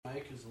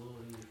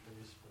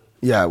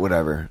Yeah,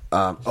 whatever.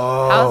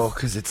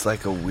 Because it's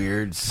like a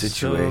weird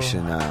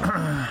situation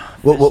now.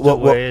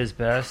 What is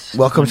best.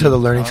 Welcome to the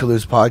Learning to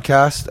Lose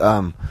podcast.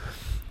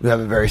 We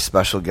have a very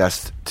special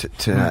guest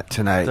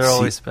tonight. They're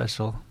always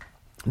special.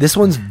 This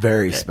one's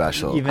very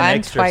special.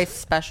 I'm twice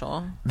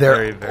special. They're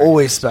very, very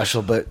always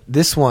special, but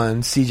this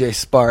one, CJ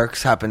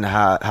Sparks,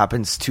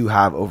 happens to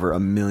have over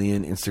 1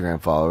 million Instagram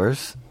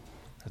followers.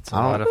 That's a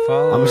lot of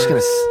followers. I'm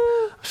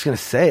just gonna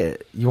say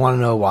it. You want to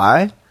know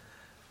why?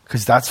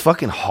 Because that's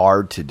fucking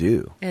hard to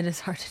do. It is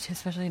hard to do,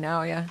 especially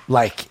now. Yeah.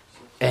 Like,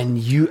 and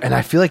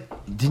I feel like,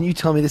 didn't you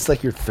tell me this is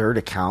like your third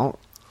account?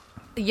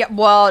 Yeah.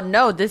 Well,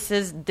 no.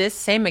 This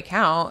same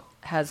account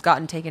has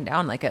gotten taken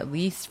down like at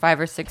least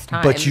 5 or 6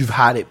 times. But you've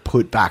had it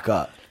put back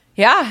up.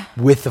 Yeah.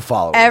 With the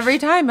followers. Every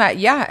time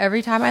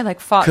I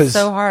like fought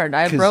so hard.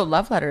 I wrote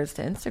love letters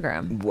to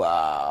Instagram.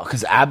 Wow.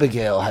 Because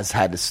Abigail has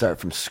had to start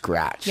from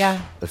scratch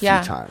a few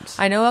times.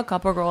 I know a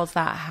couple girls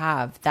that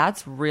have.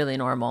 That's really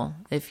normal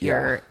if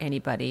you're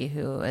anybody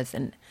who is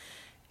in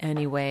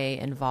any way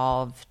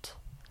involved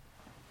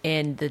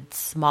in the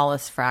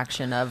smallest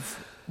fraction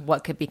of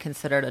what could be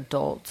considered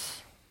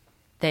adult.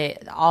 They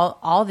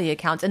all the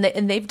accounts and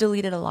they've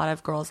deleted a lot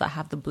of girls that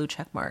have the blue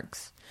check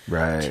marks.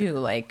 Right. Too.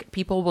 Like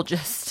people will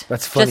just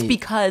That's funny. just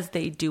because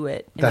they do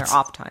it in their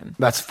off time.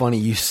 That's funny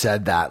you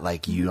said that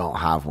like you don't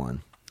have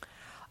one.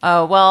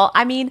 Oh, well,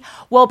 I mean,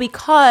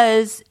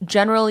 because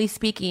generally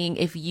speaking,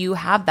 if you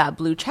have that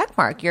blue check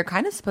mark, you're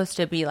kind of supposed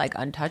to be like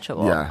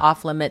untouchable,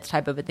 off limits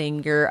type of a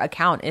thing. Your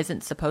account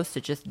isn't supposed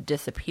to just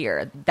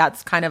disappear.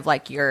 That's kind of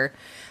like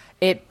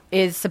it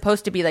is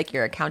supposed to be like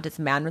your account is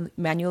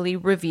manually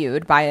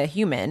reviewed by a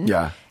human.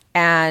 Yeah.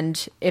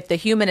 And if the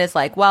human is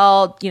like,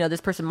 well,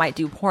 this person might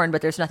do porn,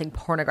 but there's nothing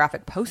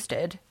pornographic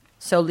posted,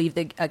 so leave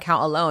the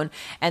account alone.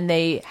 And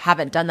they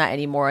haven't done that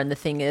anymore. And the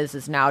thing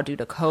is now due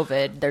to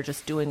COVID, they're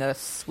just doing a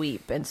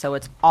sweep. And so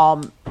it's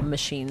all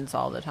machines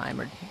all the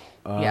time.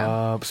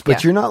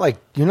 But you're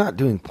not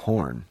doing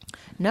porn.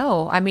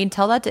 No, I mean,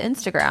 tell that to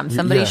Instagram.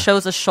 Somebody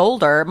shows a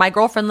shoulder. My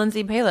girlfriend,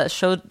 Lindsay Palis,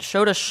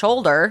 showed a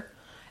shoulder.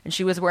 And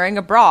she was wearing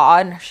a bra,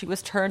 and she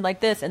was turned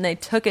like this, and they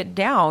took it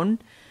down,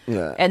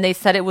 and they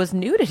said it was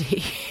nudity.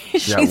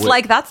 She's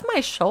like, "That's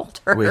my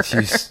shoulder."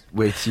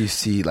 Wait till you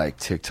see like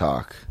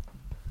TikTok.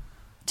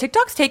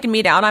 TikTok's taken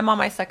me down. I'm on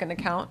my second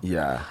account.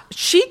 Yeah.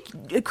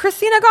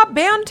 Christina got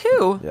banned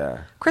too. Yeah.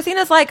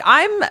 Christina's like,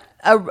 I'm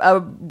a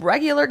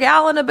regular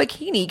gal in a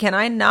bikini. Can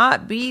I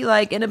not be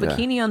like in a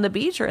bikini on the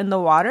beach or in the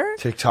water?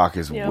 TikTok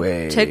is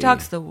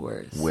TikTok's the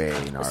worst. Way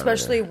gnarlier.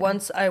 Especially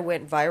once I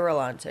went viral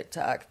on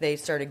TikTok, they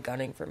started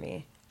gunning for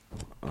me.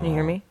 Can you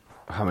hear me?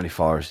 How many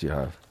followers do you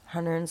have?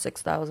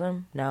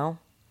 106,000 now.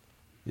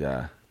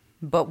 Yeah.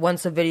 But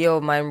once a video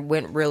of mine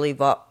went really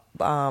viral,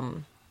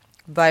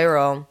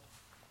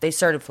 they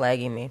started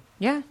flagging me.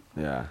 Yeah.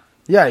 Yeah.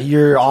 Yeah,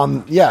 you're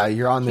on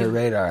their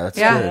radar. That's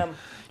good.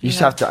 You just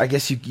have to, I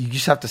guess you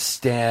just have to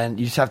stand,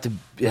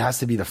 it has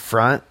to be the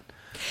front.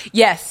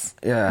 Yes.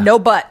 Yeah. No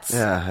butts.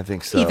 Yeah, I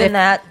think so. Even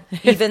that,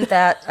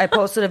 I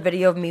posted a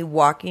video of me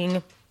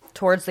walking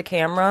towards the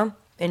camera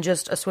in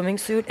just a swimming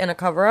suit and a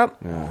cover-up.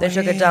 Yeah. They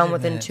took it down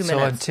within 2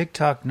 minutes. So on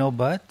TikTok, no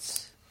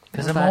butts?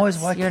 Because I'm always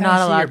watching. You're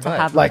not allowed to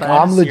have like,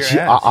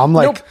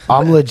 butts.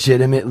 I'm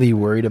legitimately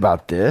worried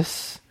about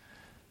this.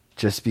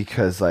 Just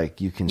because, like,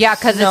 you can... Yeah,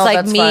 because it's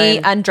like me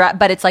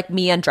but it's like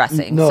me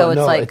undressing. So it's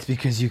like... it's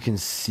because you can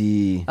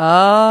see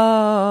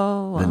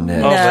the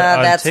nips. No,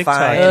 that's TikTok,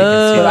 fine.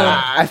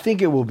 I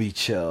think it will be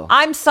chill.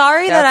 I'm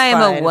sorry that I am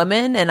fine. a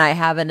woman and I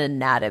have an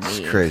anatomy.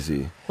 It's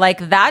crazy.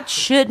 Like, that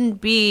shouldn't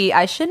be...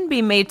 I shouldn't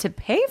be made to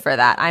pay for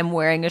that. I'm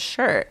wearing a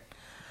shirt.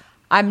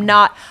 I'm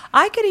not...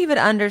 I could even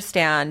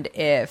understand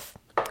if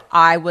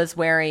I was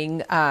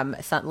wearing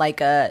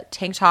like a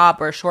tank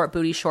top or short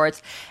booty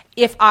shorts.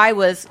 If I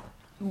was...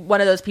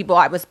 one of those people,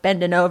 I was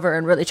bending over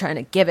and really trying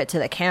to give it to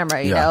the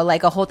camera, you know,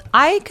 like a whole...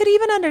 I could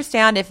even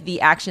understand if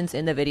the actions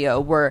in the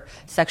video were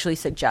sexually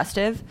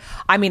suggestive.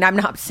 I mean, I'm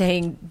not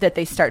saying that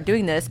they start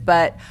doing this,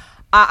 but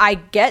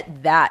I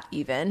get that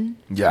even.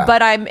 Yeah.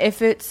 But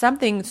if it's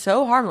something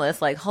so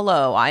harmless, like,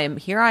 hello, I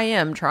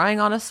am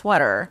trying on a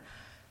sweater.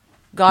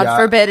 God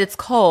forbid it's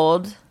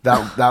cold.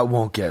 That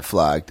won't get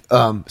flagged.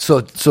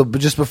 So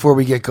but just before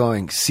we get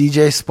going,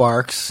 CJ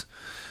Sparks...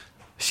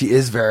 She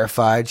is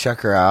verified. Check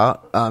her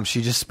out.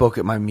 She just spoke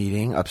at my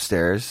meeting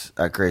upstairs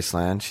at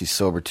Graceland. She's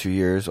sober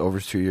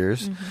over 2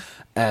 years. Mm-hmm.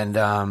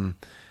 And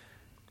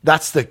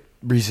that's the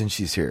reason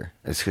she's here.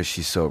 Is because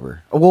she's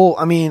sober. Well,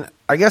 I mean,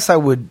 I guess I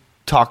would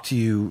talk to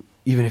you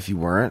even if you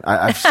weren't.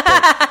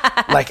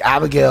 Like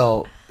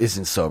Abigail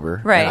isn't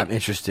sober. Right. And I'm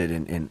interested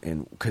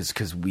in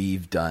because me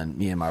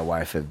and my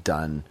wife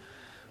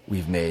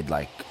we've made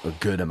like a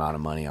good amount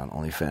of money on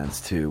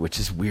OnlyFans too, which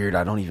is weird.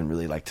 I don't even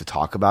really like to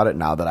talk about it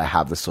now that I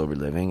have the sober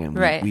living, and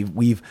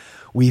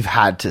we've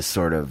had to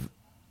sort of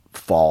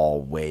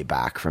fall way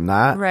back from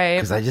that,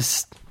 right?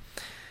 Because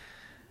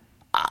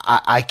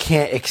I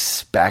can't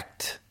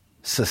expect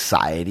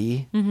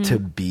society to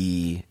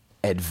be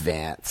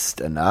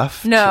advanced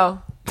enough.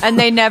 No. And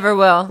they never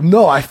will.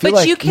 No, I feel But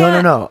like you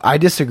can't- no. I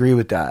disagree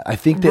with that. I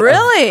think that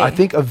Really? I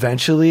think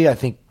eventually,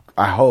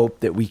 I hope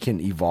that we can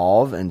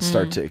evolve and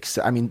start to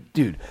accept. I mean,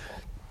 dude,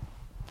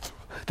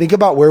 think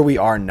about where we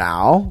are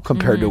now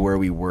compared to where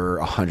we were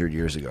 100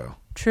 years ago.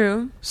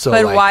 True. So,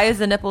 but like- why is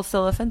the nipple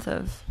still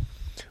offensive?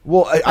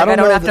 Well, I I don't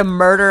don't know have that- to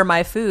murder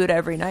my food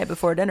every night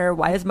before dinner.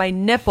 Why is my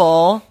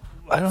nipple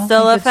I don't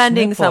still think it's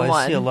offending nipple.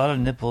 someone? I see a lot of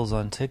nipples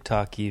on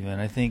TikTok, even.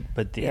 I think,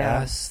 but the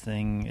Yeah. ass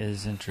thing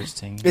is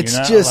interesting. It's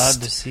You're not just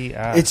allowed to see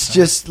ass. It's huh?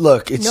 just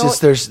look. It's No,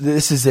 just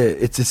this is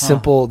it. It's a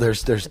simple.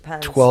 There's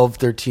Depends. 12,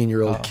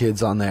 13-year-old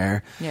kids on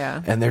there.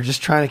 Yeah. and they're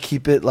just trying to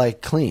keep it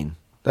like clean.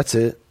 That's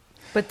it.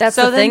 But that's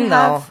So the then thing, though.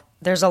 have-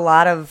 There's a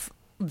lot of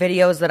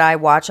videos that I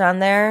watch on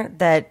there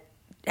that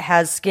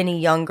has skinny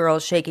young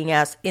girls shaking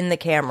ass in the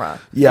camera.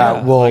 Yeah,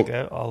 Yeah, well, like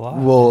a lot.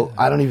 well,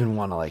 I don't even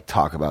want to like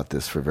talk about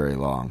this for very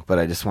long, but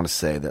I just want to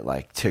say that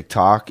like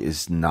TikTok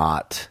is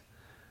not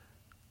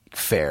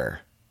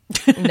fair.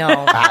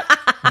 No.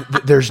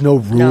 There's no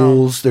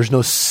rules. There's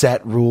no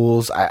set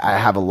rules. I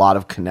have a lot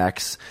of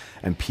connects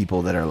and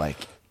people that are like,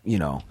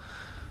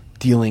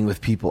 dealing with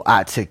people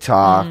at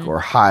TikTok or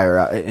higher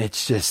up.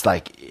 It's just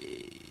like,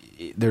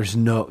 there's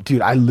no,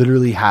 dude, I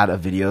literally had a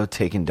video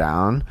taken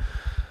down.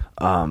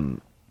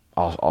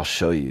 I'll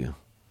show you.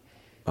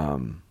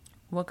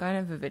 What kind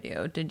of a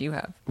video did you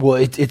have? Well,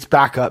 it's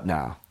back up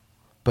now,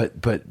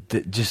 but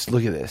just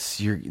look at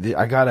this.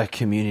 I got a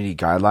community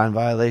guideline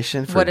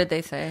violation. For, What did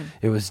they say?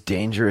 It was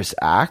dangerous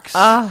acts.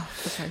 Oh,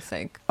 for Christ's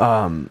sake.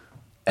 And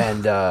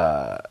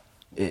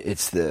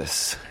it's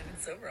this. I've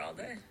been sober all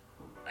day.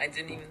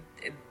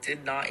 It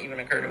did not even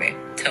occur to me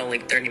till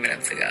like 30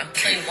 minutes ago.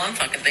 Tell you one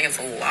fucking thing, it's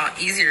a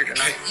lot easier to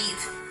not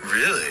eat.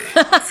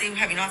 Really?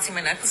 Have you not seen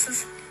my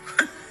necklaces?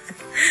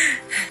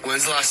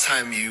 When's the last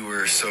time you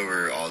were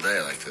sober all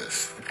day like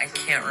this? I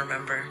can't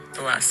remember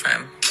the last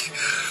time.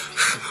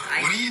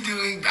 What are you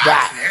doing back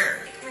That.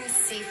 there? My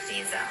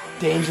safety zone.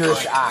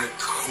 Dangerous Like act.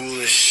 the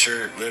coolest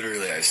shirt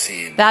literally I've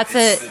seen. That's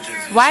It's it. the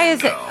Division Why is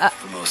it, Belt,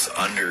 the most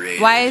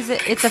underrated. Why is it?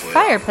 Pink It's a Floyd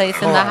fireplace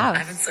in album. the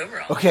I've been house.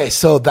 sober all day. Okay,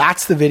 so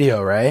that's the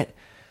video, right?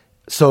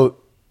 So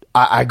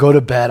I go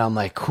to bed. I'm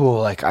like,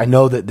 cool. Like I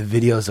know that the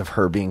videos of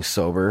her being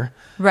sober,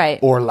 Right.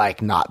 or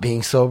like not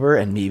being sober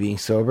and me being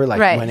sober,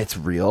 like Right. when it's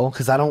real,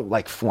 because I don't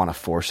like want to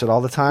force it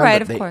all the time. Right,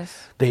 but of they, course.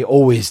 They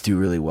always do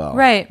really well.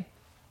 Right.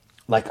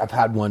 Like I've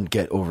had one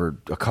get over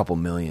a couple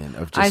million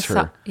of I just her.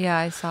 saw. Yeah,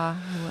 I saw.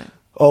 I went-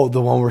 Oh,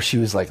 the one where she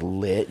was like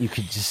lit. You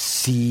could just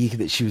see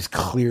that she was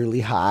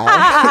clearly high.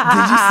 Did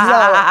you see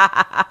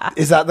that one?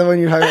 Is that the one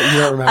you're talking about? You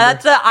don't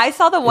remember? I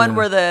saw the one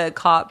where the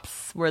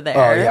cops were there.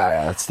 Oh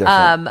yeah, that's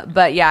different.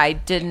 But yeah, I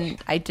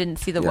didn't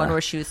see the one Yeah.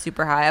 where she was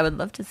super high. I would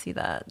love to see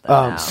that.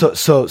 now.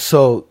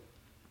 So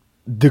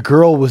the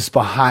girl was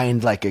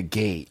behind like a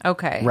gate.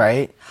 Okay.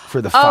 Right?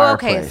 For the Oh,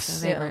 okay, fireplace.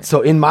 so they were-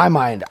 So in my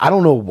mind, I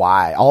don't know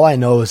why. All I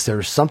know is there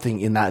was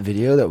something in that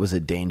video that was a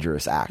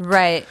dangerous act.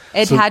 Right.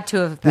 It So had to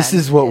have been. This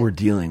is what we're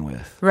dealing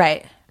with.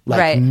 Right. Like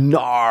right.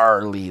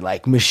 gnarly,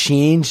 like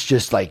machines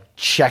just like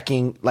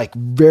checking, like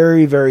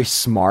very, very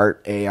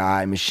smart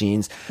AI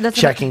machines That's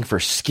what- checking for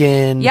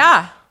skin.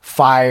 Yeah.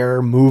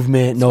 Fire,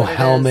 movement, no what it is.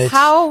 helmets,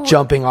 How-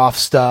 jumping off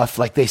stuff.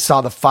 Like they saw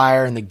the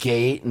fire in the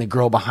gate and the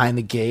girl behind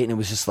the gate, and it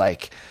was just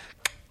like,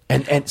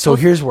 and so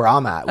here's where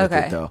I'm at with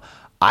Okay. it though.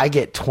 I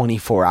get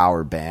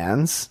 24-hour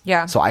bans.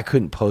 Yeah. So I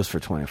couldn't post for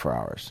 24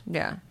 hours.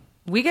 Yeah.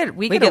 We get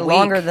We a get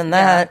longer week. than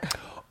Yeah. that.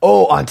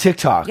 Oh, on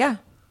TikTok. Yeah.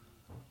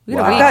 We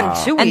get Wow. a We've week.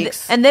 gotten 2 And,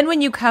 weeks. and then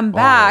when you come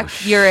back,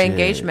 your shit.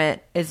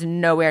 engagement is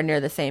nowhere near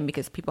the same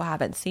because people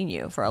haven't seen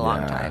you for a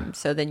long Yeah. time.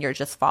 So then you're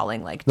just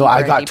falling like No, deeper I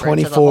and got deeper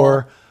into the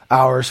 24 hole.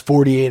 hours,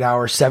 48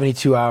 hours,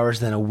 72 hours,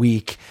 then a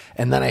week.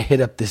 And then I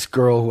hit up this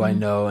girl who I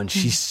know, and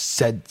she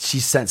said she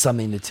sent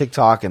something to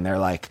TikTok, and they're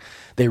like,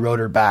 they wrote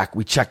her back.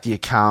 We checked the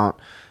account.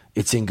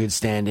 It's in good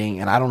standing.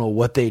 And I don't know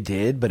what they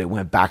did, but it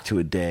went back to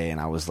a day.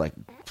 And I was like,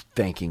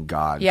 thanking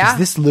God. 'Cause Yeah.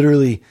 this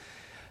literally,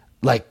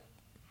 like,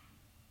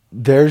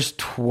 there's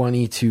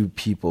 22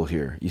 people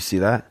here. You see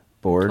that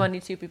board?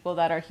 22 people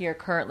that are here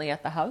currently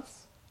at the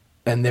house.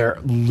 And they're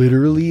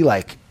literally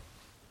like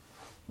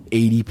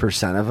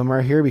 80% of them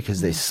are here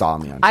because they saw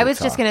me on TikTok. I was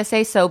just going to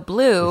say, so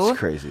Blue. It's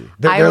crazy.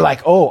 They're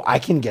like, oh, I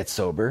can get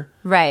sober.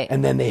 Right.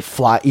 And then they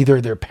fly. Either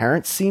their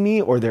parents see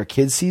me or their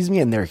kid sees me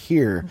and they're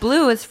here.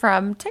 Blue is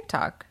from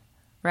TikTok,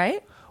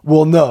 right?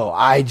 Well, no,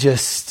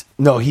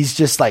 he's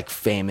just like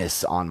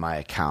famous on my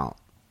account.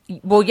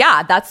 Well,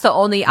 yeah, that's the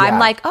only. I'm Yeah,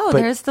 like, oh,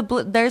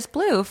 but- there's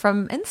Blue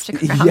from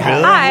Instagram.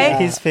 Yeah. Hi.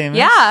 He's famous.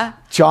 Yeah.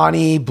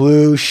 Johnny,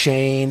 Blue,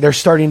 Shane, they're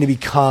starting to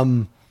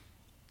become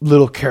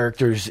little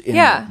characters in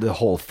Yeah. the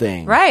whole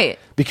thing. Right.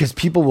 Because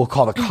people will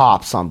call the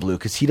cops on Blue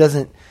because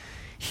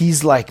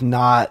he's like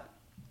not.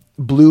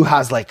 Blue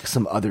has like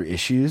some other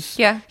issues.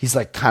 Yeah. He's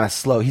like kind of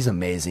slow. He's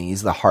amazing.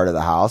 He's the heart of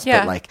the house.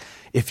 Yeah. But like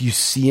if you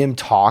see him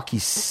talk, he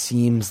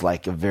seems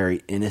like a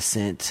very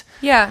innocent.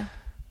 Yeah.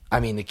 I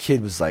mean, the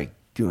kid was like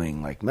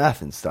doing like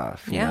meth and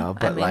stuff, you Yeah, know, I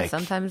but mean, like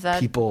sometimes that-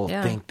 people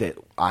yeah. think that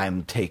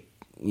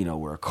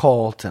we're a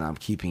cult and I'm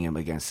keeping him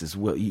against his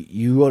will.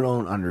 You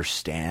don't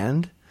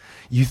understand.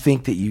 you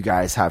think that you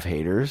guys have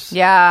haters.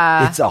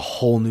 Yeah. It's a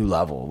whole new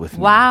level with me.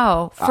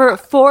 Wow.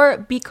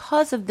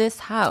 Because of this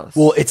house.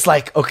 Well, it's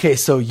like, okay,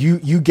 so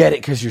you get it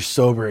because you're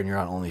sober and you're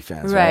on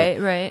OnlyFans, right?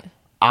 Right.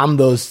 I'm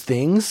those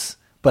things,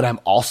 but I'm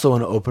also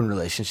in an open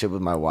relationship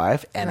with my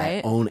wife, and I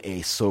Right. own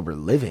a sober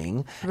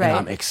living, Right. and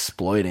I'm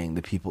exploiting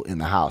the people in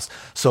the house.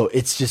 So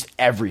it's just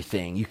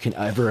everything you can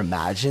ever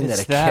imagine It's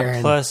that a that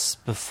Karen. plus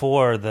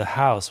before the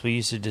house, we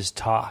used to just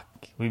talk.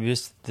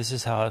 This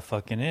is how it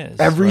fucking is.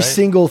 Every right?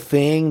 single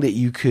thing that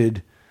you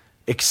could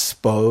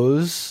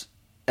expose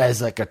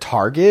as like a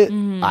target,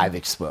 I've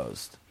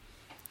exposed.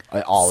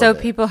 All so of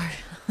it. people are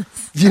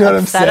you know what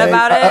I'm upset saying?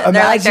 about it. They're like,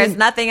 Imagine- there's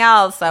nothing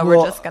else, so Well-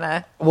 we're just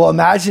gonna. Well,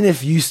 imagine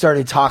if you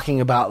started talking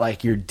about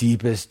like your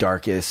deepest,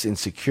 darkest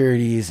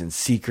insecurities and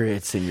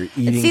secrets and your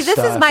eating. See, this is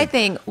stuff my and-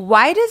 thing.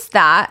 Why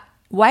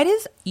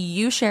does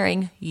you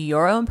sharing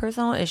your own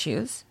personal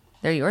issues,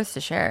 they're yours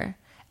to share,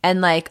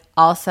 and like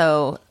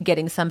also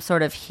getting some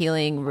sort of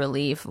healing,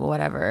 relief,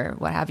 whatever,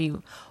 what have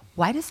you,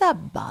 why does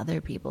that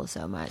bother people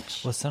so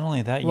much? Well, it's not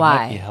only that, you Why?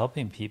 might be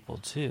helping people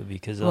too,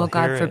 because they'll Well,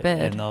 God hear forbid.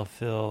 it and they'll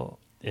feel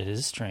it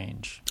is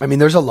strange. I mean,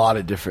 there's a lot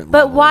of different.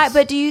 But why? levels.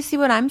 But do you see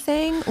what I'm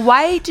saying?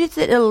 Why does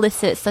it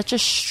elicit such a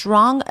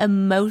strong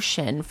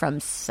emotion from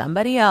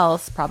somebody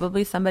else,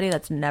 probably somebody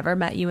that's never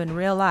met you in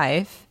real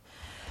life?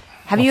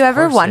 Have you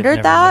ever course they've wondered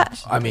never that?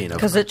 met I mean,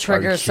 Because are it you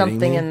triggers kidding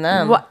something me? in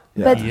them What?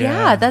 But Yeah.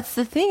 yeah, that's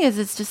the thing. Is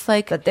it's just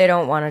like that they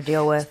don't want to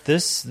deal with.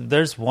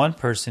 There's one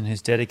person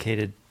who's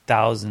dedicated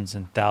thousands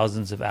and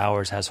thousands of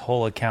hours, has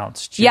whole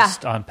accounts Yeah.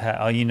 just on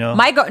you know.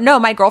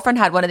 my girlfriend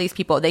had one of these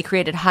people. They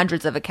created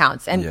hundreds of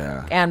accounts and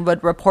Yeah. and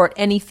would report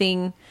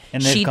anything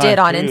And they've she gone did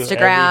on through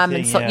Instagram and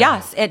everything, so yeah.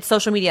 yes, it's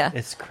social media.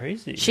 It's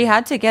crazy. She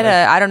had to get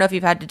I don't know if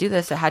you've had to do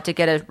this. It had to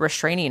get a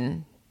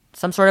restraining,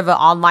 some sort of an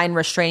online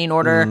restraining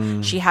order.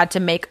 She had to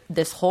make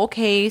this whole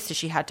case.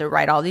 She had to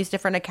write all these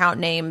different account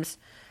names.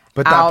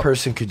 But that out.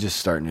 person could just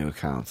start new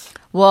accounts.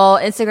 Well,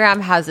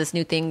 Instagram has this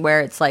new thing where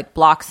it's like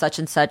block such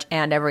and such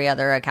and every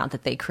other account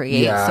that they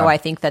create. Yeah. So I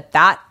think that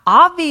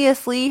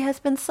obviously has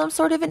been some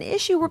sort of an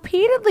issue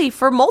repeatedly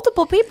for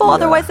multiple people.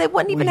 Otherwise, they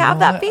wouldn't even Well, you have know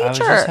that what? I was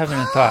feature. just having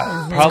a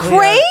thought. Probably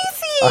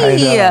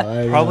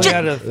Crazy. Probably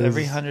out of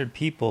every 100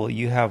 people,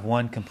 you have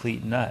one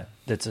complete nut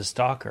that's a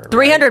stalker. right?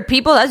 300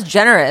 people, that's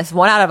generous.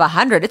 1 out of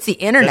 100. It's the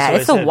internet. That's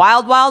what It's I the said.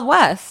 wild, wild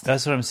west.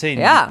 That's what I'm saying.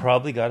 Yeah. You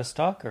probably got a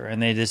stalker, and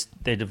they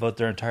devote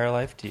their entire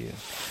life to you.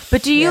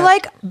 But do you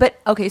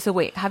okay, so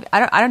wait,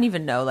 I don't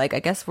even know. Like, I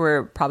guess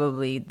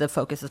the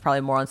focus is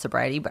probably more on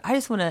sobriety, but I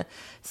just want to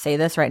say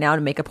this right now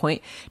to make a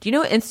point. Do you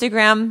know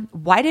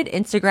why did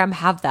Instagram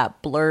have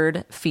that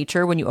blurred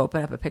feature when you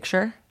open up a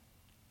picture?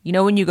 You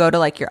know, when you go to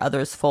like your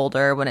others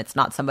folder, when it's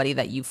not somebody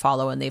that you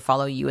follow and they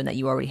follow you and that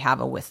you already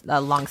have a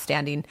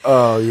long-standing.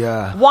 Oh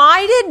yeah.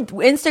 Why did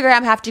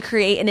Instagram have to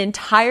create an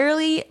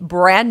entirely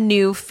brand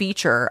new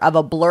feature of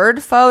a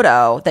blurred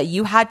photo that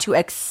you had to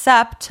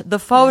accept the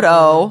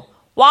photo?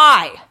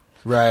 Why?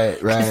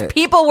 Right.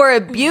 People were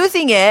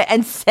abusing it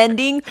and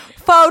sending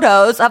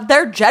photos of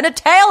their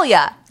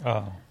genitalia.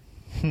 Oh,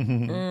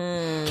 Can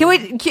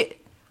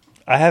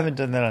I haven't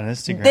done that on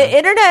Instagram. the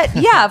internet?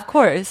 Yeah, of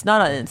course,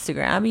 not on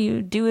Instagram.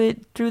 You do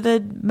it through the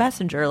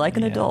messenger like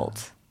an Yeah.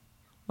 adult,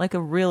 like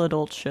a real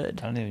adult should.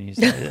 I don't even use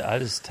that. I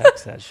just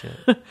text that shit.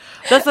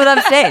 That's what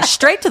I'm saying.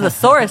 Straight to the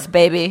source,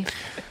 baby.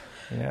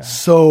 Yeah.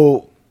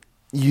 So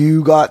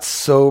you got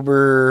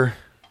sober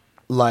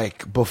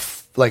like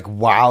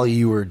while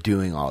you were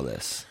doing all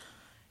this.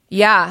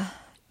 Yeah.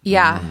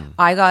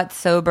 I got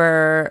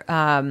sober.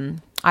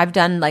 I've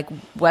done like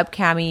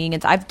webcamming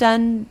and I've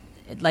done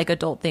like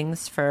adult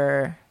things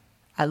for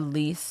at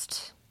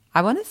least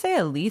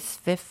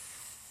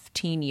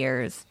 15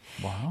 years.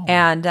 Wow.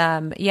 And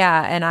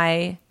and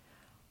I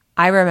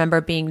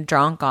remember being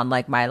drunk on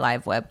like my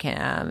live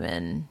webcam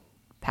and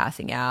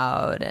passing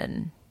out,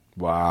 and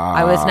Wow.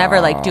 I was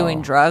never like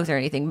doing drugs or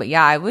anything, but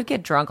yeah, I would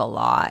get drunk a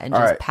lot and All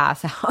just right.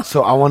 pass out.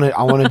 So I want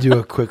to do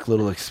a quick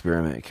little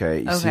experiment, okay?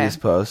 You see Okay. this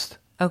post?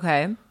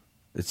 Okay.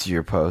 It's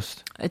your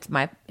post. It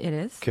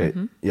is. Okay.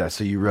 Yeah,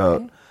 so you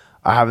wrote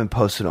I haven't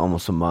posted in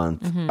almost a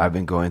month. Mm-hmm. I've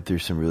been going through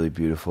some really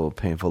beautiful,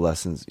 painful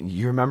lessons.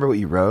 You remember what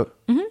you wrote?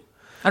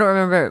 I don't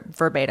remember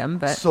verbatim,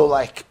 but So,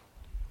 like,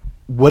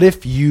 what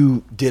if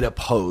you did a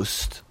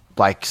post,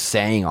 like,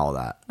 saying all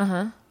that?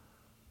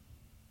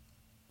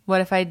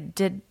 what if I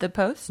did the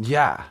post?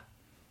 Yeah.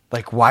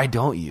 Like, why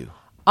don't you?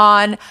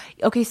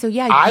 Okay, so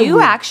yeah, I you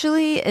would-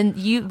 actually, and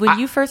when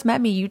you first met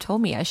me, you told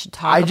me I should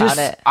talk about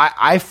it.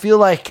 I feel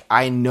like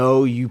I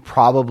know you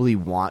probably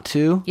want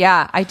to.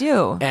 Yeah, I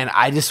do. And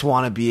I just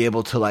want to be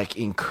able to, like,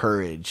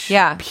 encourage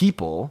Yeah.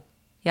 people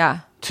Yeah.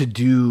 to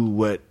do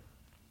what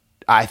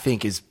I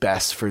think is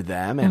best for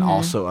them and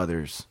also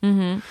others.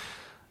 Mm-hmm.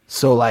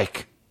 So,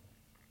 like,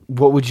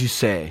 what would you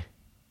say?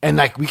 And,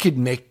 like,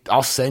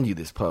 I'll send you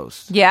this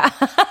post Yeah.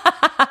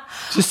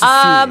 just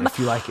to see if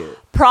you like it.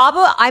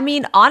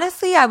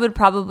 Honestly, I would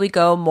probably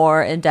go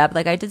more in depth.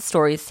 Like I did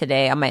stories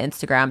today on my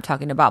Instagram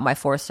talking about my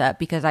 4-step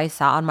because I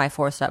sat on my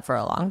 4-step for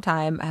a long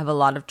time. I have a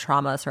lot of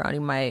trauma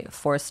surrounding my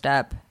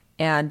 4-step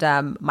And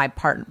my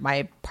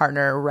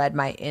partner read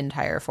my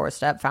entire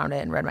 4-step, found it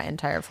and read my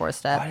entire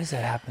 4-step. Why does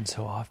that happen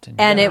so often?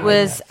 And Yeah, it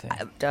was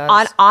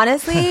Does.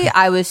 honestly,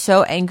 I was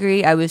so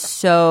angry. I was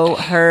so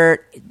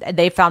hurt.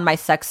 They found my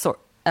sex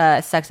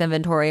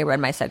inventory, read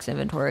my sex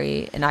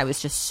inventory, and I was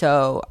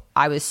so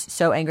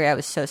angry. I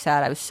was so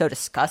sad. I was so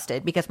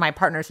disgusted because my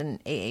partner's in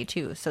AA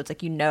too. So it's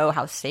like,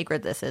 how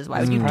sacred this is.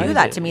 Why would you do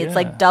that to me? It's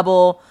like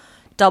double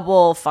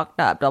fucked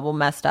up, double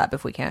messed up.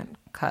 If we can't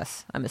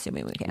cuss, I'm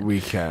assuming we can.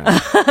 We can.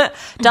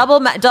 double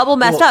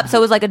messed up. So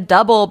it was like a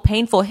double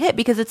painful hit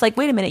because it's like,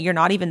 wait a minute, you're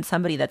not even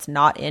somebody that's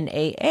not in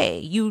AA.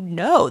 You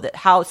know that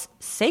how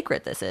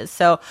sacred this is.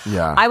 So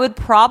Yeah. I would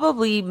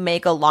probably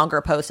make a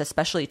longer post,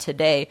 especially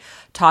today,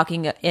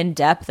 talking in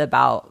depth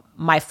about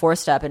my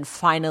 4-step and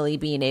finally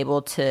being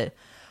able to,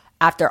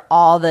 after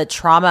all the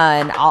trauma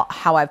and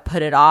how I've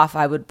put it off,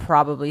 I would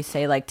probably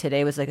say like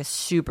today was like a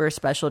super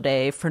special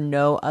day for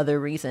no other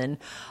reason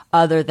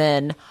other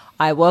than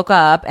I woke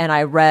up and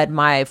I read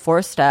my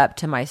 4-step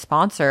to my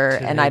sponsor.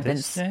 Today, and I've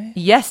this been, day?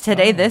 yes,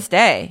 today, this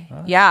day.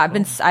 Yeah.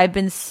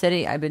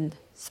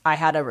 I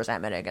had a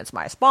resentment against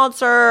my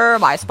sponsor.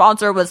 My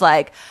sponsor was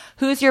like,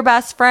 who's your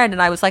best friend?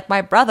 And I was like,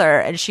 my brother.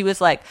 And she was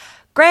like,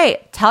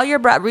 great. Tell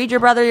read your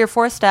brother your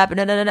 4-step.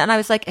 And I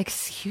was like,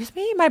 excuse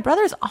me? My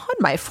brother's on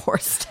my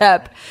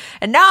 4-step.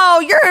 And now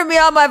you're going to be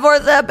on my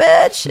 4-step,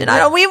 bitch. And I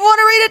don't even want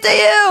to read it to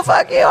you.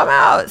 Fuck you. I'm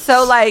out.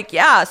 So like,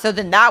 yeah. So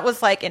then that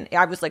was like, and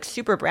I was like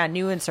super brand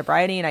new in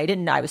sobriety.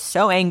 And I was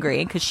so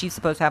angry because she's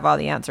supposed to have all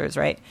the answers,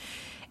 right?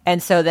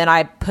 And so then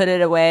I put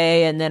it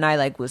away. And then I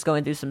like was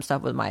going through some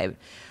stuff with my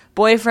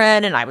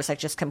boyfriend, and I was like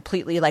just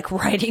completely like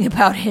writing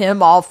about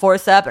him all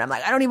 4-step, and I'm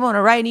like, I don't even want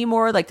to write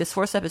anymore. Like this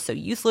 4-step is so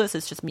useless.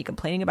 It's just me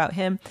complaining about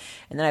him.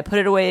 And then I put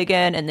it away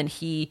again, and then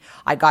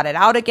I got it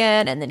out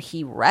again, and then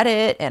he read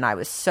it, and I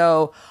was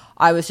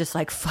just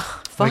like,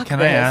 fuck Wait, can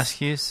this. I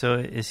ask you? So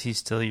is he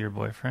still your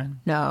boyfriend?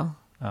 No.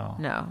 Oh.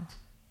 No.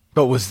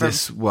 But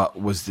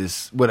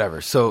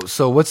whatever. So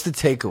what's the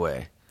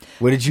takeaway?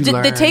 What did you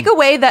learn? The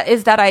takeaway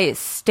that I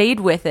stayed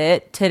with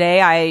it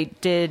today. I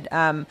did.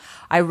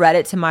 I read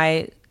it to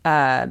my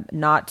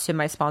not to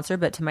my sponsor,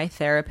 but to my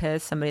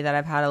therapist, somebody that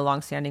I've had a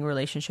long-standing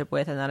relationship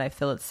with, and that I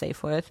feel it's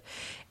safe with.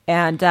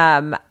 And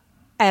I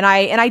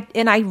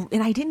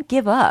didn't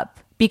give up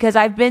because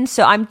I'm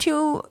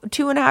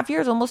 2.5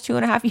 years, almost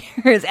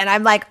 2.5 years, and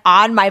I'm like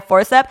on my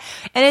 4-step,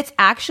 and it's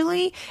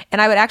actually,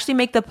 and I would actually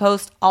make the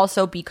post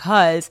also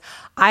because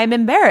I'm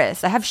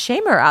embarrassed. I have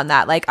shame around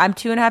that. Like I'm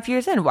 2.5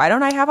 years in. Why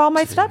don't I have all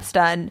my steps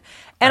done?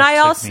 And That I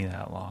took also me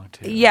that long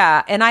too.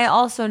 Yeah, and I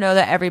also know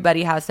that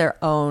everybody has their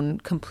own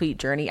complete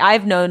journey.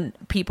 I've known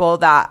people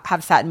that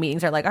have sat in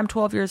meetings that are like, I'm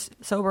 12 years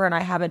sober and I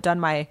haven't done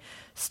my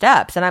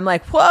steps. And I'm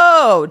like,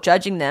 whoa,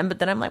 judging them. But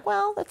then I'm like,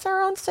 well, that's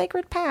our own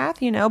sacred path,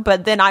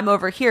 But then I'm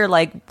over here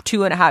like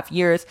 2.5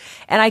 years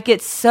and I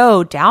get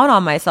so down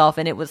on myself.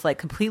 And it was like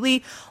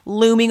completely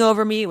looming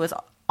over me. It was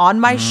on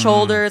my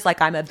shoulders,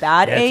 like I'm a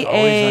bad AA. It's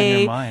always on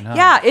your mind, huh?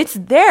 Yeah, it's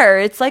there.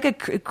 It's like a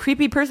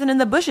creepy person in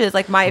the bushes.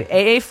 Like my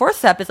AA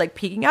 4-step is like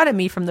peeking out at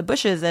me from the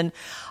bushes, and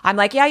I'm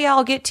like, yeah,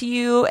 I'll get to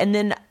you. And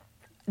then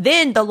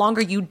the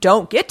longer you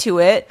don't get to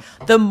it,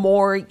 the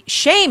more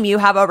shame you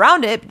have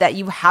around it that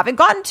you haven't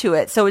gotten to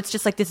it. So it's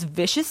just like this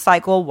vicious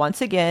cycle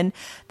once again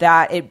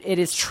that it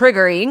is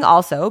triggering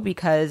also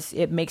because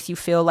it makes you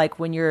feel like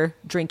when you're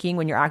drinking,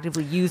 when you're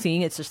actively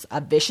using, it's just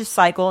a vicious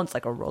cycle. It's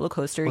like a roller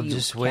coaster. Well, You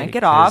just can't wait,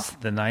 get 'cause off.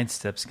 The 9th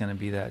step's going to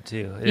be that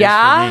too. It is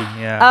Yeah? for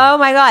me, yeah. Oh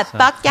my God.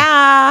 Fuck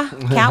yeah.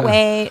 Can't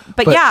wait.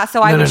 But yeah,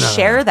 so I would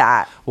share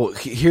that. Well,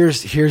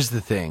 here's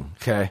the thing,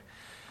 okay?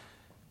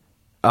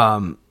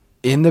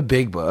 In the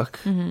big book,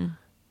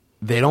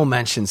 they don't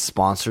mention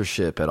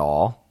sponsorship at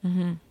all.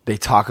 They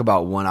talk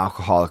about one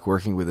alcoholic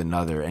working with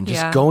another and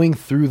just going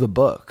through the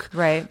book.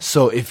 Right.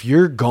 So if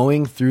you're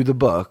going through the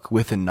book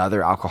with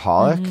another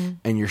alcoholic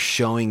and you're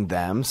showing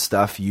them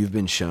stuff you've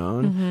been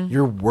shown,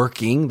 you're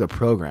working the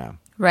program.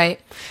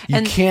 Right.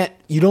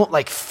 You don't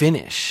like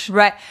finish.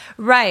 Right.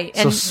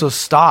 And So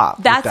stop.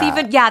 with that's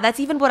that.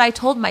 that's even what I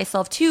told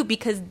myself too,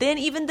 because then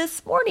even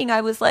this morning I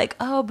was like,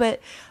 oh,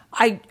 but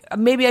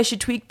maybe I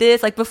should tweak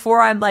this. Like before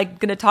I'm like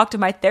going to talk to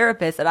my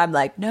therapist and I'm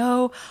like,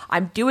 no,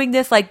 I'm doing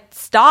this. Like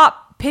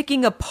stop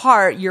picking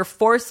apart your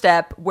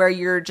 4-step where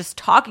you're just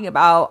talking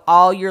about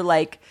all your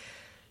like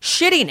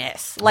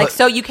shittiness. Like,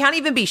 so you can't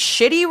even be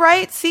shitty,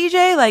 right,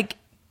 CJ? Like,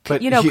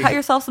 But cut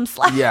yourself some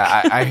slack.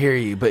 Yeah, I hear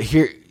you. But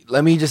here,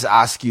 let me just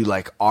ask you,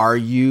 like, are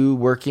you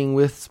working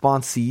with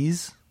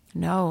sponsees?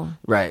 No.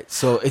 Right.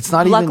 So it's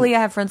not Luckily, I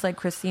have friends like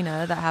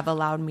Christina that have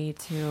allowed me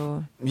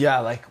to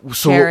so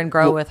share and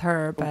grow with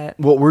her. But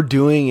what we're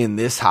doing in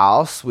this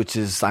house, which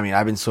is, I mean,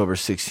 I've been sober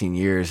 16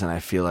 years and I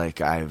feel like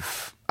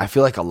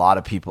a lot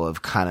of people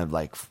have kind of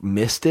like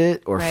missed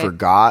it or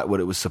forgot what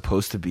it was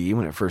supposed to be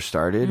when it first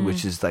started,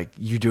 which is like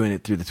you're doing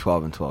it through the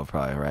 12 and 12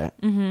 probably, right?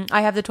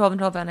 I have the 12 and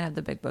 12 and I have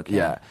the big book.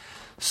 Yeah.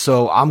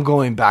 So I'm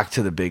going back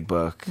to the big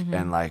book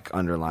and like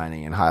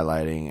underlining and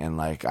highlighting, and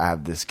like I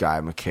have this guy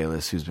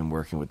Michaelis who's been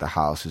working with the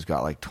house, who's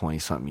got like 20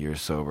 something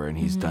years sober, and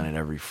he's done it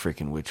every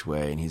freaking which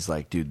way, and he's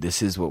like, dude,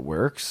 this is what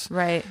works.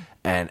 Right.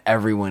 And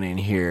everyone in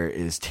here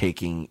is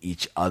taking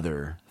each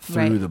other through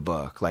Right. the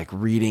book, like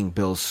reading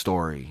Bill's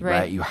story, Right.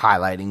 right? You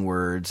highlighting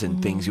words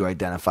and things you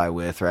identify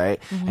with, right?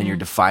 And you're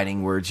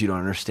defining words you don't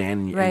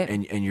understand, and, Right.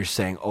 and you're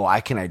saying, oh, I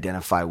can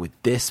identify with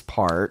this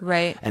part,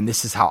 Right. and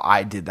this is how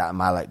I did that in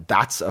my life.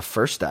 That's a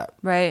first step.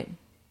 Right.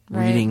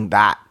 Right. Reading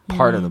that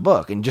part of the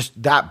book, and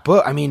just that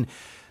book. I mean,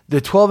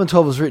 the 12 and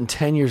 12 was written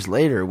 10 years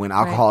later when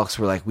alcoholics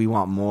were like, we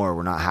want more,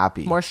 we're not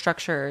happy. More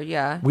structure.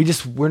 Yeah.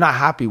 We're not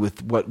happy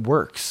with what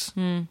works.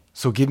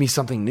 So give me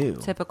something new.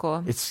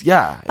 Typical. It's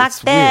Fuck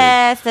it's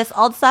weird. this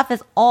old stuff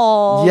is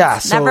old. Yeah,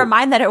 so- Never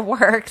mind that it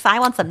works. I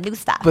want some new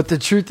stuff. But the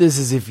truth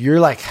is if you're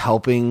like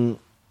helping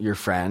your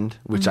friend,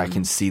 which I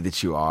can see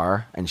that you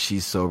are, and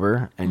she's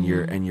sober, and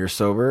you're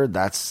sober,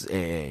 that's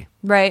AA.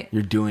 Right.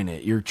 You're doing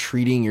it. You're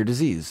treating your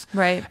disease.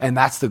 Right. And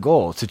that's the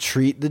goal, to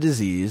treat the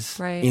disease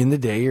Right. in the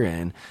day you're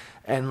in.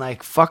 And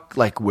like fuck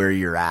like where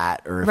you're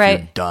at, or if Right.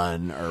 you're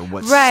done, or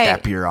what Right.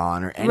 step you're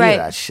on, or any Right. of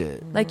that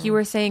shit. Like you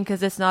were saying,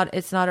 because it's not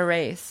a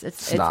race.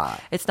 It's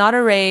not. It's not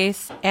a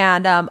race.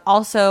 And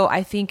also,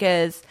 I think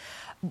is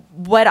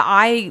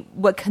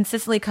what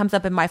consistently comes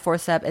up in my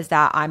 4-step is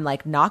that I'm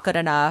like not good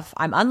enough.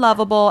 I'm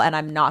unlovable, and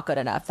I'm not good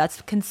enough.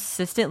 That's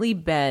consistently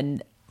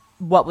been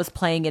what was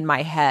playing in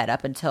my head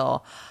up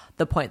until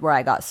the point where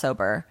I got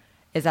sober,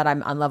 is that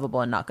I'm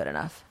unlovable and not good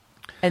enough.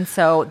 And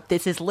so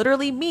this is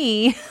literally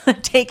me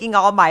taking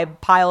all my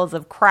piles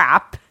of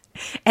crap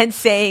and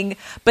saying,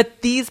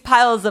 but these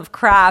piles of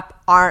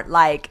crap aren't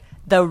like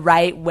the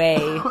right way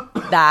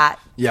that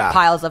Yeah.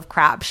 piles of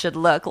crap should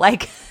look.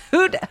 Like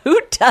who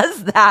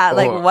does that?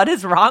 Like Or- what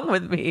is wrong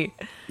with me?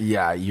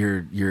 Yeah,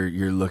 you're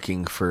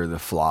looking for the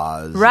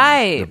flaws, and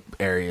Right.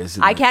 the areas.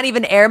 I can't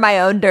even air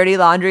my own dirty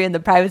laundry in the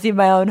privacy of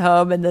my own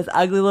home in this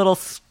ugly little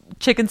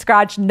chicken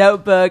scratch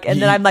notebook,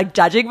 and then You- I'm like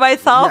judging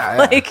myself. Yeah,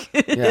 Like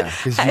yeah,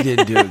 because you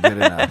didn't do it good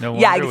enough. No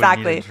Yeah, wonder we need a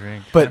exactly.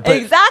 drink. But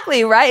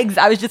exactly right.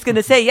 I was just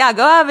gonna say, yeah,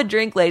 go have a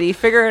drink, lady.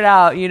 Figure it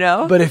out. You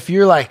know. but if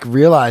you're like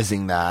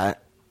realizing that,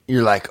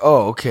 you're like,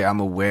 oh, okay, I'm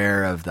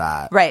aware of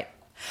that. Right.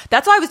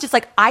 That's why I was just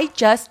like, I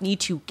just need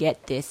to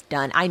get this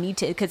done. I need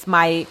to, because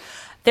my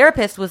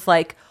therapist was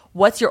like,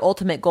 what's your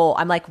ultimate goal?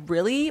 I'm like,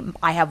 really?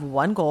 I have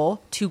one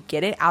goal: to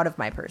get it out of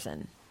my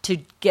person, to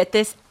get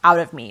this out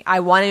of me. I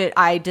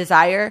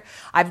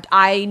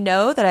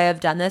know that I have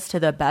done this to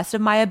the best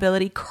of my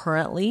ability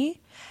currently.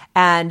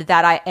 And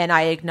that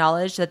I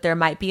acknowledge that there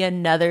might be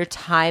another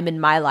time in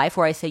my life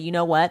where I say, you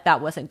know what,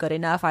 that wasn't good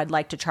enough. I'd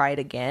like to try it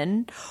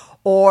again.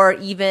 Or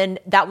even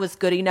that was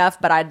good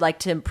enough, but I'd like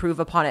to improve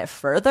upon it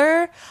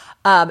further.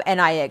 And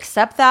I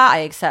accept that. I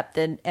accept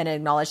and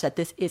acknowledge that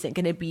this isn't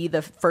going to be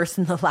the first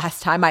and the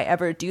last time I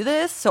ever do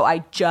this. So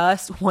I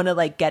just want to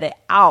like get it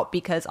out,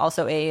 because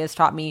also AA has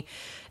taught me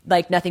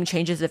like nothing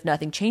changes if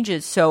nothing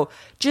changes. So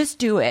just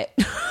do it.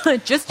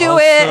 Just do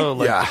also, it.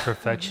 like Yeah. the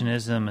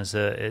perfectionism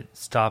it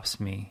stops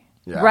me.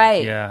 Yeah.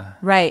 Right. Yeah.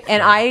 Right.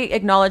 And I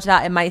acknowledge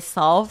that in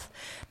myself,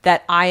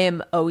 that I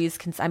am always,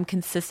 I'm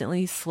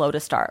consistently slow to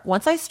start.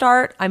 Once I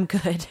start, I'm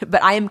good.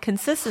 But I am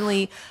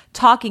consistently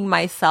talking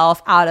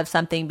myself out of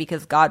something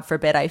because God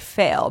forbid I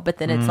fail. But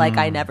then it's like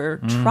I never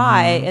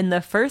try in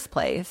the first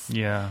place.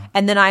 Yeah.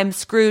 And then I'm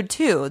screwed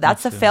too.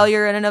 That's a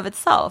failure in and of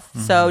itself.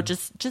 So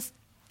just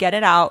get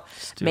it out,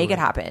 do make it. it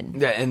happen.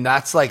 Yeah, and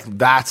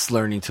that's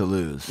learning to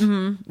lose.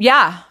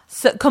 Yeah.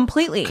 So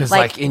completely. Because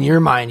like in your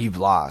mind, you've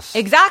lost.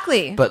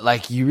 Exactly. But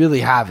like you really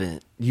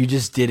haven't. You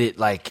just did it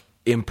like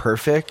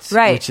imperfect,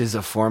 Right. which is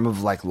a form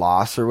of like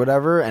loss or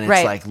whatever. And it's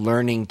Right. like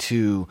learning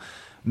to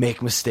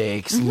make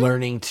mistakes,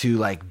 learning to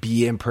like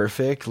be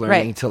imperfect,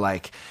 learning Right. to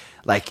like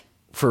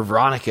for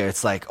Veronica,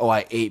 it's like, oh,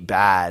 I ate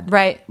bad.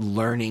 Right.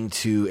 Learning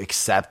to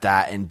accept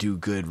that and do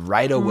good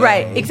right away.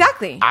 Right.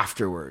 Exactly.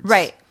 Afterwards.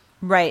 Right.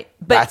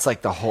 But That's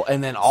like the whole,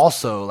 and then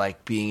also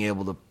like being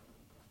able to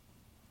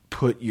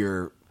put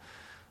your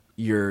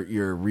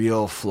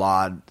real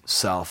flawed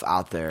self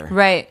out there.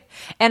 right.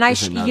 And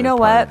Is you another know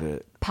part what, of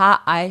it.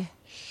 Pat, I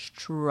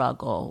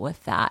struggle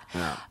with that.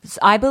 So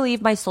I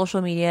believe my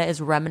social media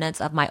is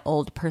remnants of my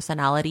old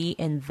personality,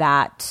 in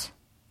that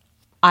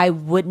I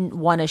wouldn't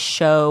want to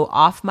show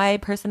off my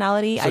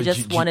personality. So I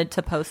just do- wanted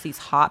to post these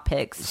hot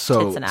pics,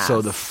 So tits and ass.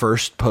 so the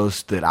first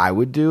post that I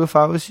would do if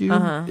I was you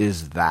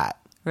is that.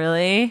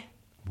 Really?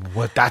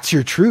 That's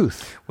your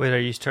truth. Wait, are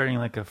you starting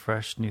like a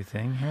fresh new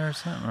thing here or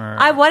something? Or?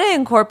 I want to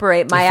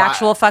incorporate my If I-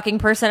 actual fucking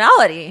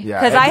personality, Yeah,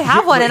 because and I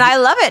have one and I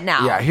love it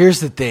now. Yeah, here's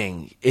the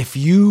thing. If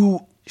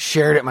you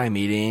shared at my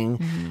meeting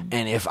Mm-hmm.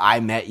 and if I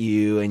met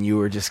you and you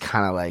were just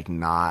kind of like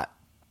not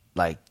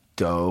like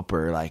dope,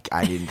 or like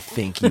I didn't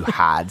think you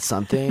had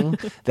something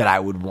that I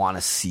would want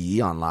to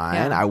see online,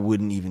 Yeah. I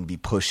wouldn't even be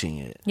pushing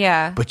it.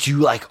 Yeah. But you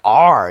like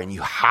are, and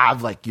you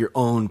have like your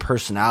own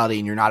personality,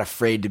 and you're not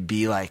afraid to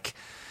be like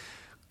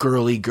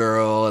girly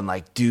girl and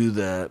like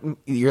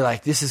you're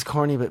like, this is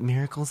corny, but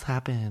miracles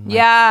happen. Like,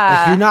 Yeah.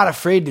 like, you're not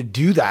afraid to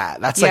do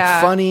that. That's Yeah.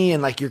 like funny,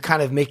 and like you're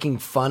kind of making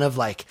fun of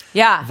like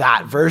Yeah.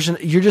 that version.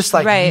 You're just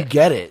like, Right. you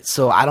get it.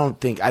 So I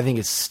think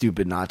it's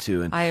stupid not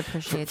to. And I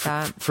appreciate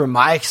that. from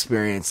my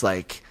experience,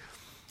 like,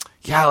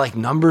 yeah, like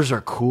numbers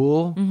are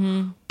cool,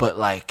 but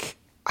like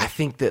I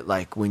think that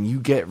like when you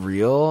get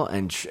real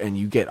and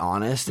you get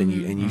honest and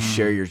you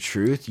share your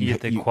truth, You get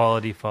the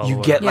quality follower.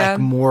 You get Yeah. like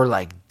more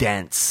like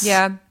dense.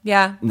 Yeah.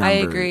 I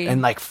number. agree.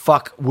 And like,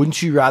 fuck,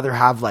 wouldn't you rather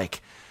have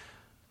like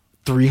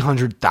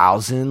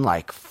 300,000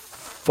 like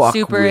fuck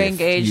Super with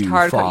engaged, you,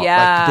 hardcore, Like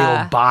yeah.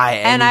 they'll buy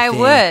anything, And I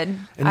would.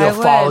 and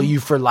they'll I follow would. you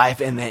for life,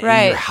 and then and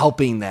Right. you're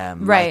helping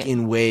them Right. like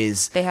in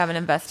ways. They have an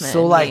investment.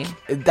 So in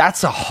like me.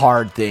 that's a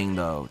hard thing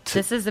though.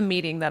 This is a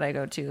meeting that I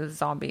go to,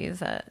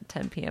 zombies, at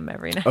 10 p.m.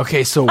 every night.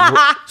 Okay, so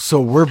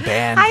we're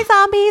banned. Hi,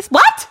 zombies.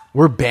 What?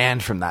 We're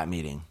banned from that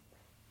meeting.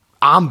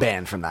 I'm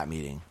banned from that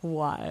meeting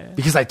Why?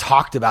 because I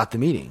talked about the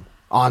meeting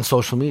on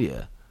social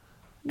media,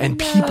 and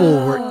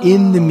people were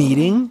in the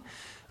meeting,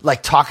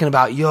 like talking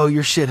about, yo,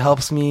 your shit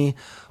helps me,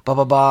 blah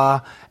blah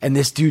blah. And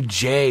this dude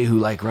Jay, who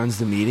like runs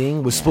the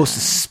meeting, was supposed to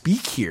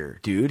speak here,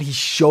 dude. He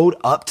showed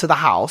up to the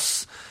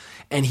house.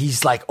 And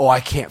he's like, oh, I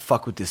can't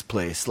fuck with this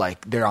place.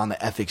 Like, they're on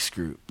the ethics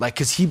group. Like,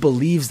 because he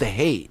believes the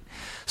hate.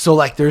 So,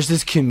 like, there's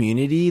this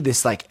community,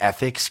 this, like,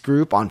 ethics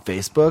group on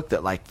Facebook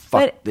that, like,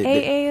 fuck. But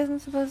AA isn't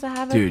supposed to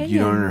have Dude, opinion. you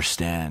don't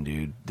understand,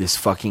 dude. This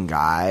fucking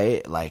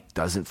guy, like,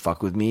 doesn't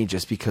fuck with me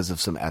just because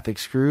of some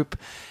ethics group.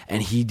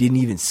 And he didn't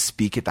even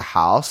speak at the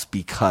house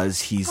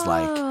because he's,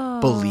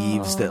 like,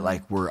 believes that,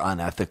 like, we're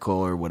unethical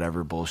or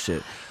whatever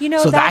bullshit. You know,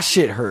 so that that's-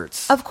 shit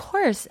hurts. Of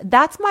course.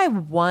 That's my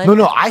one.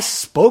 No, I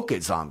spoke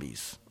at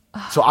zombies.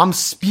 So I'm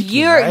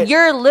speaking. right?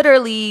 You're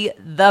literally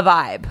the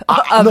vibe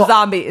of No,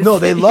 zombies. No,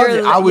 they loved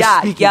it. I was yeah,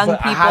 speaking, young but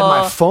people. I had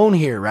my phone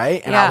here,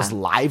 right? And I Yeah. was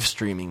live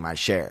streaming my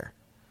share.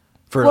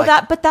 For Well,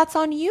 like, but that's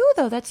on you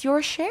though. That's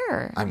your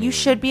share. I mean, you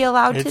should be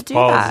allowed It's to do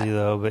ballsy that.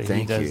 though, but he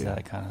Thank does you.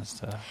 that kind of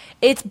stuff.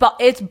 It's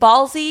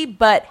ballsy,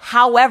 but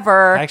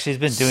however, Actually, he's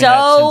been doing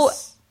that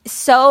since.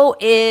 So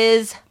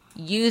is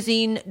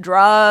using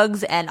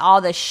drugs and all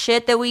the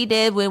shit that we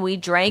did when we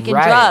drank and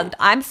Right. drugged.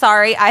 I'm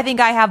sorry. I think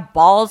I have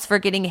balls for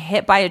getting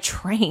hit by a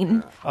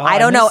train. Oh, I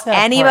don't I know missed that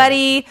part.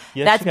 anybody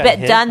You that's actually got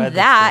hit done by the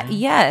that. train?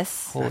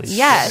 Yes. Holy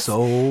yes.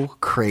 so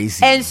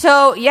crazy. And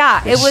so,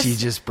 yeah, it was. She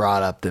just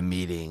brought up the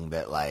meeting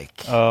that like.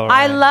 Oh,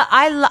 I right.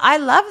 I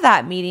love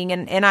that meeting,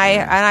 and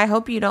I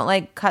hope you don't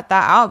like cut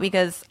that out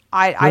because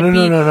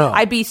No.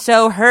 I'd be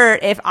so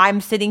hurt if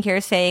I'm sitting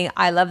here saying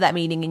I love that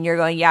meeting and you're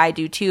going, yeah, I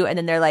do too, and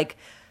then they're like,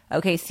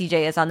 okay,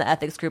 CJ is on the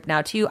ethics group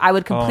now too. I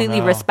would completely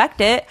no.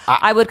 respect it.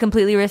 I would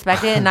completely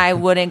respect it, and I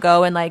wouldn't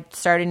go and like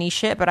start any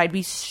shit. But I'd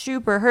be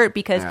super hurt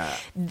because Yeah.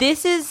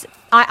 this is.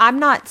 I'm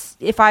not.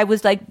 If I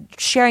was like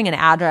sharing an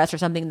address or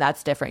something,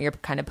 that's different. You're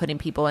kind of putting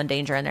people in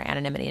danger and their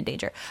anonymity in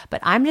danger. But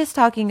I'm just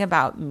talking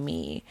about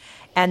me,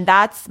 and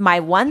that's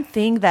my one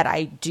thing that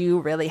I do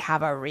really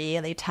have a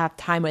really tough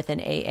time with in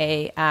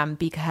AA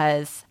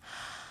because.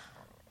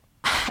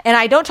 And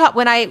I don't talk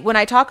when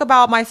I talk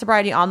about my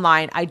sobriety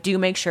online, I do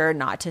make sure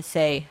not to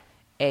say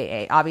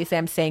AA. Obviously,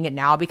 I'm saying it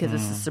now because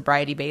this is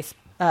sobriety based,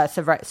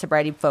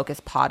 sobriety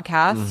focused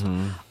podcast.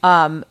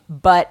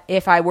 But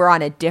if I were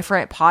on a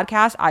different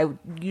podcast, I would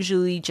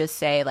usually just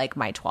say like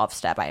my 12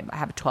 step. I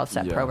have a 12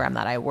 step program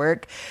that I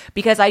work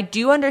because I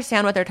do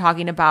understand what they're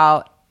talking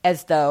about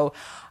as though,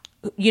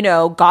 you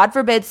know, God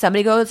forbid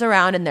somebody goes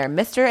around and they're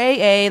Mr.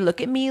 AA,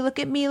 look at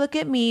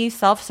me,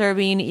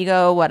 self-serving,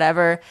 ego,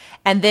 whatever.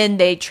 And then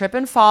they trip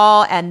and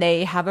fall and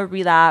they have a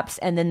relapse.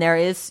 And then there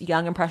is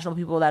young, impressionable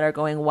people that are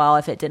going, well,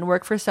 if it didn't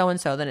work for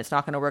so-and-so, then it's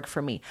not going to work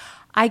for me.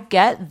 I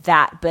get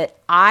that, but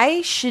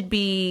I should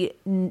be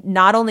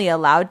not only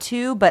allowed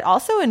to, but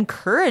also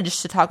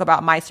encouraged to talk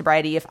about my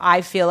sobriety if I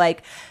feel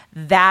like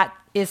that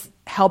is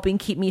helping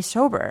keep me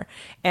sober.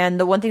 And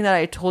the one thing that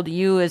I told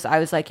you is I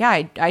was like,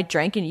 yeah, I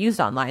drank and used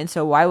online.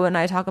 So why wouldn't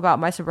I talk about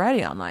my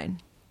sobriety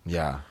online?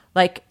 Yeah.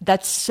 Like,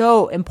 that's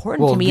so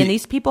important Well, to me. And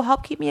these people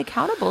help keep me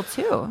accountable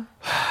too.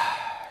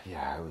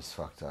 Yeah, it was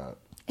fucked up.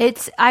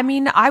 I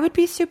mean, I would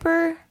be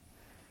super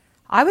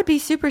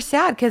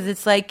sad because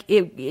it's like,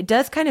 it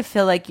does kind of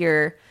feel like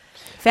your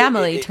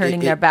family turning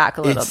their back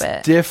a little bit.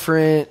 It's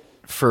different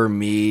for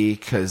me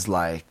because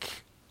like,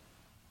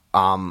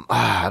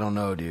 I don't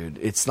know, dude.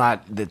 It's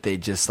not that they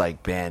just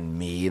like banned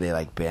me; they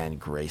like banned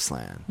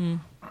Graceland,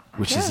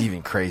 which is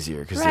even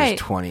crazier because Right. there's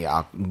 20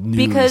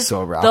 newly Because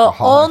sober the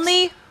alcoholics.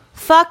 only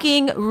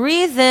fucking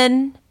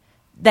reason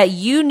that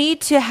you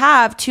need to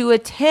have to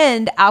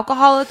attend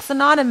Alcoholics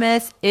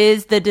Anonymous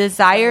is the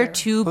desire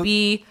to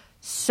be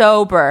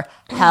sober.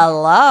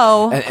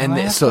 Hello. and I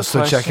ask so a check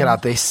it question?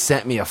 out. They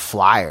sent me a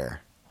flyer,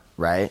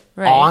 right,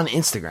 Right. on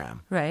Instagram.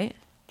 Right.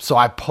 So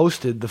I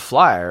posted the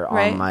flyer on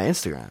Right. my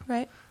Instagram,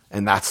 Right.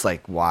 and that's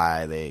like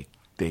why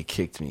they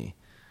kicked me,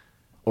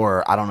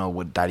 or I don't know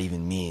what that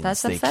even means.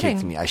 That's they upsetting.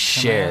 kicked me. I ask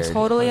shared.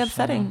 Totally question?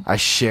 upsetting. I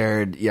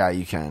shared. Yeah,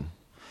 you can.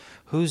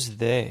 Who's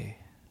they?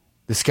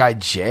 This guy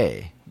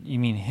Jay. You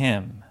mean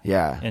him?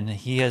 Yeah. And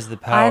he has the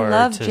power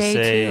love to Jay,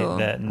 say too.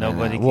 that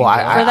nobody can Well,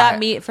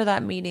 go. For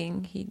that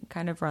meeting, he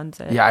kind of runs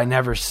it. Yeah,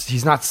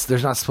 he's not,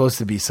 there's not supposed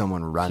to be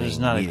someone running. there's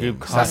not a meetings. group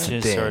That's the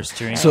conscious thing. or a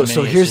steering So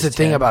committee, it's here's the just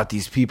thing him. about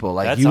these people.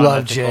 Like, That's you love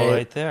unethical Jay.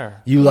 right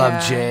there. You love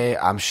Yeah. Jay.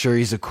 I'm sure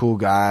he's a cool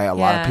guy. A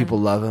lot of Yeah. people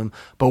love him.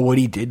 But what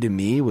he did to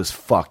me was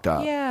fucked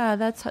up. Yeah,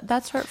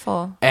 that's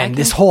hurtful. And I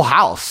this can- whole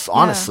house,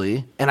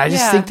 honestly. And I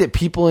just Yeah. think that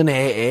people in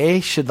AA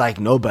should like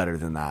know better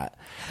than that.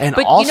 And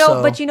But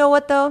also, you know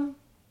what though?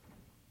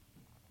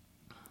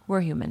 We're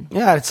human.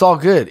 yeah, it's all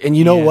good. And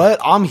you know Yeah, what?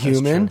 I'm that's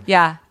human, true.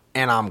 Yeah.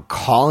 and I'm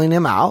calling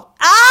him out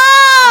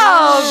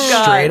Oh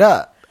God. straight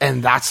up.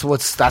 And that's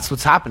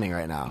what's happening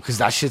right now, because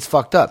that shit's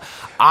fucked up.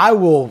 I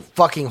will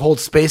fucking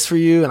hold space for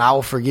you, and I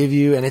will forgive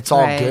you, and it's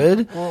all Right.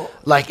 good.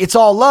 Like, it's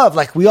all love.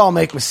 Like, we all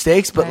make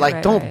mistakes, but Right, like,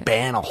 right, don't right.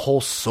 ban a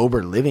whole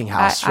sober living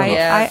house from I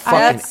a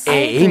fucking I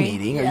AA agree.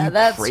 meeting. Are Yeah, you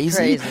that's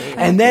crazy? crazy.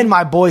 And then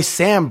my boy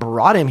Sam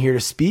brought him here to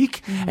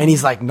speak, Mm-hmm. and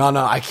he's like, no,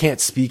 I can't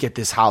speak at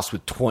this house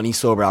with 20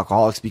 sober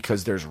alcoholics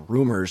because there's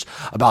rumors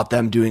about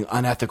them doing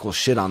unethical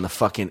shit on the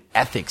fucking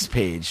ethics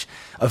page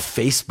of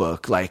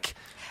Facebook. Like,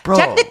 bro,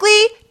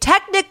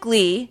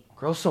 Technically,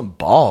 grow some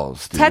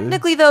balls, dude.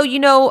 Technically, though,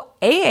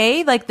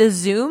 AA, like the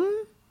Zoom,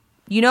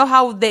 you know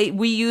how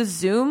we use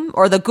Zoom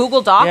or the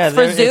Google Docs Yeah,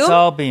 for Zoom? it's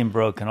all being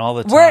broken all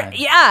the We're time.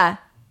 yeah.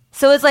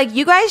 So it's like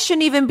you guys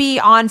shouldn't even be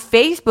on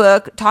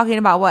Facebook talking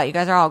about what you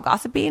guys are all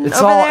gossiping It's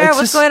over all- there. it's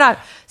What's just- going on?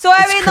 So I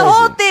it's mean, the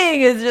whole crazy.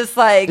 thing is just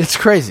like It's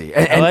crazy.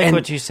 I like and,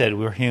 what you said.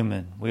 We're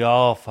human. We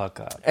all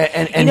fuck up.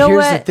 And You know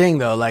here's the what? thing,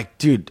 though. Like,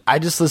 dude, I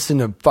just listened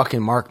to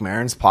fucking Mark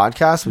Maron's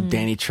podcast with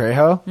Danny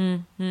Trejo.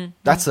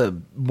 That's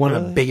one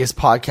of the biggest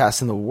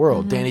podcasts in the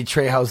world. Danny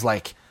Trejo's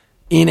like,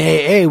 in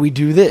AA, we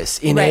do this.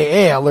 In Right.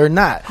 AA, I learned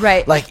that.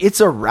 Right. Like, it's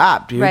a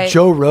wrap, dude. Right.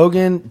 Joe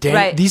Rogan,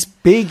 Right. these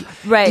big,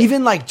 Right.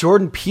 even like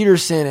Jordan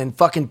Peterson and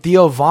fucking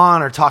Theo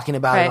Vaughn are talking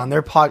about it Right. on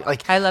their podcast.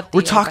 Like, I love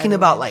we're Theo, by talking the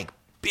about way. like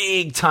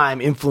big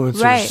time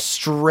influencers Right.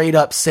 straight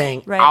up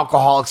saying Right.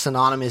 Alcoholics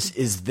Anonymous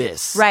is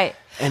this. right.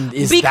 And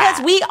is because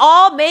that. we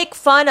all make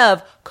fun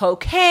of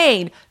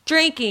cocaine,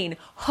 drinking,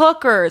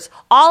 hookers,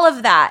 all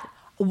of that.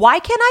 Why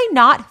can I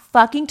not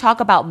fucking talk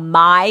about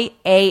my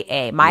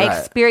AA, my Right.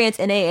 experience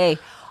in AA?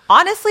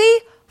 Honestly,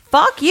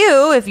 fuck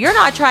you. If you're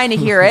not trying to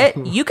hear it,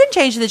 you can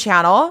change the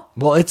channel.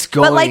 Well, it's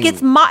going. But like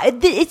it's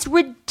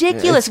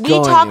ridiculous. It's We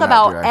going talk in that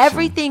about direction.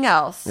 everything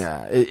else.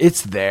 Yeah,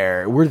 it's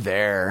there. We're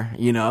there,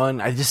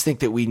 and I just think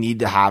that we need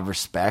to have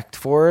respect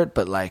for it,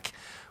 but like,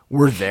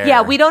 we're there.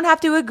 Yeah, we don't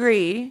have to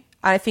agree.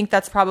 I think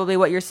that's probably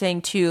what you're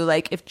saying too.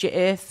 Like if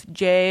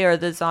Jay or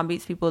the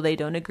Zombies people, they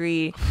don't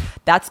agree,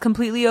 that's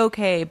completely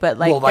okay. But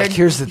like, Well, like, there-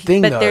 here's the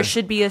thing, But though. there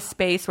should be a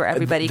space where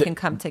everybody the- can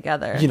come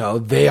together.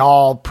 They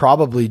all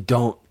probably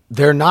don't,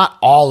 they're not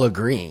all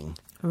agreeing.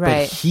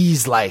 Right. But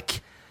he's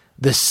like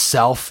the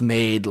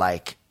self-made,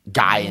 like,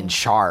 guy in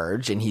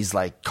charge, and he's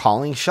like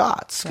calling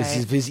shots because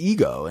Right. of his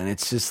ego. And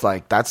it's just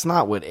like, that's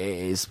not what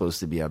AA is supposed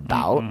to be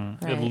about.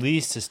 Right. At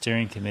least a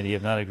steering committee,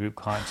 if not a group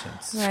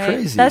conscience. Right.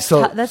 crazy. That's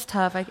So- that's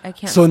tough. I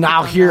can't. So speak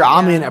now on here that,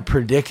 I'm yeah. in a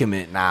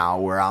predicament now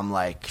where I'm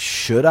like,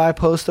 should I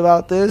post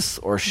about this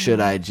or should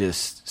Mm-hmm. I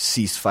just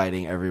cease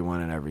fighting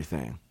everyone and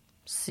everything?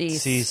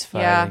 Cease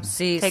Yeah, fighting.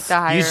 Cease. take the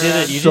higher. You did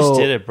it. You So- just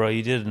did it, bro.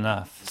 You did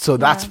enough. So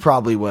that's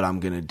probably what I'm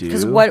gonna do.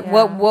 Because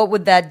what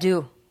would that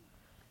do?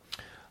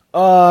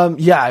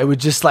 Yeah, it would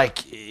just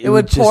like It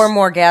would just- pour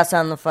more gas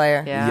on the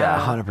fire. Yeah. Yeah,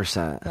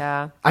 100%.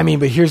 Yeah. I mean,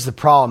 but here's the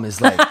problem: is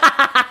like,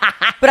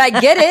 But I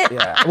get it.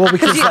 yeah, well,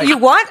 because like, you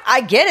want,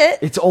 I get it.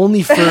 it's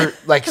only for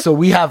like, so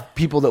we have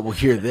people that will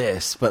hear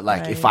this, but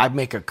like, if I Right.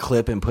 make a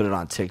clip and put it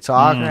on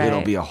TikTok, Right.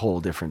 it'll be a whole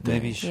different thing.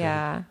 Maybe you should.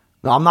 Yeah.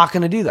 No, I'm not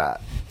gonna do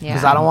that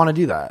because Yeah. I don't want to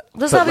do that.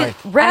 Let's But, not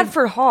be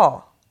Radford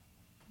Hall.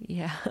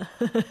 Yeah.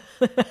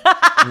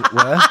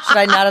 what? Should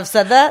I not have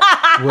said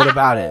that? What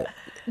about it?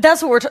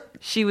 That's what we're.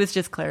 She was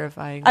just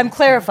clarifying. I'm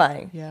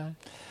clarifying. Yeah.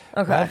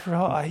 Okay. Radford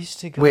Hall, I used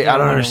to go. Wait, there I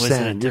don't when it was in a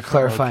understand. You're different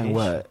clarifying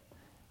location. what?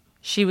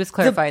 She was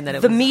clarifying that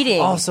it the was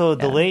meeting. Also,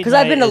 the late Because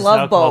I've been to night is now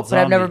Love called Boat, but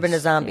I've never Zombies. been to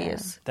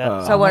Zombies. That- So I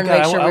oh my wanted to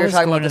make God, sure I we were was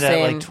talking going about the to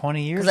that, same. like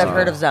 20 years Because I've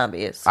heard ago. of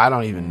Zombies. I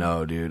don't even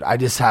know, dude. I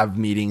just have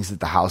meetings that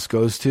the house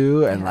goes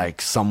to, and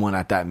like someone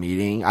at that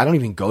meeting, I don't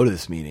even go to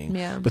this meeting,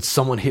 Yeah. but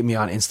someone hit me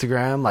on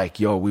Instagram like,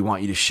 "Yo, we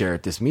want you to share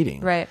at this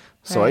meeting." Right,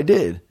 So right. I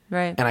did.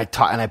 Right. And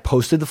I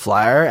posted the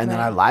flyer, and then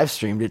I Right. live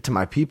streamed it to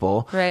my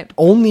people. Right.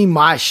 Only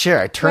my share.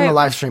 I turned the Right.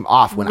 live stream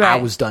off when I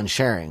Right. was done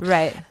sharing.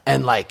 Right.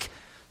 And like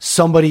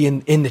somebody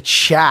in the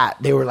chat,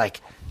 they were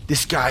like,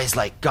 "This guy's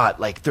like got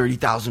like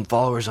 30,000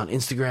 followers on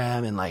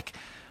Instagram and like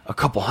a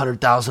couple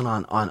 100,000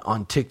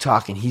 on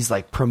TikTok, and he's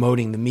like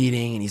promoting the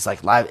meeting, and he's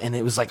like live." And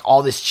it was like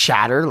all this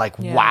chatter, like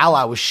Yeah. while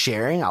I was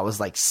sharing, I was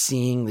like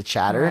seeing the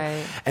chatter.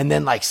 Right. And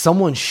then like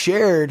someone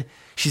shared,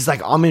 she's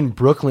like, "I'm in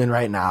Brooklyn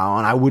right now,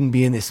 and I wouldn't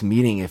be in this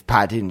meeting if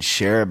Pat didn't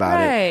share about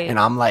Right. it." And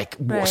I'm like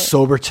Right.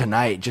 sober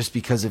tonight just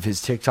because of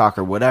his TikTok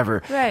or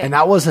whatever. Right. And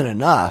that wasn't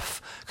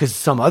enough because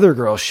some other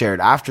girl shared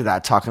after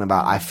that talking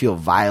about, "I feel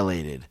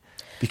violated."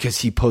 because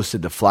he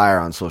posted the flyer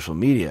on social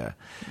media.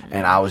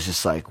 And I was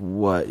just like,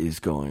 what is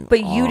going on?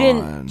 But you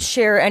didn't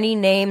share any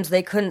names.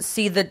 They couldn't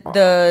see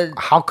the.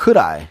 How could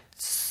I?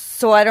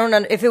 So I don't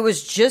know if it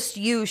was just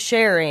you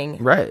sharing.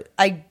 Right.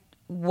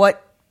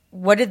 What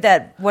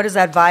does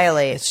that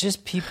violate? It's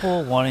just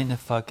people wanting to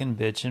fucking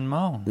bitch and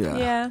moan.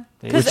 Yeah.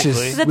 Which Because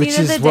at the which end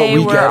of is the what day,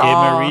 we we're get. Gave him a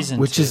all... reason.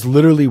 Which to. is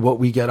literally what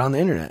we get on the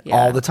internet Yeah.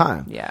 all the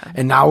time. Yeah.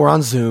 And now we're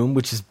on Zoom,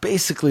 which is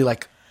basically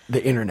like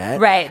the internet.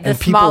 Right, the And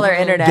people, smaller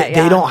internet,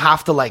 They yeah. don't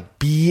have to like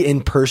be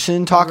in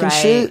person talking Right.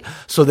 shit.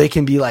 So they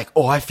can be like,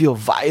 oh, I feel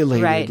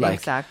violated. Right, like,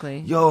 exactly.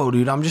 Yo,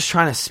 dude, I'm just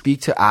trying to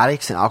speak to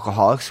addicts and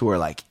alcoholics who are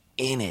like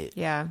in it.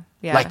 Yeah.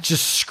 Yeah. Like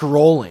just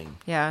scrolling.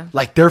 Yeah.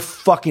 Like they're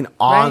fucking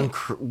on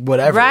Right.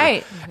 whatever.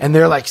 Right. And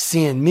they're like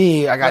seeing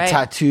me. I got Right.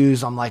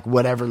 tattoos. I'm like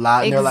whatever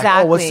loud. And they're like,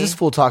 oh, what's Exactly. this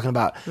fool talking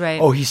about? Right.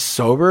 Oh, he's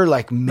sober?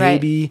 Like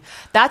maybe. Right.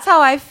 That's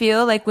how I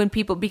feel like when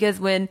people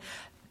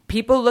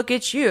look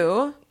at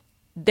you,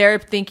 they're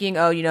thinking,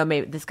 oh,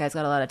 maybe this guy's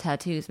got a lot of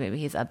tattoos. Maybe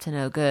he's up to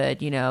no good,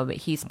 but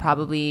he's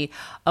probably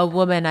a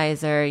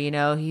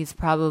womanizer, he's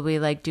probably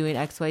like doing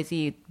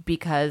XYZ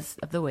because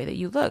of the way that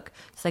you look.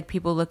 It's like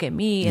people look at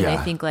me and Yeah.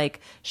 they think like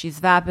she's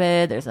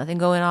vapid. There's nothing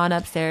going on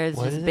upstairs.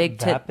 What Just is it? big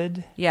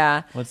Vapid?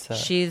 Yeah. What's that?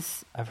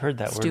 She's I've heard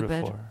that stupid.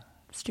 word before.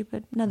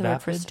 Stupid. Another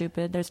word for Vapid?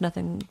 stupid. There's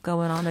nothing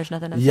going on. There's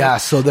nothing. Yeah,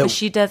 so that- But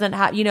she doesn't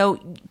have.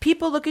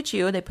 People look at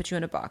you and they put you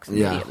in a box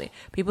Yeah. immediately.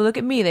 People look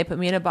at me, they put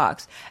me in a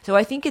box. So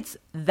I think it's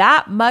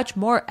that much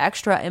more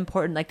extra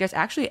important. Like there's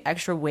actually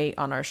extra weight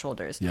on our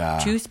shoulders Yeah.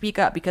 to speak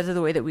up because of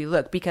the way that we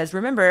look. Because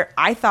remember,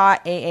 I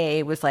thought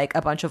AA was like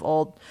a bunch of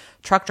old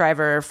truck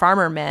driver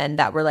farmer men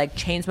that were like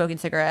chain smoking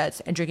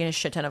cigarettes and drinking a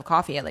shit ton of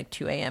coffee at like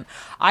 2 a.m.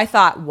 I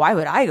thought, why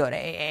would I go to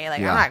AA?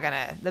 Like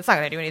Yeah. that's not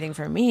gonna do anything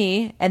for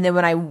me. And then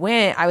when I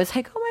went, I was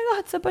like, oh my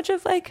god, it's a bunch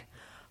of like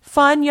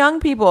fun young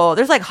people.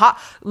 There's like hot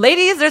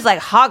ladies, there's like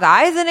hot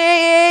guys in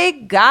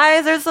AA,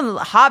 guys, there's some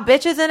hot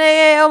bitches in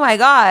AA. Oh my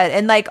god.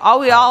 And like all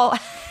we all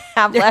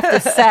have left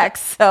is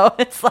sex. So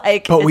it's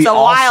like it's a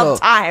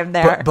wild time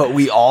there. But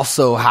we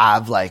also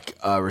have like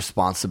a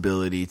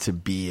responsibility to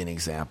be an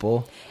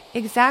example.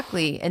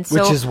 Exactly. And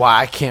so Which is why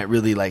I can't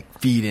really like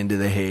feed into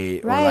the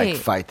hate or like Right.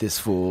 fight this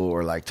fool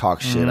or like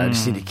talk shit. I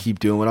just need to keep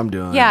doing what I'm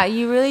doing. yeah,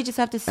 you really just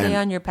have to stay And-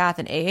 on your path,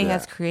 and AA Yeah.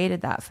 has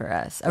created that for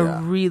us, a Yeah.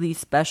 really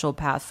special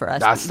path for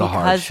us. That's the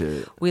hard because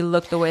shit. we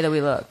look the way that we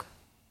look.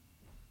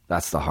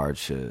 That's the hard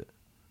shit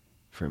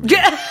for me.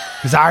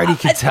 Because I already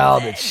could tell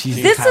that she's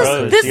the This type of froze.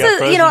 person- this You got is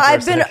frozen for a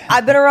I've been second.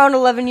 I've been around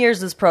 11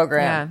 years this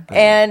program, Yeah.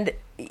 and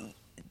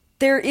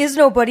there is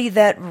nobody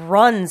that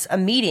runs a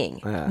meeting.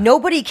 Yeah.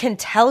 Nobody can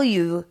tell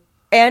you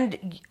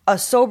and a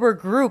sober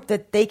group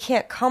that they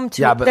can't come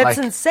to. Yeah, but that's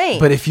like, insane.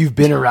 But if you've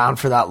been around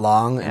for that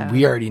long, Yeah. and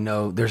we already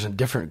know there's a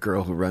different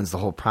girl who runs the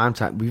whole prime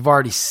time. We've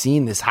already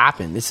seen this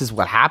happen. This is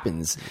what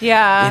happens.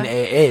 Yeah. In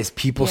AA is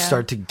people Yeah.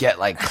 start to get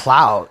like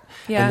clout,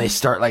 Yeah. and they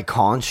start like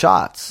calling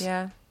shots.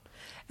 Yeah.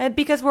 And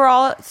because we're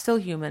all still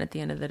human at the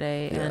end of the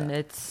day, and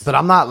it's But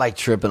I'm not like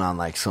tripping on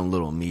like some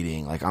little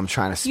meeting. Like I'm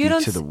trying to speak to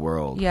s- the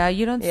world. Yeah,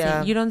 you don't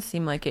Yeah. you don't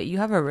seem like it. You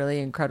have a really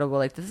incredible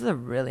this is a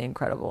really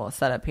incredible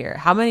setup here.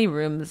 How many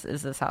rooms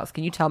is this house?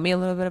 Can you tell me a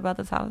little bit about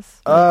this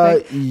house? Really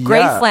quick? Yeah.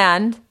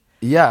 Graceland.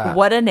 Yeah.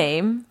 What a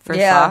name, first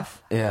Yeah.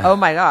 off. Yeah. Oh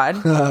my god.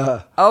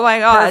 Oh my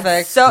god.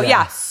 Perfect. So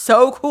Yeah.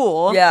 so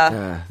cool. yeah.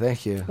 Yeah.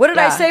 Thank you. What did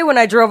I Yeah. say when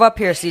I drove up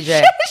here,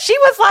 CJ? She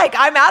was like,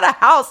 I'm at a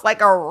house,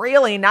 like a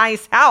really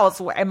nice house.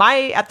 Am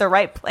I at the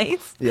right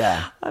place?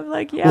 Yeah. I'm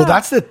like, yeah. Well,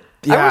 that's the.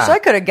 Yeah. I wish I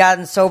could have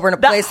gotten sober in a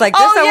place like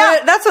this. Oh,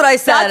 yeah. That's what I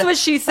said. That's what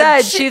she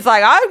said. She's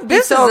like, I'd be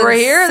this is sober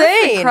here. This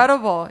is insane.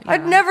 incredible.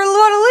 I'd Yeah. never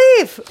want to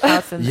leave.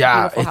 House in-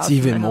 Yeah, beautiful it's house in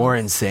even the more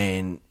hills.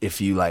 insane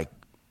if you like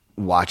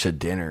watch a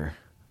dinner.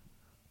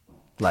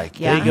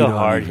 Like Yeah. They you go don't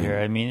hard even- here.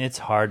 I mean, it's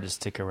hard to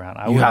stick around.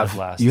 I You would have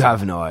lasted. you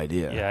have no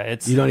idea. Yeah,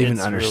 it's- you don't even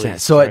it's understand. really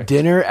So at strict.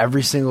 dinner,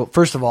 every single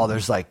first of all,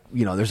 there's like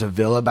there's a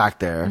villa back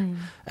there, Mm.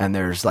 and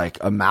there's like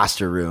a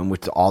master room,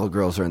 which all the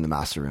girls are in the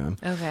master room.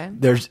 Okay.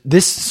 There's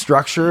this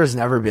structure has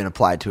never been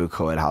applied to a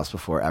co-ed house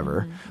before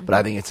ever, Mm-hmm. but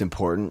I think it's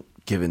important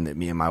given that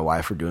me and my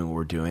wife are doing what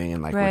we're doing,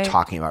 and like Right. we're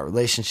talking about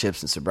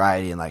relationships and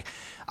sobriety, and like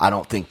I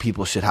don't think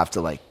people should have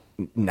to like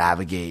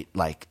navigate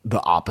like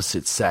the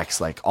opposite sex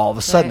like all of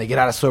a sudden Right. they get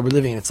out of sober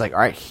living and it's like all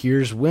right,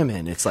 here's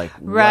women. It's like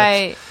what?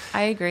 Right.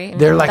 I agree.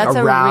 They're like That's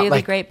around, a really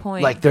like, great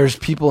point. Like there's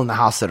people in the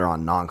house that are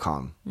on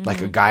non-com, like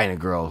Mm-hmm. a guy and a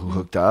girl who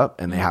hooked up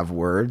and they have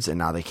words and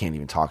now they can't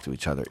even talk to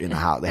each other in the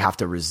house. They have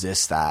to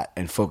resist that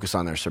and focus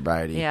on their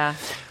sobriety. yeah.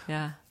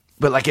 Yeah.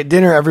 But like at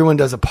dinner, everyone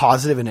does a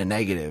positive and a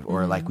negative, or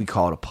Mm-hmm. like we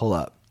call it a pull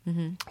up.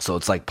 So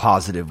it's like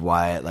positive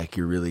Wyatt, like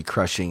you're really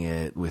crushing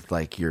it with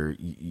like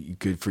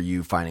good for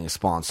you finding a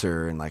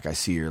sponsor, and like I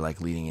see you're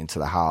like leading into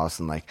the house,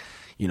 and like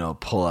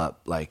pull up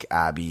like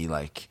Abby,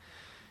 like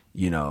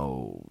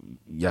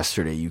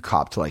yesterday you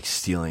copped to like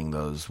stealing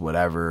those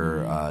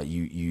whatever.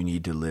 You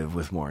need to live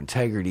with more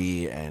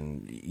integrity,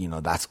 and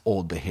that's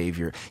old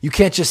behavior. You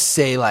can't just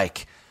say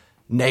like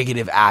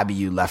negative Abby,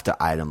 you left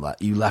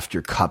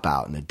your cup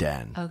out in the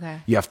den. Okay.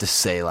 You have to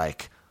say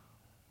like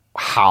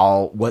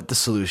what the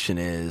solution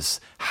is,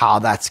 how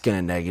that's going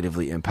to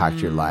negatively impact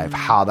your life,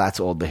 how that's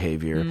old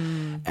behavior.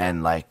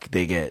 And like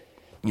they get,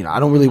 you know, I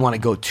don't really want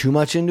to go too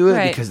much into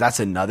it because that's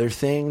another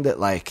thing that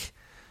like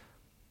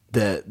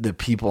the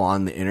people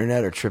on the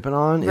internet are tripping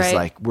on is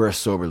like we're a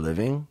sober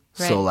living.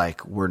 So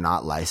like we're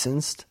not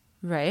licensed,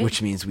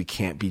 which means we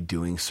can't be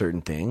doing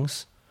certain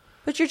things.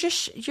 But you're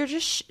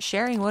just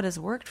sharing what has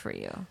worked for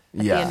you at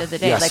the end of the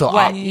day. Yeah, like so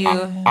what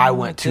I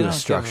went to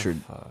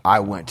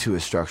a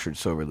structured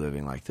sober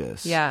living like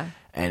this. Yeah.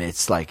 And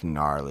it's like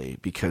gnarly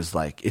because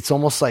like it's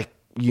almost like,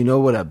 you know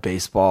what a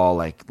baseball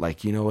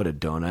like you know what a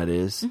donut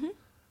is?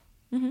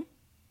 You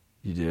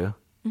do?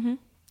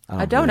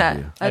 a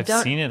donut. I've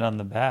seen it on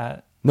the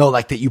bat. No,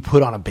 like that you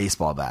put on a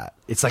baseball bat.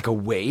 It's like a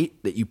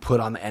weight that you put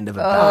on the end of a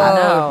bat.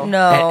 Oh,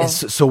 No. And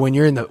so when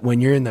you're in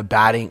the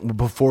batting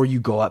before you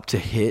go up to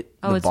hit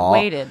the it's ball,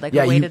 weighted, like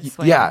a weighted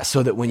swing. Yeah,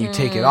 so that when you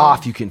take it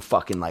off, you can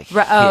fucking like hit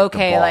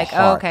okay, the ball like,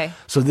 hard. okay.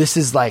 So this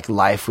is like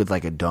life with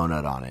like a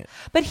donut on it.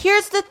 But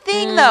here's the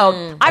thing,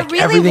 though.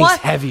 Everything's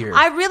heavier.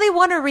 I really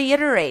want to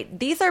reiterate.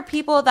 These are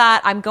people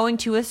that I'm going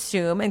to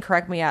assume, and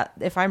correct me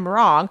if I'm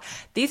wrong.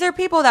 These are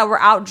people that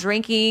were out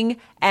drinking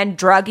and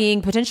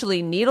drugging,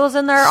 potentially needles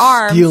in their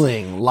arms,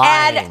 Stealing,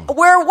 lying. and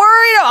we're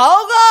worried.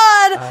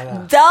 Oh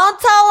God! Don't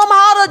tell them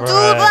how to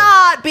do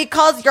that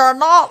because you're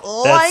not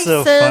That's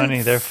licensed. so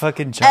funny. They're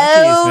fucking junkies,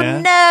 Oh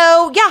man.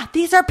 no! Yeah,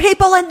 these are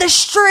people in the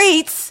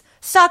streets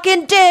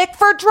sucking dick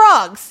for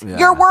drugs. Yeah.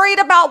 You're worried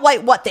about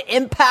what the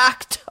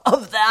impact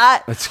of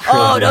that? That's Oh,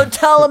 crazy. don't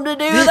tell them to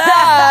do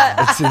that.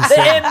 That's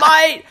insane. It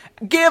might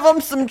give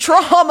them some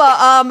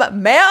trauma.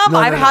 Ma'am,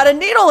 I've had a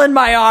needle in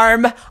my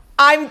arm.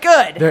 I'm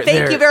good.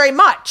 Thank you very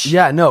much.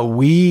 Yeah, no,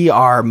 we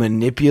are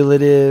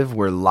manipulative.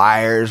 We're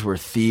liars. We're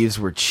thieves.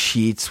 We're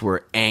cheats.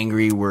 We're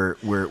angry.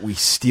 We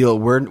steal.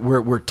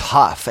 We're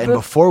tough. And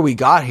before we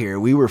got here,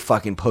 we were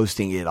fucking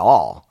posting it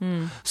all.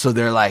 So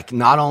they're like,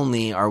 not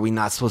only are we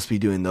not supposed to be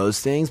doing those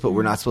things, but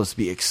we're not supposed to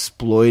be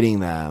exploiting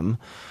them,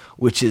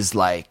 which is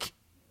like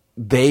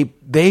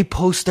they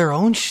post their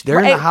own. They're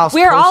in the house.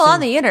 We're all posting- on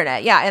the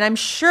internet. Yeah, and I'm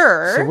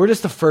sure. So we're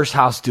just the first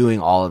house doing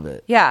all of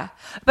it. Yeah.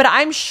 But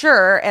I'm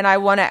sure, and I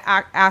want to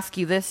ask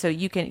you this so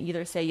you can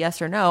either say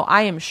yes or no.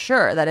 I am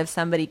sure that if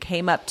somebody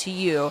came up to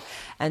you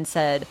and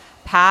said,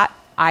 Pat,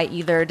 I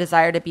either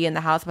desire to be in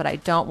the house, but I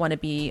don't want to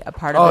be a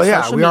part of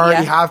the social we media.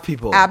 already have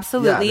people.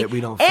 Absolutely. Yeah, that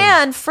we don't film.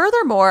 And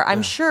furthermore,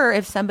 I'm sure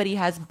if somebody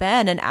has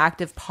been an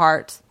active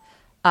part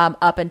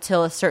up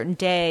until a certain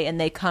day and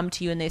they come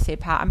to you and they say,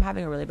 Pat, I'm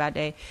having a really bad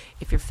day.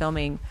 If you're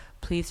filming,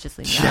 please just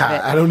leave me out of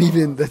it. I don't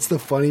even. That's the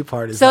funny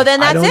part. Is So like,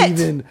 then I that's don't it.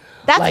 Even,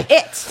 That's like,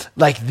 it.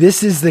 Like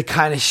this is the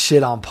kind of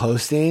shit I'm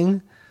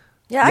posting.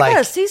 Yeah, I Like-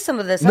 gotta see some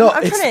of this. No,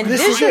 I'm trying to this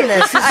is envision it.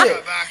 this. This is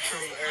it. Back from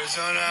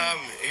Arizona, I'm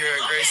here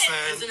at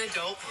Graceland. Isn't it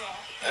dope?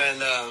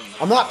 And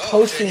I'm not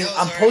posting.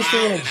 I'm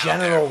posting in a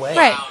general way.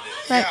 Right.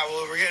 yeah,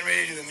 well, we're getting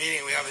ready to do the meeting.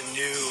 We have a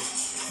new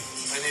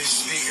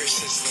speaker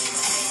system.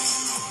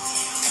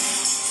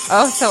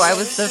 Oh, so I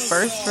was the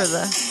first for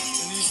the.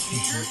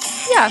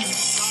 Yeah.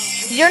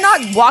 You're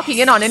not walking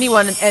in on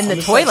anyone in the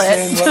Just like toilet.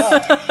 saying what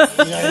up.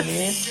 You know what I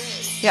mean?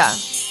 Yeah.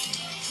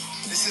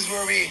 This is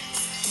where we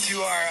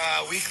do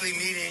our weekly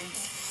meeting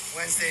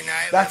Wednesday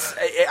night. That's.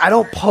 I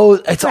don't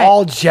post. It's Right.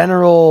 all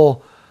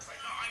general.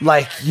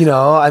 Like, you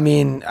know. I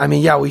mean.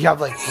 Yeah. We have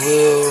like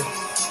blue.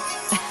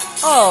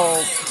 Oh,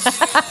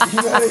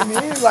 You know what I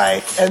mean?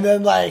 Like, and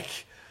then like.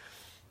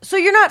 so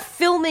you're not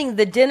filming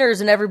the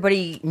dinners and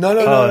everybody? No.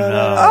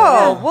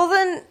 Oh, well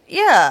then,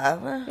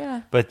 yeah.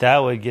 Yeah. But that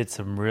would get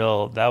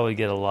that would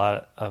get a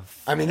lot of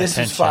I mean, this is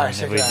attention fire. if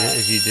Check we it out. did,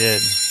 if you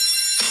did.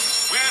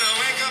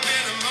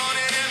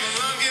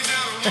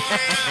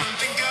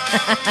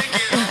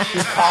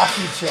 Your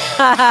coffee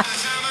chat.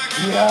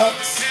 You know?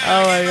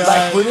 Oh my god.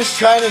 Like we're just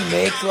trying to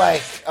make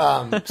like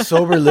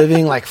sober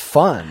living like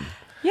fun.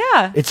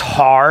 Yeah. It's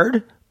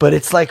hard, but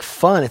it's like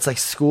fun. It's like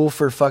school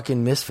for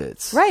fucking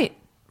misfits. Right.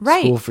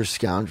 Right. School for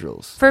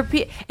scoundrels.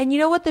 And you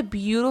know what the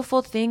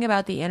beautiful thing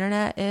about the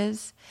internet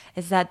is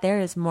that there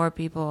is more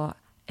people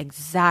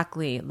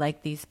exactly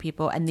like these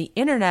people. And the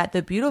internet,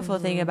 the beautiful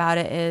thing about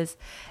it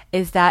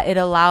is that it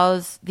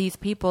allows these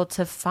people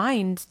to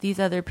find these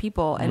other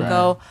people and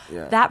go,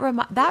 Yeah.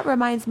 that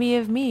reminds me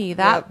of me.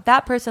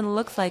 That person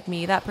looks like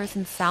me. That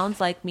person sounds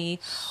like me.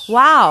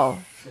 Wow.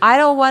 I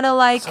don't want to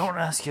like. So I want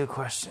to ask you a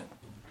question.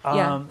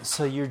 Yeah.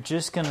 So you're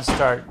just gonna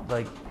start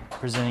like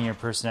presenting your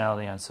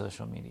personality on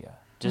social media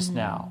just Mm-hmm.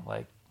 now,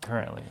 like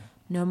currently.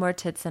 No more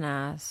tits and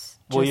ass.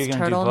 Well, Just you're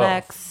gonna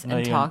turtlenecks do both. No,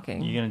 and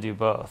talking. You're gonna do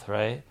both,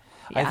 right?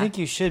 I Yeah. think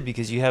you should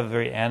because you have a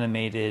very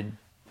animated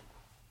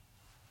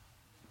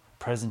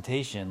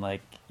presentation.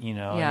 Like you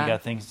know, Yeah. you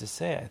got things to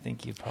say. I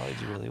think you probably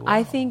do really well.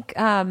 I think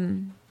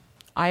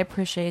I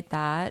appreciate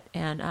that,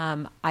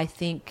 and I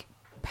think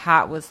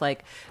Pat was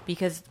like,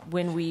 because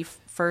when we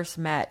first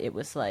met, it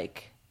was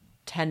like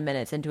 10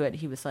 minutes into it,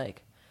 he was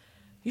like,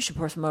 "You should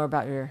post more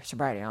about your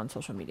sobriety on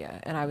social media,"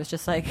 and I was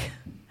just like,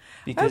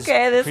 Because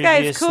okay, this guy's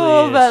previously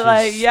cool, it's but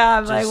like, just- yeah,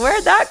 I'm like, just-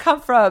 where'd that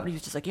come from? And he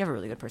was just like, you have a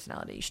really good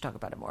personality. You should talk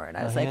about it more. And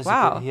I was like,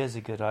 wow. He has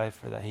a good eye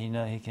for that. He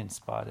can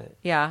spot it.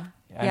 Yeah.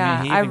 I Yeah.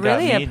 mean, he I even got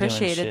really me doing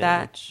appreciated shit,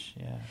 that. which,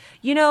 yeah.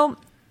 You know,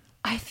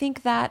 I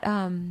think that,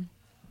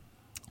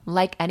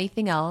 like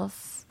anything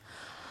else,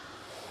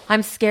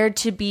 I'm scared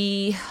to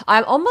be,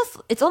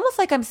 it's almost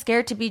like I'm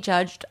scared to be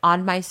judged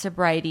on my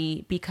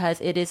sobriety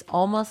because it is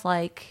almost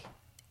like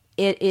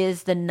it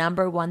is the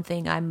number one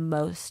thing I'm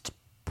most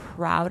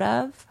proud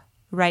of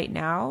right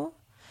now.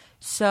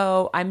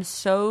 So I'm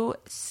so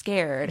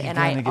scared You're and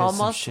gonna I get some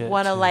almost shit,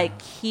 want to too. like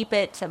keep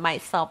it to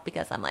myself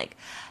because I'm like,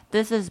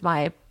 this is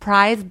my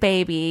prize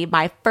baby,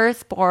 my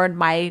firstborn,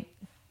 my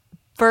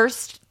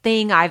first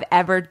thing I've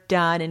ever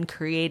done and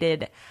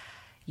created,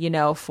 you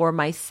know, for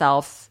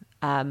myself.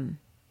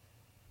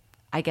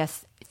 I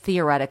guess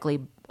theoretically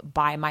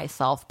by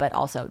myself, but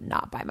also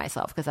not by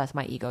myself because that's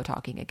my ego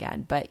talking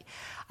again. But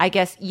I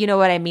guess, you know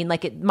what I mean?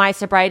 Like my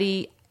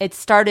sobriety, it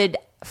started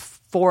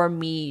for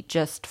me,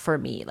 just for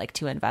me, like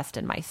to invest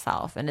in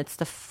myself. And it's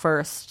the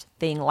first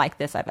thing like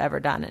this I've ever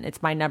done. And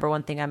it's my number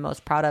one thing I'm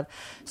most proud of.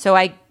 So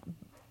I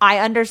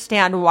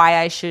understand why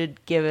I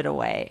should give it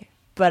away,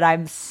 but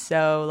I'm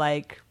so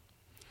like,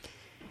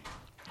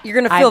 You're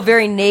going to feel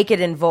very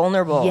naked and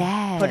vulnerable.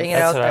 Yes. Putting it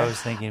That's out what there. I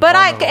was thinking. but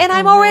vulnerable.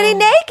 I'm already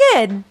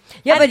naked.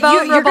 Yeah, and but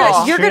you're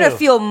vulnerable. going to True.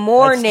 feel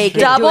more That's naked.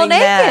 true. double doing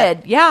that.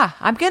 naked. Yeah,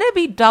 I'm gonna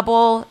be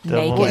double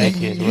naked.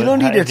 naked. You don't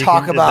need to If you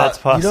talk can- if about. that's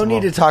possible. You don't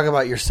need to talk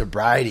about your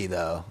sobriety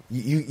though.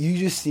 You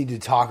just need to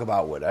talk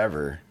about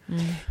whatever.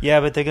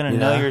 Yeah, but they're gonna You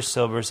know know? you're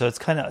sober, so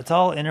it's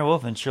all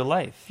interwoven. It's your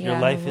life. Your Yeah.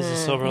 life is a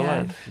sober Yeah.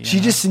 life. you She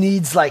know? just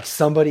needs like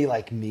somebody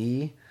like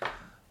me,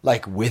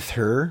 like with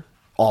her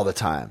all the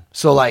time.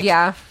 So like,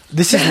 Yeah.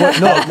 this is what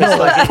like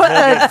Put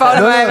the phone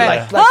no, away. no,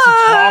 like to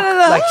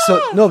talk, like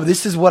so. No, but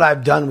this is what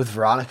I've done with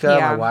Veronica,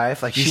 Yeah. my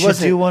wife. Like You she should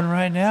wasn't. do one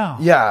right now.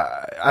 Yeah,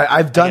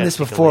 I've done gotta this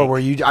take a before. leak. Where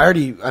you, I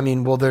already. I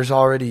mean, well, there's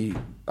already.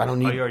 I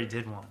don't Oh, need. you already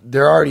did one.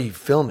 They're already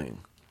filming.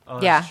 Oh,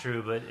 that's Yeah.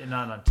 true, but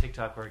not on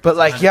TikTok. Where it But gets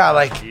like, yeah,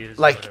 100,000 views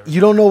or like whatever.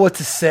 you don't know what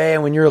to say,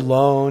 and when you're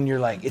alone, you're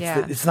like, it's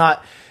Yeah. it's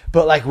not.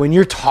 But like when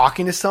you're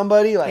talking to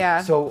somebody, like,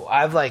 Yeah. so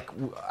I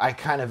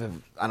kind of have,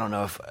 I don't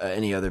know if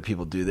any other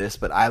people do this,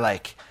 but I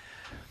like.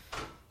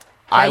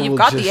 Yeah, will you've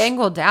got just- the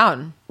angle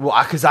down.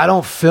 Well, because I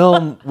don't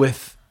film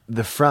with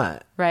the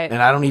front, Right.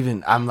 And I don't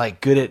even. I'm like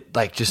good at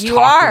like just You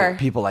talking are. to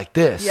people like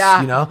this,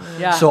 Yeah. you know.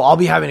 Yeah. So I'll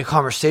be having a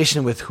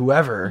conversation with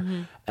whoever,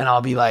 and I'll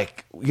be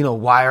like, you know,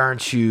 why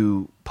aren't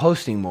you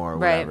posting more or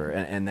Right. whatever?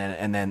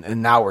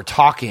 And now we're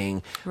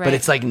talking, Right. but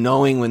it's like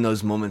knowing when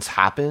those moments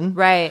happen,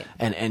 Right.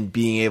 And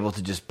being able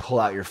to just pull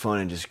out your phone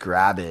and just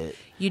grab it.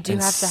 You do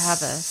and have to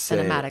have a say-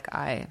 cinematic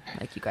eye,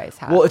 like you guys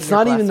have. Well, it's You're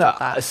not even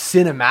blessed a with that.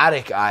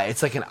 cinematic eye.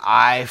 It's like an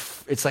eye.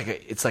 It's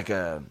like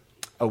a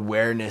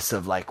awareness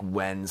of like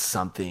when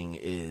something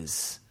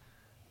is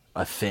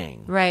a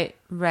thing. Right.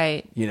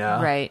 You know,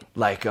 Right.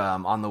 Like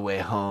on the way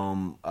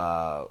home,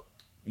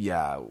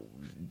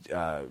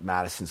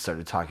 Madison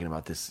started talking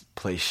about this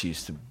place she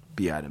used to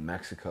be at in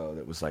Mexico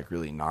that was like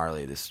really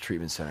gnarly. This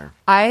treatment center.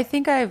 I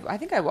think I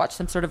watched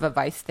some sort of a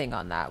Vice thing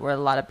on that where a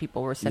lot of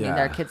people were sending Yeah.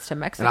 their kids to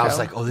Mexico. And I was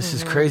like, oh, this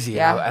is crazy.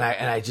 Yeah.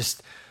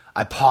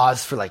 I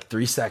paused for like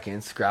 3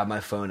 seconds, grabbed my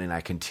phone, and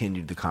I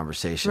continued the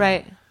conversation.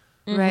 right.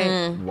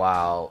 Right.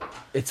 Wow,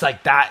 it's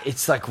like that.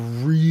 It's like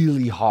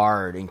really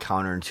hard and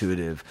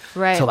counterintuitive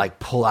Right. to like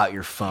pull out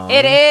your phone.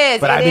 It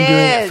is, but it I've been doing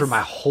it is. for my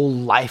whole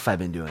life. I've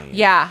been doing it.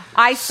 Yeah,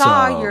 I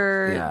saw So,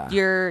 your yeah.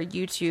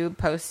 YouTube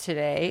post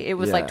today. It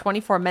was like Yeah.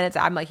 24 minutes.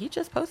 I'm like, he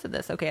just posted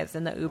this. Okay, it's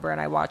in the Uber, and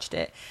I watched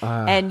it.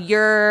 And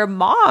your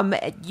mom,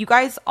 you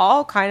guys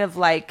all kind of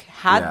like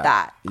had Yeah,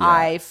 that yeah.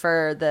 eye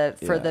for the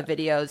Yeah.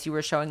 videos. You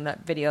were showing the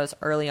videos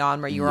early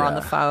on where you were on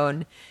the Yeah.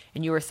 phone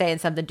and you were saying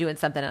something, doing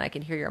something, and I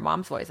can hear your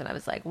mom's voice, and I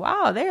was like,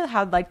 wow, they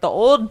had like the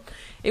old.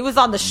 It was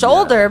on the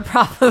shoulder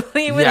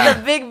probably with Yeah.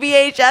 the big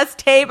VHS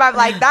tape. I'm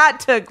like,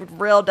 that took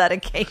real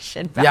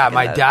dedication. Back Yeah, in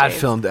my those dad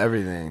days. filmed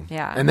everything.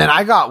 Yeah. And then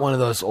I got one of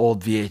those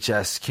old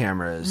VHS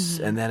cameras,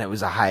 and then it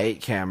was a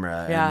high-8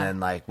 camera, Yeah. and then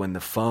like when the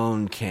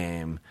phone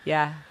came.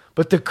 Yeah.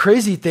 But the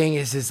crazy thing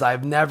is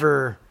I've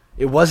never.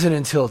 It wasn't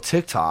until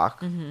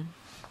TikTok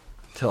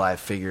till I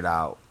figured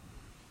out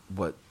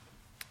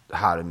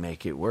how to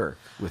make it work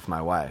with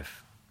my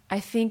wife. I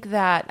think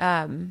that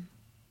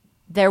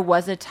there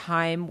was a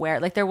time where,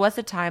 like,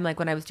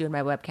 when I was doing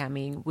my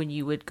webcamming, when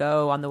you would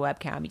go on the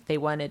webcam, they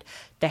wanted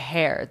the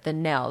hair, the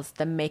nails,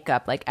 the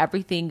makeup, like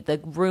everything. The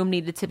room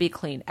needed to be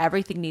clean.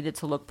 Everything needed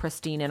to look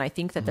pristine. And I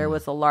think that there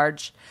was a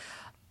large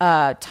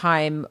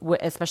time,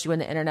 especially when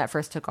the internet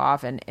first took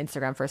off and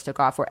Instagram first took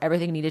off, where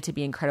everything needed to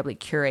be incredibly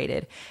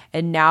curated.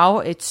 And now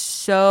it's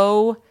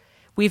so.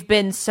 We've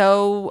been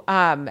so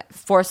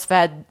force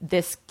fed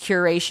this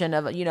curation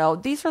of, you know,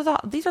 these are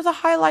the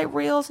highlight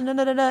reels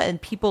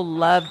and people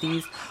love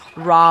these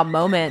raw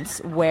moments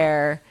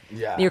where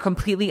Yeah. you're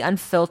completely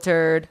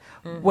unfiltered,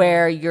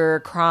 where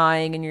you're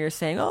crying and you're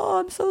saying, "Oh,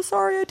 I'm so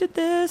sorry I did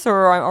this,"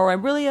 or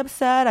 "I'm really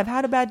upset. I've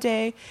had a bad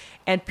day,"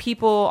 and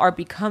people are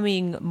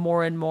becoming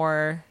more and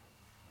more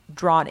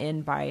drawn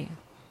in by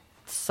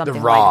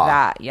something raw, like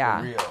that.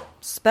 Yeah. the real.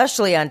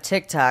 Especially on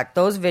TikTok,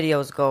 those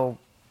videos go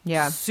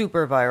Yeah.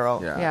 super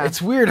viral. Yeah. Yeah.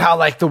 It's weird how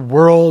like the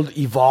world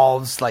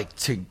evolves like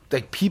to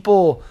like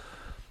people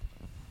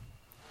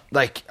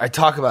like I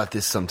talk about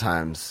this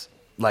sometimes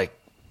like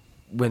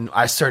when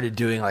I started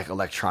doing like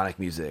electronic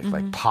music,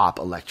 like pop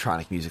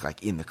electronic music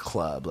like in the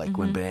club, like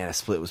when Banana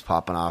Split was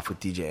popping off with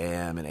DJ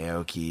AM and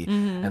Aoki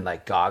and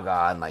like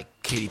Gaga and like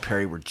Katy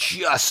Perry were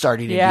just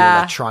starting to do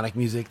electronic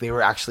music. They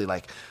were actually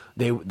like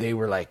they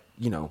were like,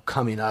 you know,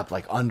 coming up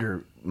like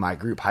under my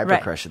group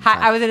Hypercrush at the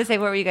time. I was gonna say,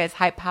 what were you guys?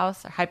 Hype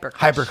House or Hypercrush?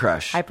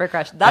 Hypercrush.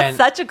 Hypercrush. That's And-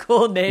 such a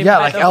cool name. Yeah,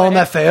 by like the way.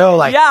 LMFAO,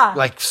 like Yeah.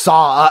 like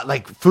saw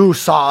like Foo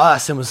saw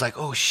us and was like,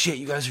 "Oh shit,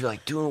 you guys are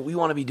like doing what we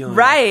want to be doing."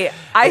 Right.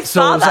 I And so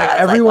saw it was that. like I was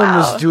like, everyone wow.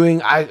 was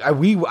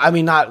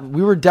doing.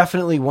 We were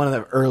definitely one of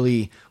the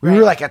early. We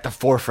were like at the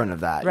forefront of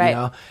that, Right. you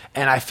know.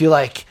 And I feel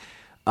like,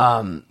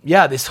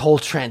 this whole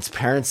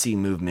transparency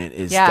movement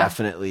is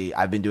definitely.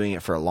 I've been doing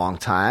it for a long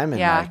time,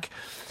 and like.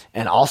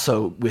 And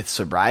also with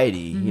sobriety,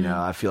 you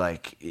know, I feel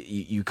like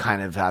you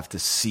kind of have to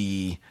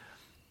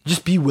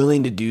just be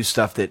willing to do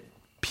stuff that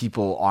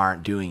people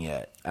aren't doing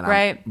yet. And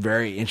Right. I'm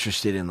very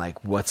interested in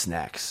like what's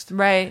next.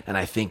 Right. And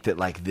I think that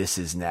like this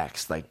is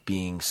next, like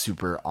being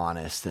super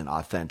honest and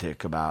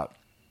authentic about,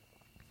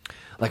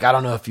 like, I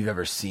don't know if you've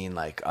ever seen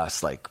like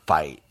us like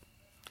fight,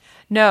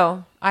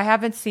 No, I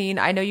haven't seen.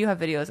 I know you have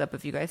videos up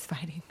of you guys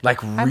fighting.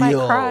 like I might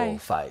real cry.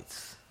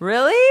 fights.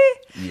 Really?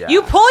 Yeah.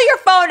 You pull your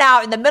phone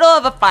out in the middle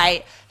of a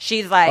fight.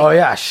 She's like, Oh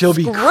yeah, she'll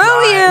be screw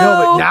crying. you.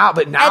 No,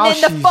 but now and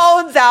then the she's-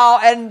 phone's out,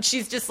 and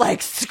she's just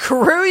like,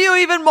 screw you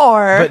even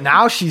more. But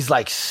now she's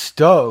like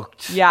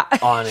stoked Yeah.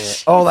 on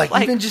it. Oh, like,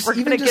 like, even just we're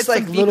gonna get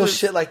like some little views.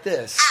 shit like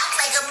this. Act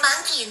like a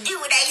monkey and do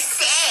what I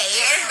say.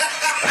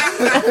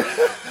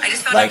 I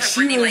just found Like, out that she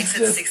Brittany was likes it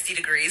just- 60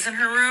 degrees in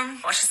her room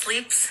while she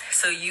sleeps.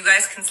 So you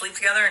guys can sleep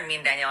together, and me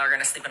and Danielle are going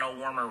to sleep in a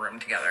warmer room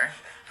together.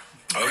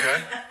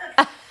 Okay.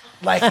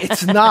 Like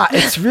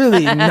it's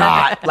really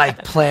not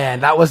like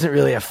planned. That wasn't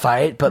really a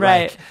fight, but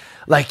Right.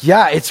 like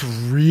yeah, it's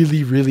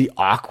really, really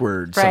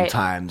awkward Right.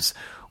 sometimes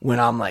when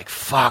I'm like,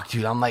 fuck,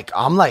 dude, I'm like,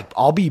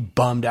 I'll be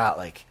bummed out.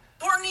 Like,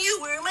 Born you,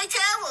 where are my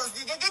towels?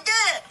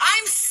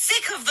 I'm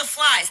sick of the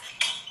flies.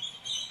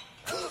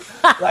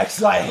 like,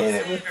 so I hit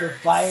it with the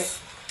bite.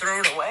 Throw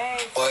it away.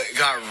 Well, it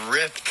got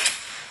ripped.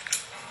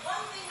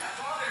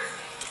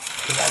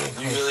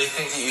 You really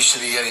think that you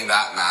should be getting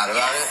that mad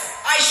about it?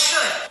 I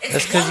should. It's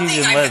That's because one you've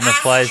thing been I've letting the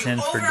asked flies you in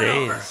for over and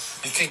over. days.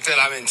 You think that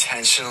I'm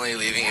intentionally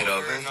leaving it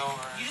open?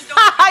 You just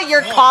don't.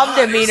 Your calm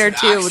demeanor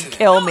too would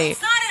kill me.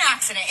 It's not an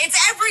accident. It's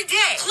every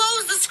day.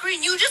 Close the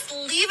screen. You just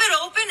leave it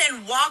open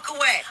and walk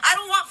away. I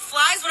don't want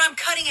flies when I'm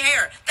cutting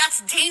hair. That's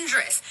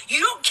dangerous.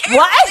 You don't care.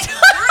 What?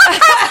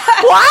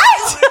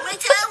 What? My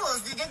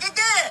towels.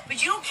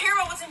 But you don't care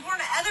about what's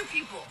important to other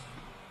people.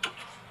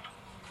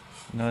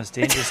 No, it's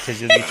dangerous because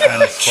you'll be trying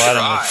to swat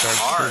them with sharp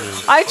hard.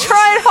 scissors. I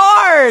tried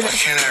hard. Why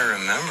can't I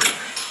remember?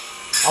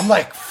 I'm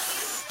like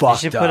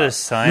fucked should up. put a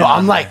sign No, on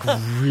I'm like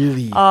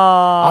really.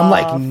 I'm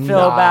like feel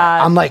not.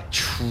 bad. I'm like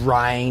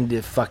trying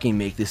to fucking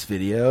make this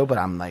video, but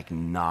I'm like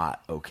not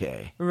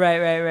okay.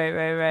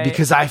 Right.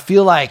 Because I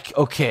feel like,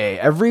 okay,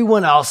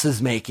 everyone else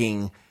is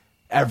making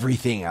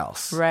everything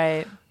else.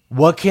 Right.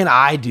 What can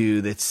I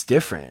do that's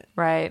different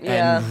Right.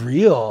 and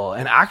real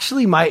and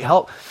actually might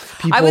help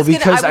people? I was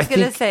because gonna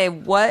think say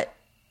what.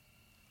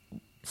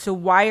 So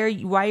why are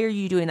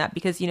you doing that?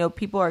 Because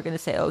people are gonna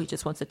say, oh, he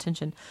just wants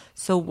attention.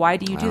 So why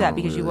do you do that?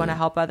 Because you want to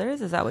help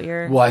others? Is that what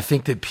you're? well, I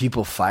think that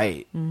people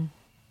fight, and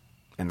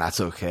that's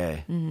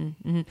okay.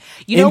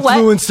 You know what?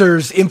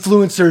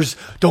 Influencers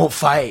don't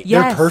fight.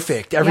 Yes. They're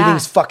perfect.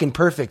 Everything's Yeah. fucking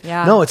perfect.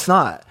 Yeah. No, it's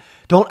not.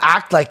 Don't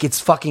act like it's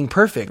fucking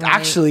perfect. Right.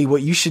 Actually,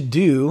 what you should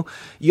do,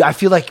 I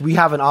feel like we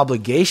have an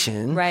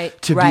obligation Right,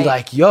 to right. be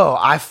like, yo,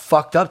 I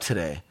fucked up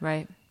today.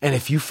 Right. And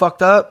if you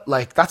fucked up,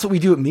 like, that's what we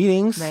do at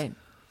meetings. Right.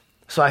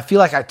 So I feel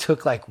like I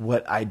took like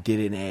what I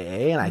did in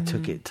AA and I Mm-hmm.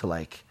 took it to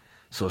like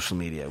social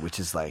media, which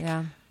is like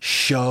Yeah.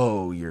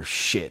 show your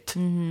shit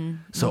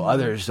so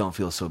others don't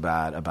feel so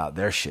bad about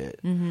their shit.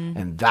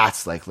 And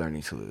that's like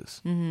learning to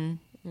lose.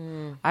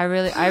 I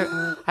really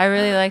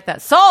like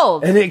that.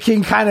 Sold. And it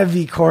can kind of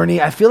be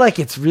corny. I feel like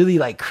it's really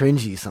like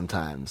cringy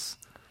sometimes.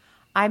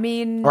 I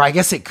mean, Or I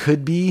guess it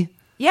could be.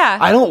 yeah.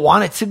 I don't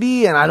want it to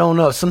be, and I don't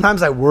know.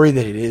 Sometimes I worry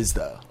that it is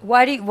though.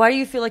 Why do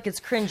you feel like it's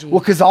cringy? Well,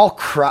 because I'll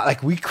cry,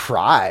 like we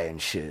cry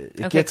and shit. It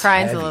Okay, gets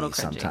crying's a heavy little cringy.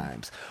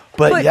 sometimes.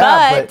 But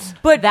yeah,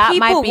 But that people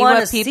might be wanna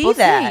what people see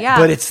that. see. Yeah.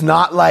 but it's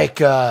not like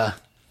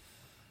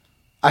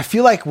I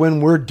feel like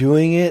when we're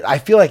doing it, I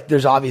feel like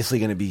there's obviously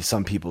going to be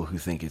some people who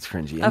think it's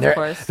cringy. And Of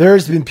course.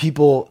 There's been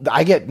people,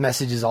 I get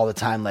messages all the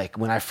time, like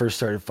when I first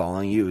started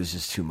following you, it was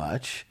just too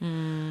much.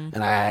 And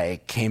I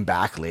came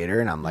back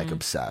later and I'm like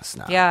obsessed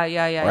now.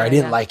 Yeah. Or I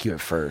didn't like you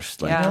at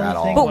first, like Yeah. at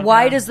all. But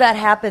why does that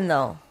happen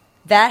though?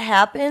 That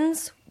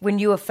happens when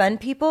you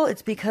offend people.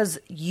 It's because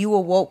you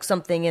awoke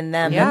something in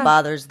them Yeah. that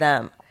bothers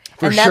them,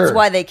 For and that's sure.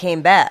 why they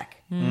came back.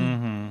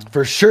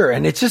 For sure.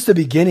 And it's just the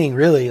beginning,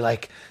 really.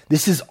 Like,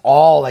 this is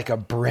all like a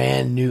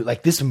brand new,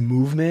 like this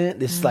movement,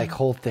 this like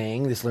whole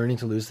thing, this learning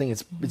to lose thing.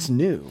 It's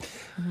new.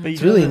 But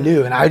It's really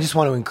new. And I just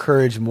want to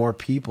encourage more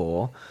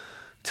people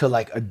to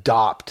like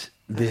adopt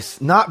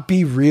this, not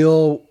be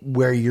real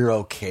where you're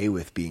okay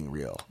with being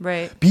real.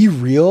 Right. Be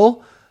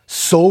real,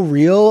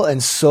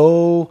 and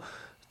so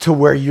to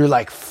where you're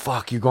like,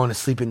 fuck, you're going to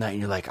sleep at night and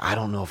you're like, I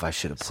don't know if I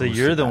should have So posted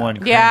you're the that.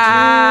 one.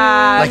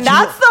 Yeah, Like,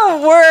 that's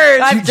the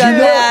worst. Do you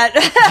know,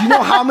 do you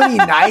know how many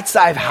nights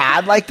I've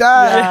had like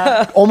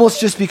that?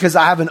 Almost just because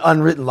I have an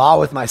unwritten law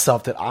with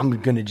myself that I'm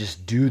going to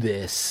just do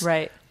this.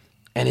 Right.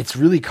 And it's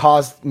really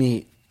caused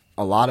me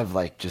a lot of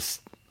like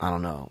just, I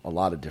don't know, a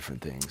lot of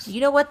different things.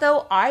 You know what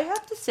though? I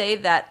have to say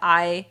that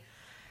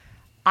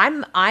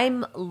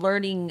I'm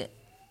learning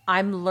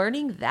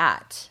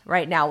that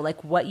right now,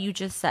 like what you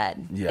just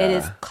said.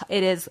 Yeah.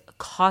 It is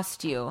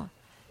cost you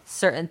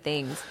certain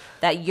things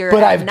that you're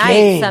But at I've night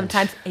gained.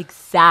 sometimes.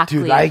 Exactly.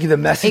 Dude, like the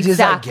messages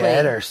Exactly. I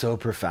get are so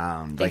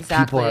profound. Like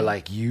Exactly. people are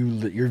like,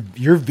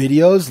 your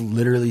videos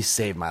literally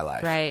saved my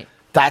life. Right.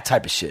 That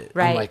type of shit.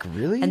 Right. I'm like,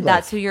 really? And Like,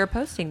 that's who you're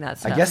posting that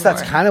stuff I guess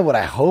that's for. kind of what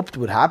I hoped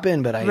would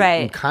happen, but I'm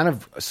Right. kind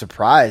of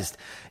surprised.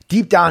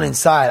 Deep down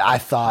inside, I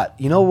thought,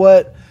 you know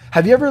what?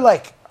 Have you ever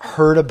like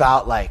heard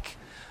about like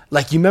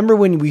you remember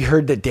when we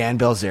heard that Dan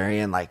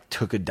Bilzerian like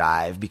took a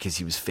dive because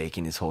he was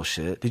faking his whole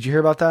shit? Did you hear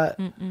about that?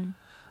 Mm-mm.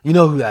 You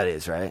know who that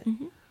is, right?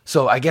 Mm-hmm.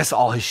 So I guess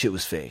all his shit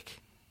was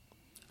fake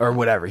or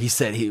whatever. He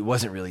said it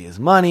wasn't really his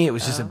money. It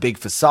was just a big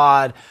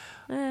facade.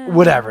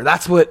 Whatever.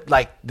 That's what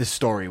like the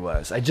story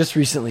was. I just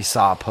recently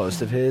saw a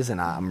post of his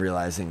and I'm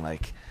realizing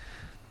like,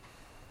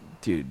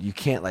 dude, you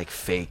can't like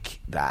fake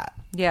that.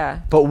 Yeah.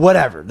 But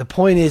whatever. The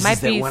point is Might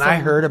that be when I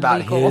some heard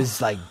about legal-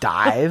 his like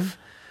dive,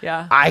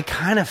 Yeah. I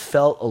kind of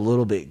felt a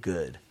little bit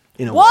good.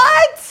 In a way.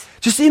 What?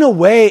 Just in a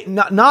way,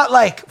 not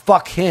like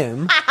fuck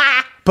him,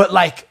 but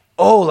like,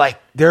 oh, like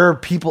there are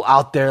people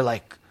out there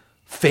like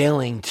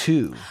failing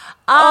too.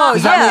 Oh,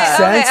 Does that make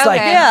sense? Okay,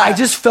 Like, okay. I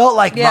just felt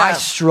like Yeah. my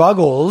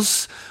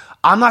struggles.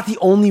 I'm not the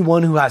only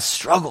one who has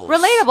struggles.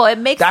 Relatable. It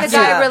makes the That's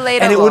guy it.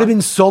 relatable. And it would have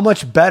been so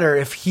much better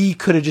if he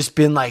could have just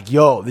been like,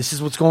 yo, this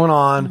is what's going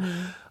on.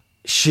 Mm-hmm.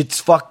 Shit's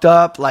fucked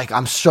up. Like,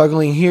 I'm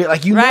struggling here.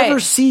 Like, you Right.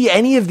 never see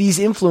any of these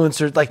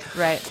influencers. Like,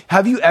 Right.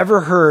 have you ever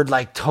heard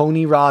like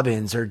Tony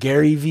Robbins or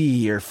Gary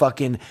Vee or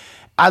fucking,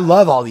 I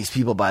love all these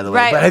people, by the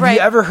way, Right, but have right. you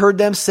ever heard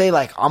them say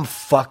like, I'm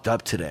fucked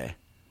up today?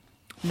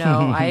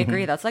 No, I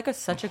agree. That's like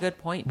such a good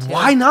point too.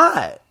 Why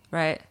not?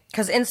 Right.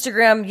 Because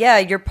Instagram, yeah,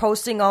 you're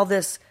posting all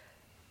this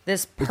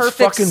perfect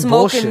fucking smoke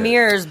bullshit. and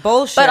mirrors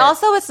bullshit. But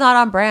also, it's not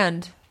on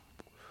brand.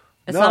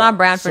 It's No, not on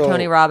brand for so-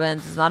 Tony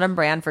Robbins. It's not on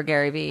brand for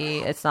Gary Vee.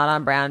 It's not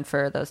on brand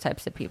for those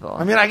types of people.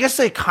 I mean, I guess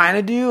they kind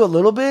of do a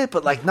little bit,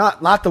 but like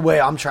not the way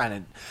I'm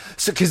trying to.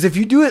 So, because if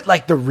you do it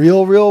like the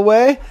real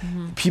way,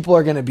 people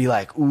are gonna be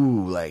like,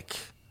 ooh, like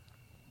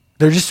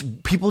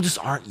people just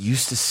aren't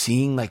used to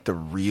seeing like the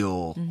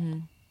real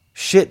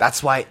shit.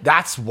 That's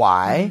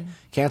why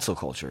cancel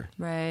culture.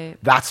 Right.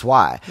 That's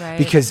why. Right.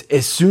 Because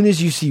as soon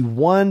as you see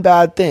one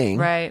bad thing,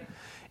 Right.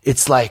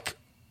 it's like,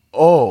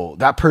 oh,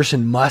 that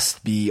person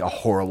must be a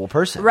horrible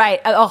person.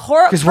 Right. A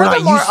horrible. 'Cause we're not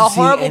Furthermore, used to a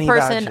seeing horrible any bad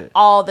person shit.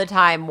 all the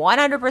time,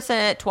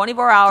 100%,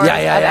 24 hours of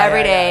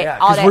every day,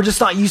 all Because day. we're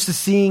just not used to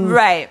seeing.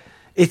 Right.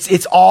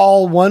 It's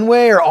all one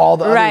way or all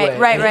the other Right, way.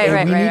 right, And- right, and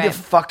right, we right, need to right.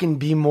 fucking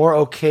be more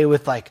okay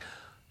with like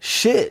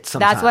shit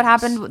sometimes. That's what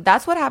happened.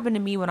 That's what happened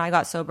to me when I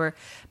got sober,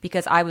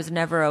 because I was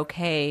never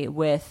okay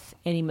with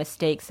any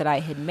mistakes that I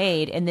had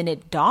made. And then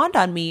it dawned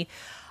on me,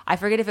 I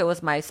forget if it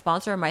was my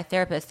sponsor or my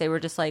therapist. They were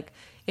just like,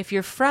 if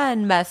your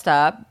friend messed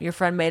up, your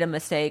friend made a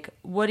mistake,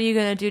 what are you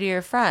going to do to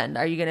your friend?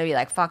 Are you going to be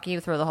like, fuck you,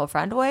 throw the whole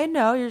friend away?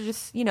 No, you're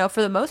just,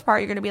 for the most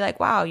part, you're going to be like,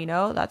 wow,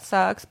 that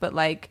sucks. But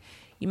like,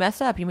 you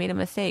messed up. You made a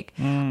mistake.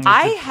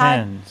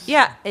 depends.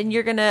 And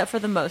you're going to, for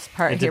the most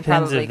part, It you're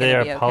depends probably if going they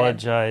to be okay.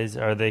 apologize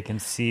or they can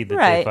see that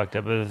Right. they fucked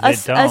up. But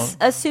if they don't,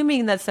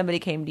 Assuming that somebody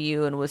came to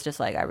you and was just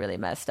like, I really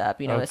messed up,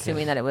 Okay.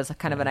 assuming that it was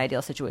kind of an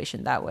ideal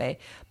situation that way.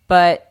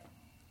 But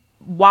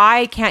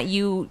why can't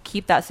you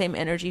keep that same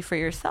energy for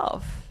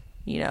yourself?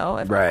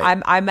 If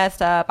Right. I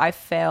messed up, I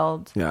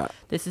failed. Yeah.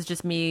 This is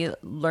just me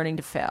learning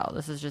to fail.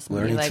 This is just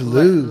Learning me like to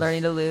lose.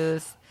 learning to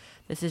lose.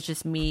 This is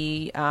just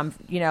me.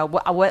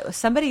 What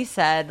somebody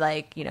said,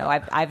 like,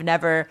 I've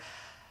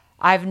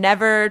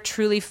never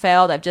truly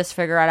failed. I've just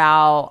figured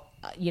out,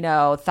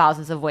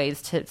 thousands of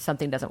ways to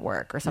something doesn't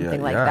work or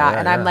something like yeah, that. yeah,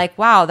 And I'm yeah. like,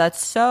 wow,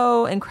 that's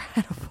so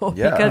incredible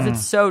Yeah. because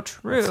it's so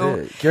true.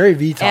 That's it. Gary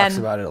Vee talks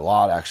And- about it a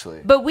lot,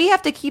 actually. But we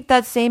have to keep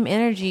that same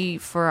energy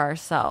for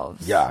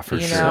ourselves. Yeah, for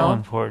you sure. so know?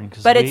 important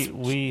because But it's-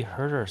 we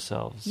hurt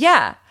ourselves.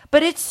 Yeah,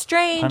 but it's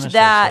strange Punish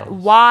that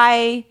ourselves.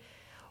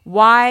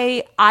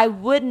 why I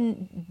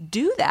wouldn't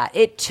do that.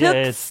 It took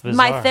it's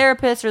my bizarre.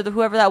 therapist or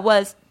whoever that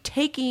was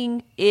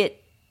taking it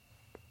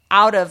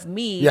out of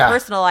me, Yeah.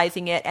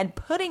 personalizing it, and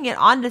putting it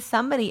onto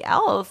somebody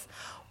else.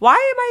 why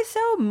am I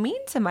so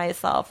mean to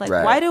myself? Like,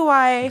 Right. why do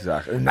I?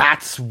 Exactly. And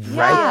that's Yeah.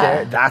 right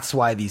there. That's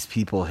why these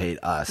people hate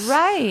us.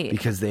 Right.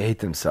 Because they hate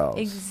themselves.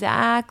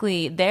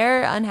 Exactly.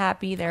 They're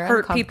unhappy. They're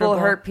Hurt people, uncomfortable.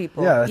 hurt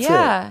people. Yeah, that's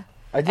Yeah. it.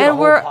 I did And a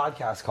whole we're-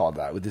 podcast called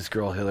that with this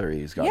girl Hillary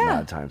who's got Yeah.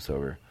 mad time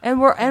sober.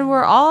 And we're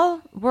all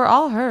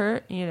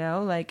hurt, you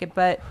know, like,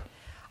 but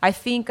I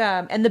think,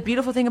 and the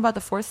beautiful thing about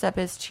the 4th step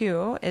is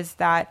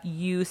that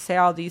you say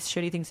all these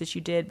shitty things that you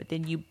did, but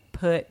then you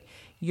put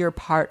your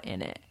part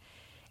in it.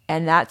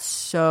 And that's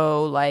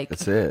so like,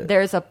 That's it.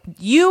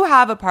 you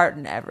have a part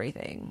in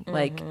everything.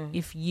 Like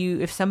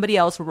if somebody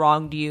else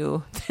wronged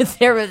you,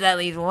 there was at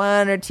least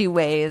 1 or 2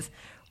 ways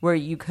where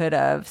you could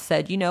have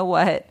said, you know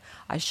what?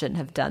 I shouldn't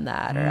have done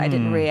that, or I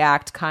didn't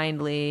react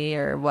kindly,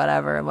 or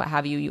whatever, and what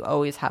have you. You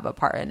always have a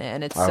part in it,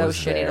 and it's I so was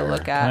shitty to there.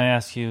 look Can I at.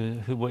 ask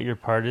you what your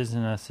part is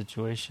in a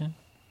situation?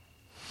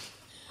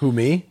 Who,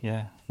 me?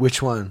 Yeah,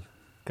 Which one?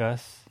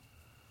 Gus.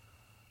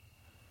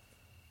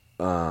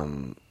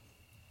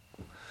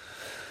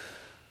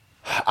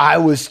 I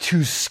was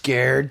too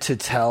scared to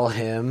tell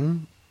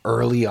him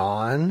early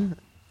on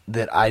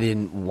that I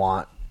didn't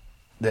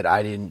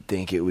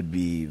think it would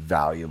be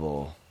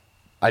valuable.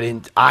 I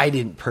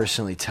didn't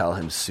personally tell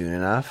him soon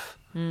enough.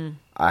 It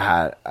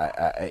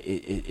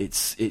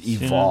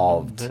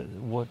evolved.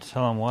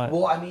 Tell him what?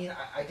 Well, I mean,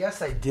 I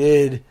guess I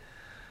did.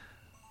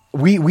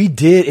 We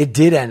did. It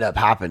did end up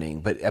happening,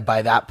 but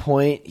by that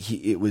point,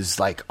 it was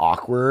like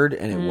awkward,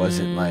 and it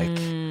wasn't like.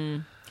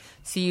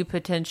 So you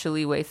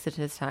potentially wasted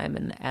his time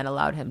and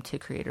allowed him to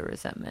create a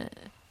resentment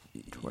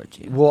towards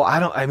you. Well,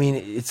 I mean,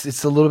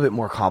 it's a little bit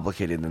more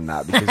complicated than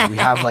that because we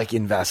have like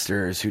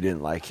investors who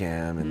didn't like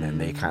him, and then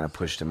they kind of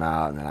pushed him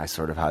out, and then I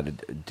sort of had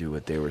to do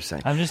what they were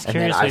saying. I'm just And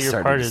then curious I what your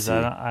started part to is. see-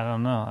 I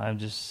don't know. I'm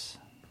just.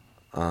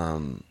 I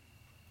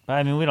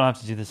mean, we don't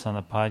have to do this on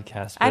the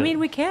podcast. I but- mean,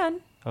 we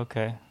can.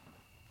 Okay.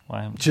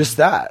 Why? just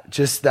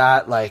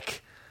that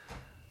like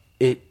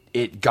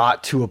it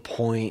got to a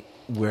point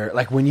where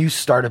like when you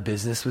start a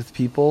business with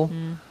people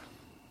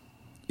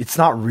it's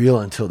not real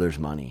until there's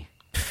money,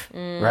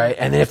 right?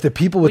 And then if the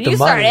people with When the you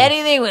money start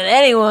anything with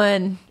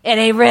anyone, it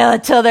ain't real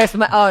until there's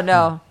oh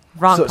no,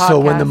 wrong podcast.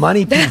 so when the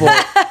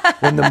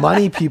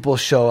money people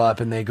show up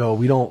and they go,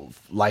 we don't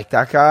like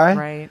that guy,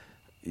 right.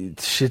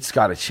 shit's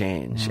got to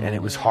change. And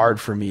it was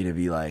hard for me to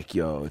be like,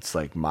 yo, it's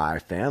like my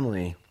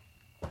family,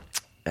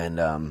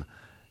 and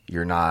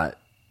you're not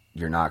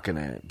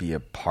gonna be a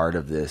part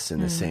of this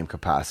in the same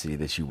capacity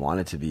that you want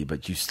it to be,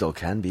 but you still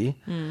can be.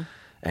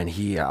 And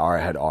he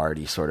had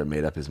already sort of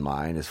made up his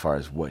mind as far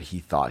as what he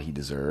thought he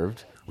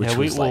deserved. Which Yeah,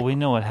 was like, we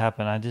know what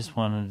happened. I just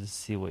wanted to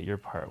see what your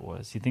part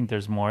was. You think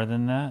there's more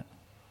than that?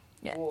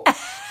 Yeah.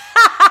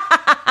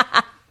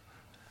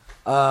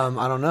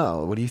 I don't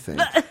know. What do you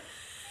think?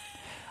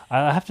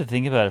 I have to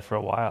think about it for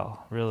a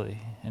while, really,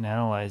 and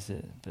analyze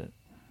it. But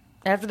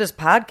After this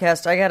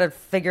podcast, I got to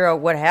figure out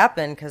what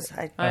happened because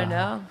I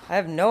know. I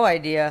have no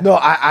idea. No,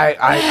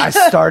 I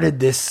started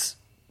this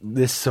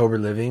sober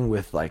living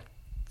with like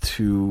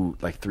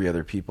three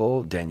other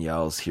people.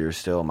 Danielle's here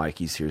still,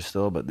 Mikey's here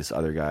still, but this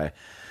other guy,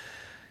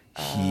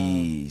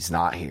 he's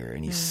not here,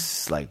 and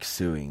he's like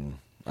suing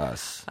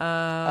us.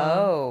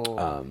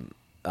 Oh.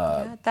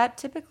 Yeah, that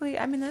typically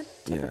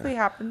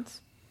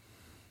happens.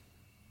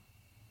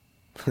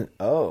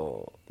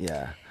 Oh,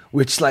 yeah.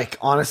 Which, like,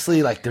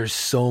 honestly, like, there's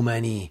so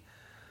many.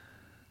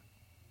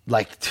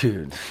 Like,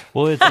 dude.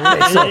 well, it's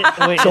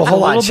so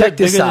hold on, check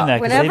this out.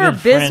 Whenever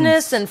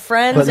business and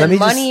friends But let and me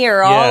just- money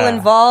are all Yeah.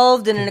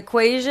 involved in an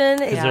equation,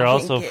 because it they're can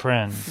also get-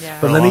 friends. Yeah.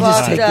 But let me just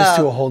Fucked take this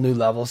to up. a whole new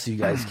level so you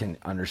guys can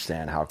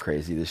understand how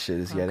crazy this shit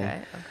is getting.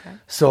 Okay.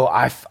 So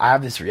I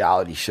have this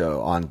reality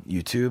show on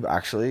YouTube.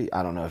 Actually,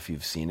 I don't know if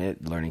you've seen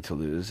it, Learning to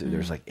Lose.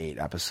 There's like 8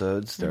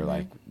 episodes. They're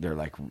like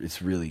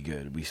it's really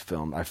good.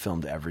 I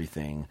filmed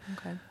everything.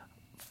 Okay.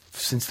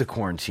 Since the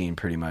quarantine,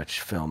 pretty much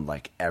filmed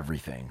like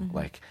everything,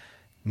 like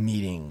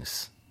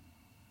meetings,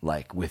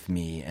 like with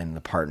me and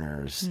the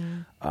partners,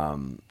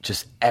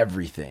 just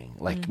everything,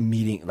 like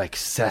meeting, like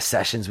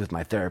sessions with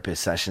my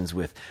therapist, sessions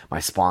with my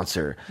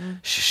sponsor,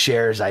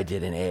 shares I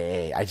did in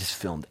AA. I just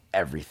filmed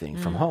everything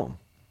from home.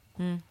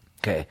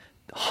 Okay.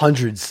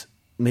 Hundreds,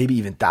 maybe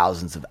even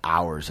thousands of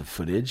hours of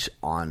footage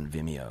on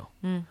Vimeo.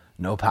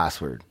 No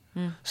password.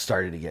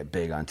 Started to get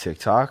big on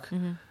TikTok.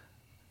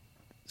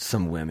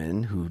 Some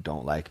women who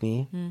don't like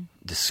me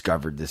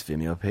discovered this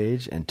Vimeo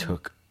page and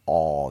took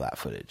all that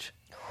footage.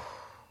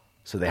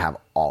 So they have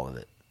all of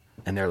it.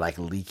 And they're like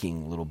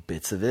leaking little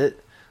bits of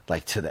it,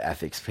 like to the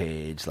ethics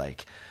page,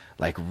 like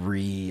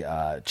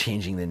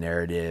changing the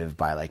narrative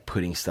by like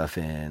putting stuff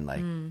in.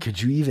 Like, could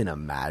you even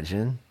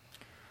imagine?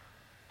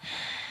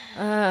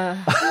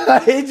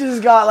 It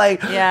just got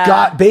like, Yeah.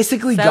 God,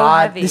 basically So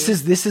God, heavy.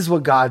 this is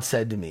what God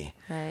said to me.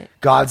 Right.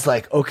 God's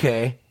like,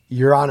 okay,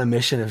 you're on a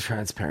mission of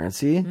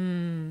transparency.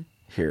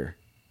 Here.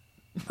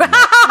 Now,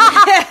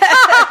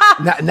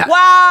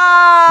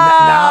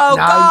 Wow. now-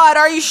 God,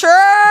 are you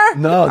sure?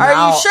 No, Are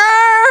now- you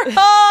sure?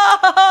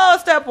 Oh,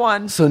 step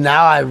one. So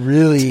now I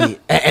really,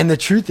 and the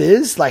truth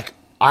is, like,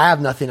 I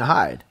have nothing to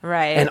hide.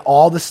 Right. And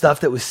all the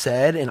stuff that was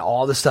said and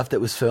all the stuff that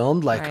was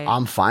filmed, like Right.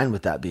 I'm fine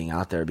with that being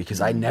out there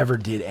because I never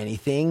did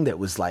anything that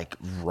was like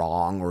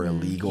wrong or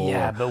illegal.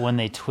 Yeah, or, but when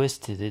they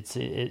twist it,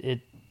 it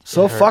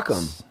so it fuck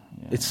hurts. them.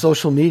 It's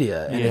social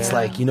media, and it's Yeah.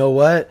 like, you know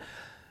what?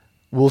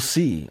 We'll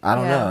see. I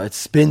don't Yeah. know.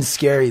 It's been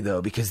scary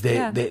though because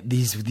Yeah.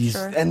 these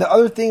Sure. and the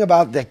other thing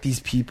about like these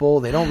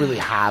people, they don't really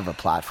have a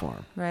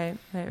platform. Right.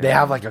 They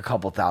have like a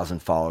couple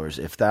thousand followers,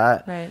 if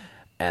that. Right.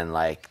 And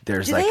like,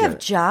 there's Do like they have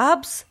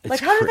jobs? it's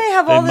Like, how do cra- they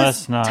have They all this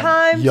must not.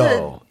 time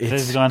Yo, to...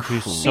 it's They've gone through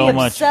crazy. so Be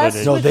much obsessed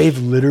footage. No, with- they've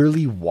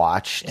literally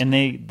watched And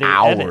they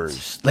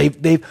hours.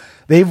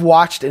 They've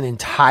watched an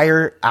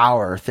entire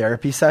hour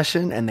therapy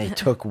session, and they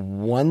took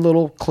one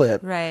little clip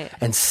Right.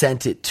 and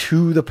sent it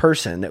to the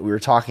person that we were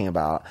talking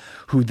about,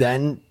 who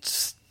then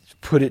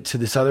put it to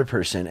this other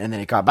person, and then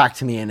it got back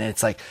to me, and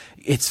it's like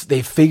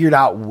they figured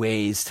out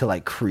ways to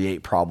like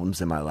create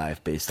problems in my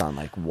life based on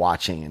like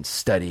watching and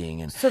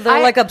studying and So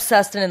they're like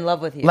obsessed and in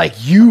love with you. like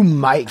you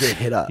might get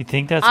hit up. You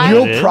think that's what it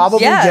You'll is?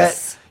 probably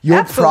Yes,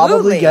 you'll probably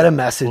absolutely. get a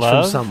message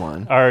Love? from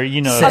someone. Or,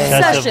 Saying, obsessive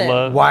Obsession.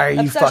 love. Why are you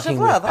Obsessive fucking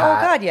love. with Oh,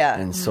 Pat God, yeah.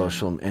 in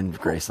social in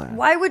Graceland?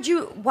 Why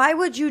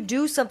would you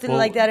do something Well-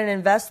 like that and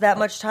invest that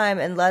much time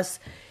unless...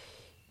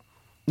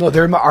 No,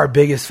 they're our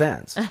biggest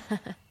fans.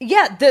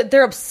 Yeah,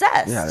 they're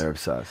obsessed. Yeah, they're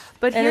obsessed.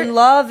 But and here, in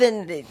love,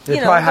 and They you know,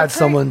 probably they're had cra-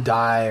 someone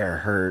die or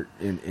hurt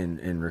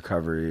in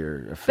recovery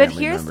or a but family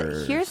here's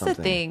member. or here's the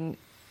something.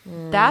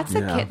 thing. That's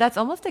Yeah. that's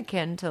almost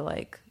akin to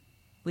like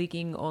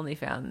leaking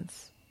OnlyFans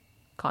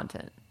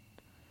content.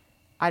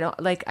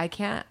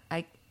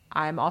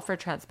 I'm all for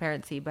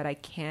transparency, but I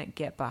can't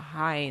get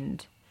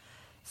behind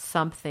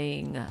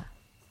something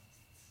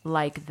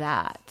like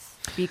that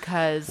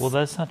because Well,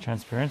 that's not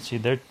transparency.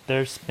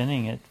 They're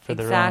spinning it for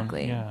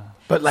Exactly. their own. Yeah.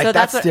 But like so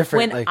that's what-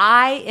 different. When Like,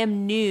 I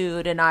am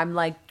nude and I'm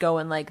like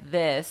going like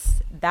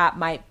this, that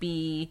might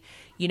be,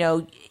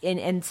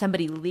 and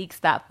somebody leaks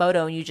that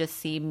photo and you just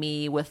see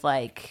me with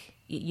like,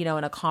 in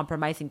a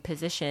compromising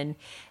position.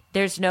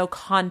 There's no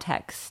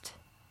context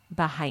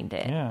behind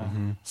it. Yeah.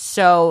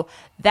 So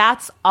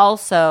that's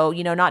also,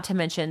 not to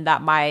mention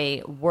that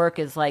my work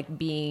is like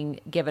being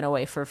given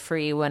away for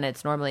free when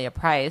it's normally a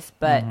price,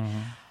 but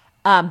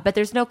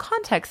there's no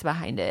context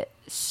behind it.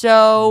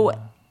 So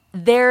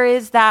there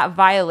is that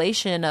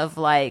violation of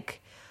like,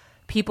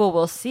 people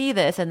will see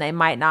this and they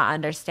might not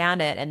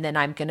understand it. And then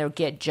I'm going to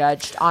get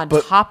judged on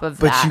top of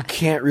but that. you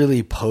can't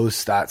really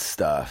post that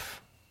stuff.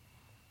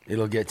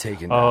 It'll get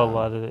taken down. Oh, a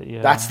lot of it.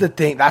 Yeah. That's the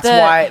thing.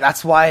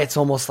 That's why it's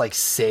almost like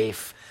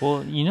safe.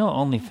 Well,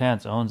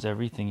 OnlyFans owns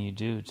everything you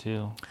do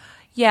too.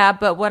 Yeah,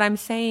 but what I'm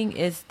saying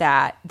is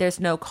that there's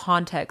no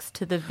context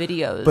to the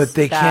videos. But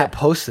they that- can't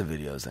post the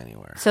videos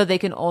anywhere. So they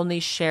can only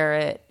share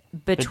it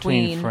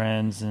Between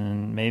friends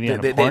and maybe on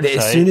a They- porn as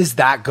site. soon as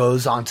that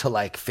goes onto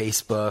like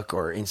Facebook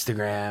or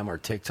Instagram or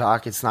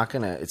TikTok, it's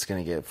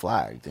gonna get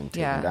flagged and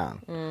taken Yeah.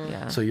 down.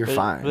 Yeah. So you're But-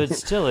 fine. but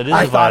still, it is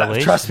I a thought.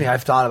 violation. Trust me,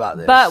 I've thought about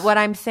this. But what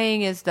I'm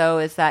saying is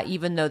that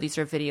even though these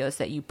are videos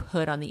that you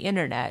put on the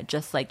internet,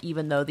 just like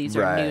even though these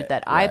are Right, nude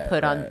that I right,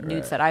 put on right,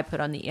 nudes right. that I put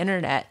on the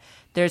internet,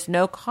 there's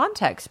no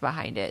context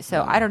behind it.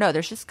 So I don't know.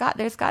 There's got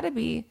to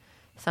be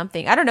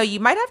something. I don't know. You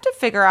might have to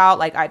figure out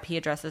like IP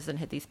addresses and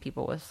hit these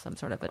people with some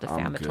sort of a I'm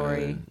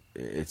defamatory.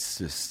 good. It's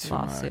just too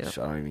lawsuit. much.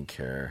 I don't even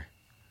care.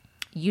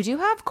 You do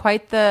have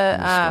quite the.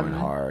 I'm just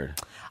going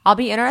hard. I'll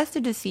be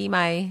interested to see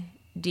my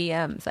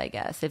DMs. I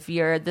guess if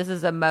this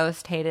is the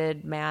most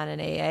hated man in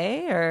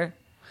AA or.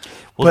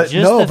 Well, But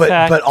just no, the but-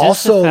 fact, but just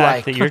also, the fact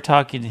like- that you're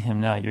talking to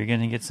him now, you're going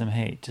to get some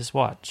hate. Just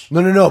watch.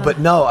 No, but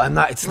no, I'm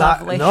not. It's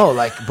Lovely. not. No,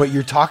 like, but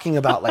you're talking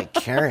about like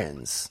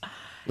Karens,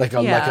 like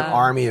an Yeah.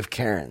 army of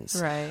Karens,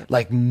 Right.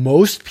 Like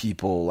most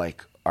people,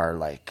 like are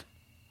like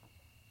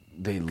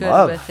they Good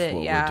love with it,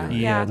 what yeah. we're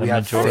doing. Yeah, the we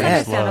have majority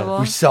fans. understandable.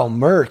 We sell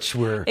merch.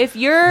 We're If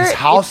you're- this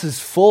house is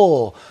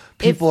full.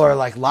 People are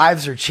like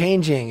lives are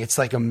changing. It's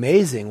like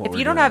amazing. What If we're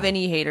you don't doing. have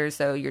any haters,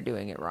 though, you're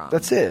doing it wrong.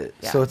 that's it.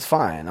 Yeah. So it's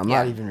fine. I'm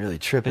not Yeah. even really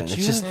tripping. But It's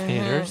you just have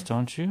haters,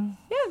 don't you?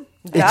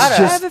 it's Gotta. I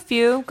just have a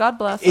few. God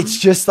bless. them. it's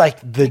just like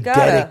the gotta.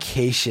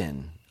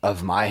 dedication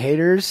of my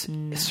haters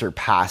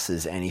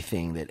surpasses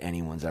anything that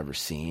anyone's ever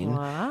seen.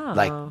 Wow.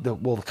 Like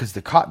because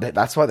the cop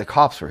that's why the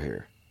cops were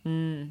here.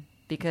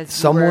 because you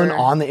Someone were-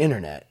 on the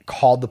internet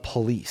called the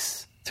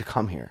police to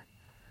come here.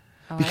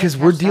 Oh, I Because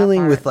didn't we're catch that dealing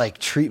part. with like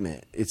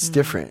treatment. It's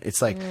different.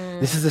 It's like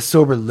this is a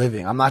sober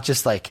living. I'm not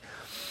just like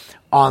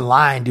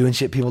online doing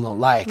shit people don't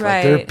like.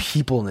 Like there are Right.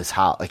 people in this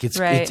house. Like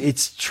Right.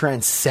 it's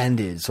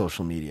transcended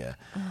social media.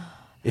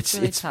 It's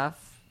really tough.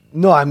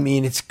 no, I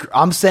mean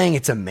I'm saying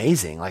it's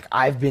amazing. Like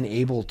I've been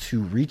able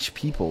to reach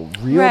people,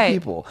 real Right.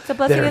 people It's a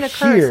blessing that are and a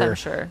curse, here I'm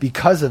sure.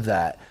 because of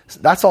that.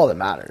 That's all that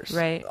matters.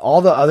 Right.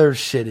 All the other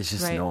shit is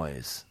just Right.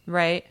 noise.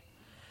 Right.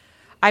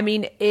 I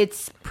mean,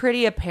 it's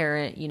pretty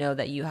apparent,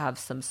 that you have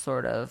some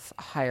sort of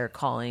higher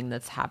calling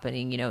that's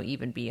happening,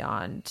 even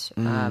beyond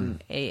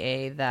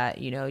AA,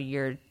 that,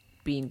 you're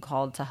being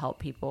called to help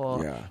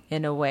people Yeah.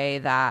 in a way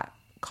that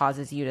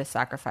causes you to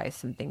sacrifice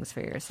some things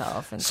for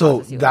yourself. And So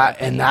causes you a lot that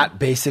of and pain. that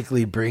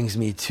basically brings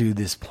me to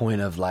this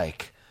point of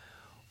like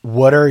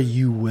what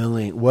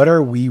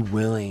are we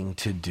willing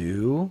to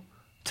do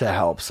to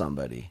help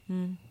somebody?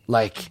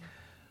 Like,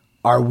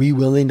 are we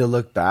willing to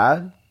look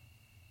bad?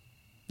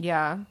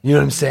 Yeah. You know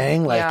what I'm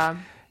saying? Like, Yeah.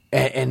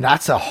 and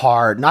that's a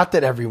hard, not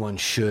that everyone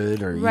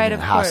should or Right, even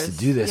of has to course.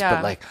 do this, Yeah.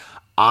 but like,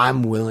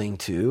 I'm willing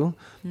to,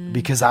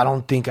 because I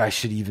don't think I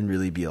should even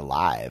really be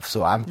alive.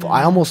 So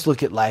I almost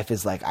look at life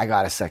as like, I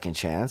got a second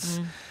chance.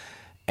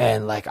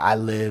 And like,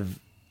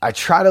 I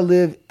try to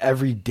live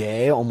every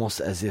day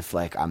almost as if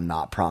like I'm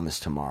not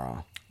promised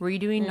tomorrow. Were you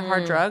doing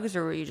hard drugs,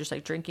 or were you just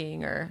like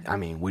drinking, or I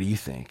mean, what do you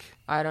think?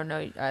 I don't know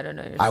your I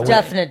story.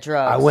 Definite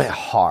drugs. I went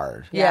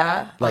hard.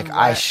 Yeah. Like, On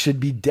I what? should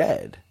be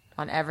dead.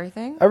 On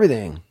everything.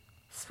 Everything.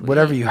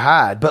 Whatever you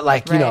had. But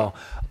like, you Right. know,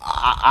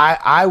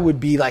 I would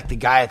be like the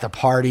guy at the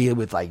party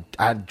with like,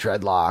 I had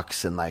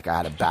dreadlocks and like I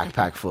had a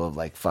backpack full of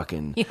like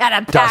fucking You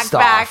had a dust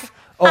backpack. off.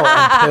 Oh,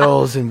 and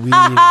pills and weed.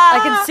 I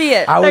can see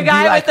it. I would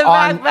guy be like with the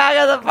on,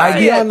 backpack of the I'd party.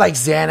 be on like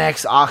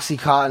Xanax,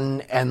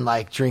 Oxycontin, and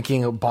like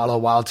drinking a bottle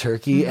of Wild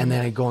Turkey, and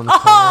then I'd go in the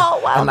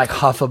corner and like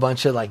huff a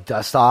bunch of like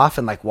dust off,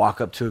 and like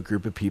walk up to a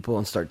group of people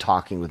and start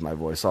talking with my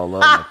voice all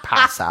low, and like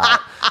pass out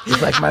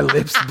with like my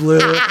lips blue.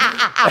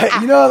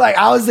 You know, like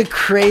I was the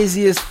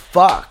craziest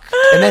fuck,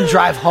 and then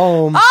drive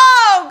home.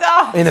 Oh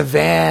God! In a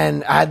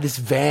van. I had this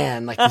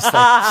van, like this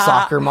like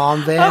soccer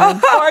mom van.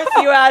 Of course,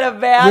 you had a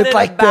van With and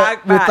like a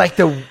backpack. the with like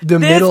the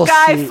middle this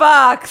guy seat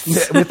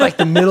fucks. with like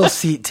the middle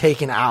seat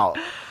taken out.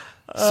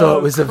 So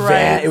it was a van.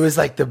 Christ. It was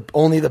like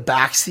only the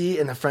back seat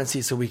and the front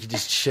seat, so we could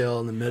just chill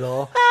in the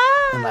middle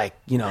and like,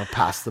 you know,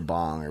 pass the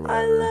bong or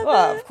whatever.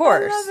 Well, of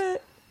course. I love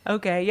it.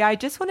 Okay, yeah, I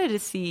just wanted to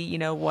see, you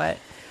know, what,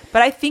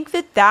 but I think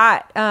that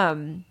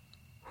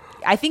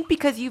I think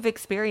because you've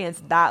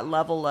experienced that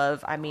level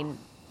of, I mean,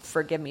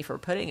 forgive me for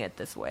putting it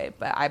this way,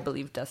 but I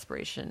believe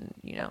desperation,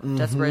 you know,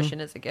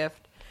 desperation is a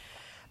gift.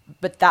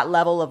 But that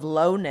level of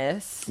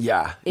lowness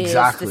Yeah, is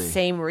exactly. the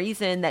same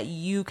reason that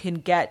you can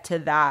get to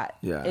that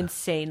Yeah.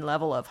 insane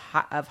level of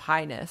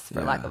highness,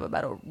 for lack of a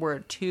better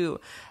word, too,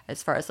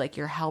 as far as like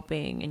you're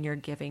helping and you're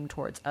giving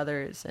towards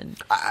others. And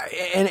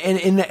And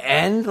in the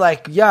end,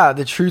 like, yeah,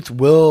 the truth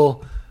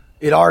will.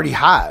 It already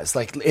has.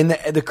 Like, in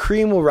the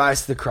cream will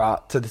rise to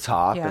the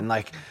top, Yeah. and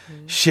like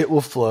shit will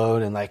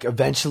float, and like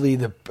eventually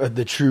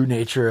the true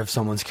nature of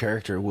someone's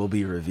character will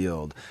be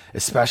revealed.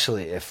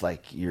 Especially if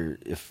like you're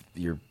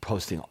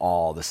posting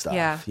all the stuff,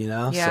 Yeah. you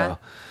know. Yeah. So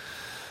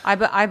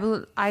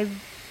I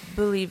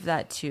believe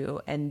that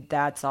too, and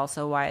that's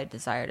also why I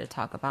desire to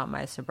talk about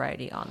my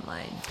sobriety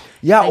online.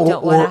 Yeah, I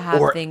don't want to have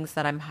or- things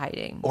that I'm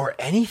hiding. or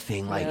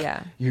anything like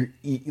Yeah.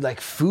 like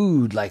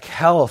food, like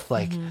health,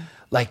 like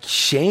like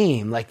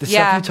shame, like the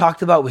Yeah. stuff you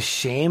talked about with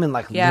shame and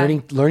like Yeah.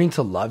 learning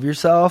to love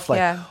yourself, like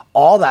Yeah.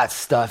 all that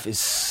stuff is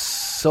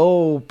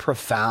so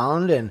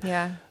profound, and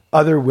Yeah.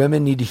 other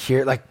women need to hear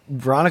it. Like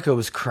Veronica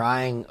was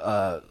crying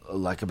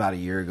like about a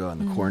year ago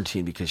in the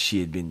quarantine because she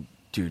had been,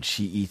 dude,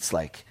 she eats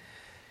like,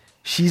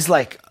 she's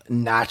like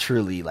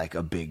naturally like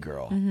a big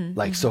girl.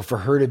 Like, so for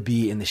her to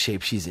be in the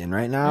shape she's in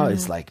right now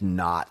is like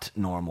not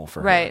normal for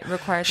her. Right,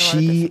 requires a lot of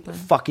She discipline.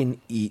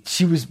 fucking eats.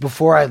 She was,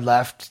 before I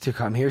left to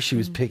come here, she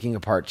was picking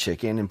apart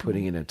chicken and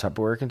putting it in a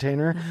Tupperware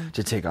container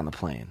to take on the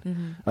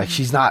plane. Like,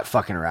 she's not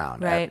fucking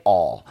around Right. at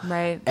all.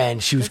 Right.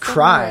 And she was Good for her.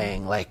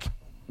 crying like,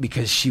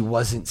 because she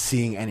wasn't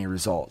seeing any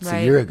results a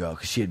Right. year ago,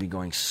 because she had been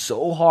going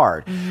so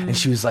hard. And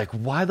she was like,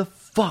 why the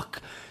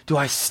fuck do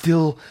I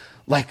still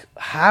like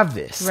have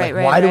this? Right, like,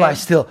 right, why do I right.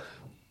 still?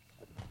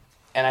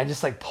 And I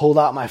just like pulled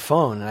out my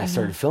phone and I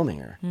started filming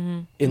her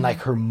in like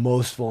her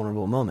most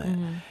vulnerable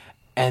moment.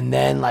 And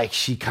then like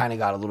she kind of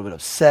got a little bit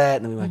upset,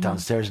 and then we went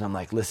downstairs, and I'm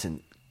like,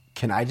 listen,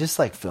 can I just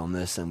like film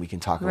this and we can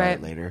talk about Right.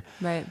 it later?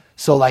 Right.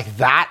 So like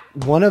that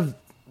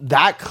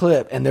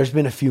clip, and there's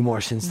been a few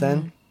more since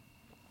then,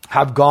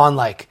 have gone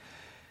like,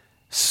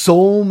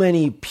 so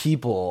many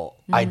people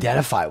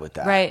identify with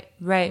that. Right,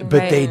 right, But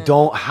right. they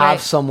don't have Right.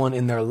 someone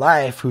in their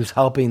life who's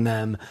helping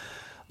them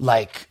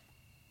like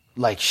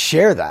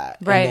share that.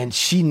 Right. And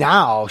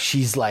then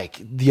she's like,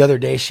 the other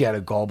day she had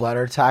a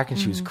gallbladder attack and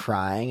she was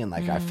crying, and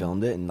like I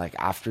filmed it, and like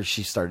after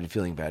she started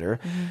feeling better,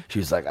 she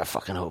was like, I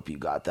fucking hope you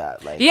got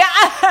that. Like, Yeah,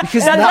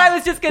 because that's not- what I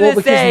was just gonna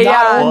because say. not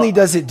Yeah, only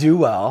does it do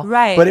well,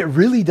 Right. but it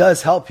really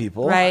does help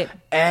people, Right.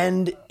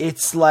 And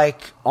it's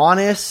like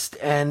honest,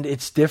 and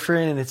it's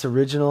different, and it's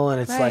original,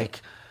 and it's Right.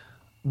 like,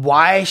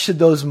 why should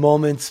those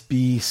moments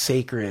be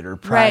sacred or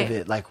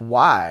private? Like,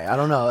 why? I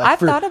don't know. Like, I've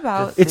thought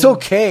about- it's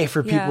okay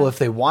for people Yeah. if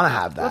they want to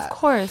have that, of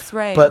course,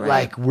 right. but right.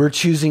 like we're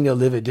choosing to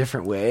live a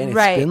different way, and it's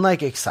Right. been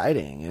like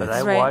exciting. But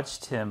It's- I Right.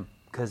 watched him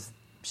because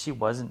she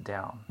wasn't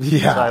down.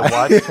 Yeah. So I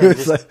watched him It's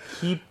just like-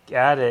 keep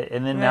at it.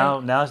 And then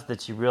Right. now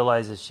that she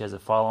realizes she has a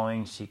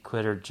following, she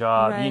quit her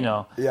job, Right. you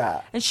know.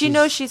 yeah, And she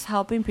knows she's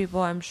helping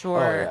people, I'm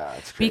sure. Oh, yeah,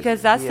 it's crazy.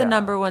 Because that's Yeah, the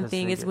number one 'cause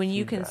thing they is get when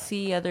you can feedback.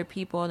 see other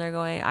people and they're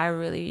going, I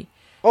really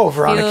Oh,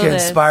 Veronica feel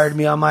this. inspired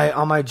me on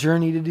my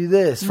journey to do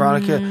this.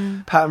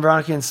 Veronica, Pat and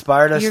Veronica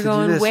inspired us You're to do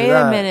going, this. wait or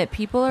a that. minute,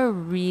 people are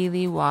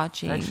really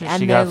watching Actually,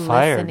 and she they're got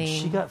fired.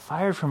 listening. She got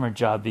fired from her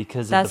job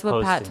because That's of the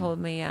what Pat posting. told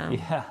me, yeah.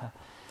 Yeah.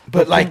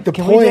 But like the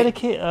Can point, we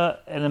dedicate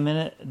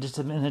just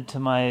a minute to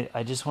my?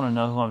 I just want to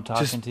know who I'm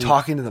talking just to.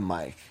 talking to the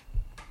mic.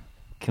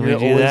 Can You're we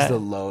do always that? the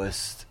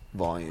lowest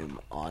volume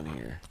on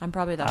here. I'm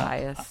probably the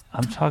highest.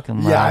 I'm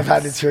talking loud. Yeah, I've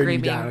had to turn Screaming.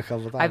 you down a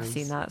couple times. I've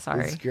seen that,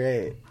 sorry. It's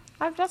great.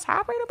 I'm just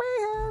happy to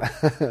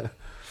be here.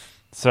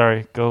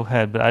 Sorry, go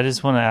ahead. But I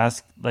just want to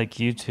ask, like,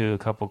 you two a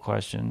couple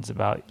questions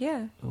about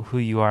Yeah. who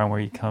you are and where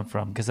you come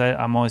from, because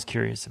I'm always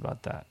curious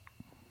about that.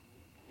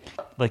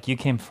 Like, you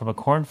came from a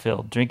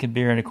cornfield, drinking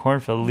beer in a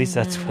cornfield. At least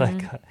that's what I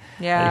got.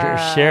 Yeah.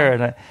 Your share,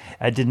 and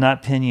I did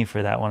not pin you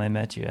for that when I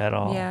met you at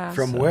all. Yeah.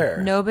 From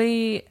where?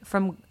 Nobody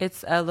from.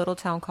 It's a little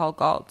town called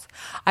Galt.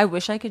 I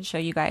wish I could show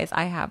you guys.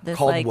 I have this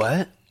Called like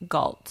what?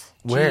 Galt.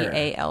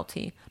 Where? Galt.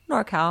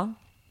 NorCal.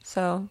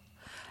 So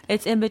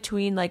it's in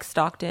between like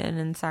Stockton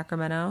and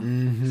Sacramento.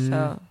 Mm-hmm.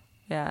 So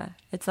yeah,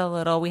 it's a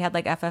little. We had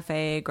like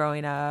FFA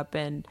growing up,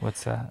 and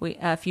What's that? we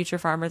Future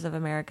Farmers of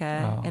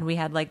America, Oh. and we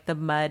had like the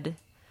mud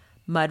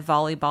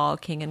volleyball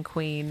king and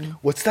queen.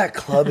 What's that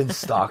club in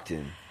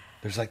Stockton?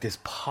 There's like this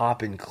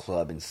poppin'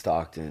 club in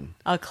Stockton.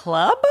 A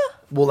club?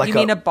 Well, like you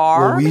mean a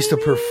bar? Well, we used to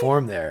maybe?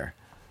 perform there.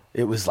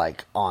 It was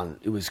like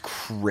it was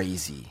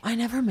crazy. I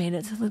never made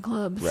it to the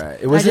clubs. Right.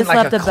 It wasn't I just like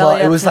left a the club.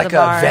 belly It up was to like the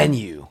bar. a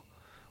venue.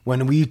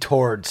 When we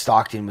toured,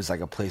 Stockton was like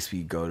a place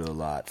we'd go to a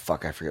lot.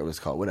 Fuck, I forget what it's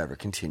called. Whatever.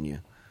 Continue.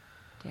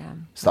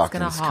 Damn. It's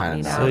Stockton's gonna haunt kinda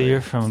me gnarly. now. So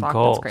you're from Stockton's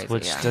Galt, crazy,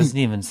 which yeah. doesn't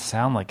even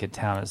sound like a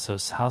town. It's so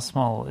how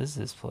small is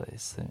this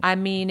place? I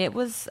mean, it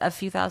was a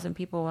few thousand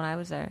people when I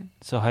was there.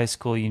 So high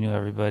school, you knew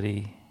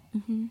everybody,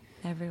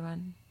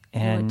 Everyone. We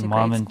went and to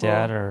mom grade and school.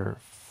 dad are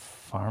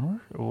farmer.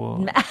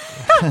 Well,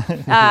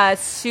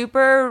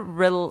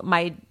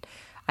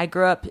 I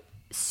grew up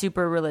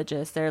super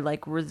religious. They're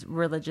like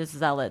religious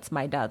zealots.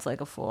 My dad's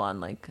like a full on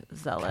like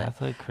zealot.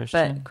 Catholic,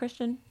 Christian? But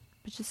Christian,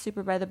 but just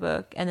super by the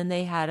book. And then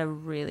they had a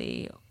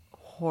really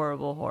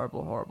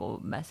horrible,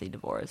 messy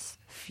divorce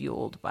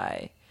fueled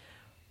by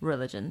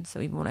religion.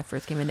 So even when I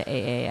first came into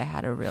AA, I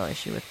had a real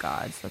issue with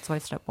God. So that's why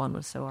step one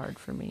was so hard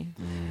for me.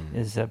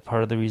 Is that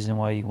part of the reason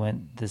why you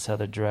went this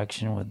other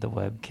direction with the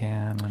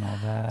webcam and all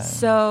that?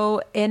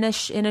 So in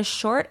a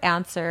short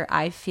answer,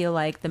 I feel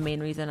like the main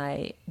reason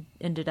I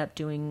ended up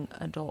doing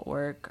adult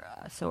work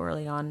so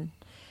early on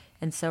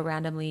and so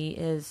randomly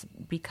is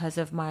because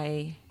of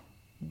my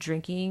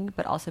drinking,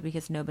 but also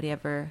because nobody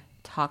ever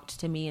talked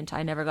to me, and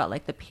I never got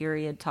like the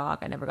period talk.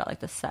 I never got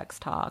like the sex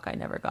talk. I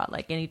never got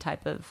like any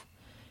type of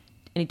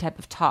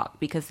talk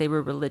because they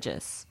were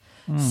religious.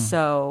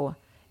 So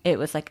it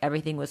was like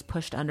everything was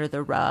pushed under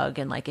the rug,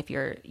 and like if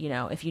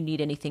you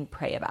need anything,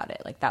 pray about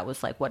it. Like that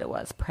was like what it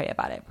was. Pray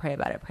about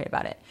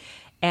it.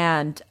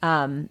 And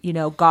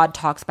God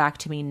talks back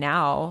to me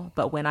now,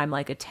 but when I'm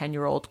like a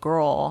 10-year-old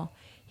girl,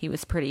 he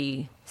was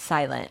pretty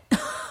silent.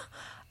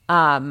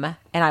 And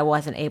I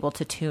wasn't able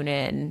to tune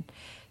in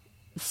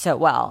so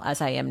well as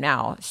I am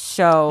now.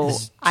 So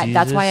Is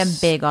that's why I'm Jesus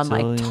big on still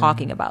like your-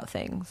 talking about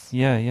things.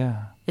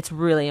 Yeah. It's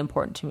really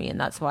important to me, and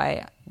that's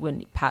why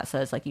when Pat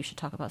says like you should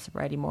talk about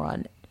sobriety more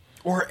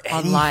Or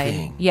online,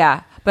 anything.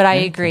 yeah. But I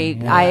agree.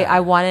 yeah. I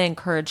want to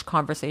encourage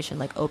conversation,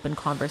 like open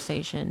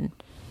conversation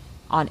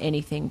on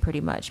anything,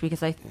 pretty much,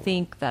 because I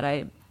think that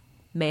I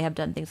may have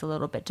done things a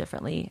little bit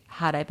differently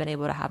had I been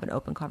able to have an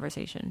open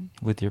conversation.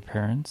 With your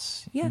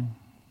parents? Yeah,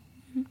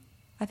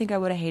 I think I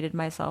would have hated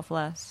myself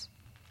less.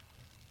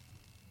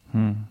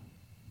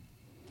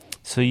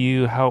 So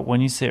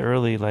when you say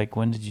early, like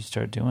when did you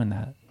start doing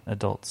that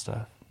adult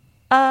stuff?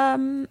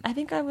 I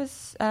think I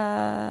was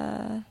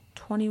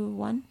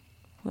 21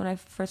 when I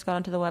first got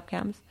onto the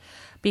webcams,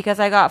 because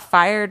I got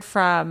fired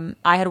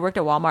I had worked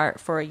at Walmart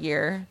for a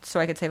year so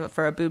I could save up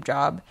for a boob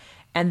job,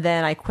 and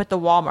then I quit the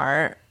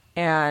Walmart,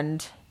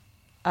 and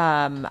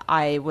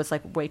I was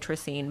like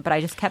waitressing, but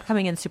I just kept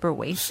coming in super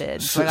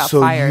wasted, so I got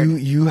fired.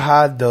 you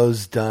had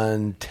those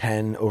done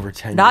over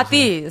 10 Not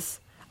years? these.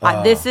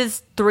 This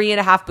is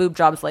 3.5 boob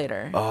jobs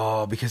later.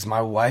 Oh, because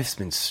my wife's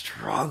been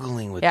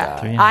struggling with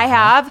Yeah, that. I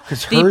have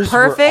 'Cause the hers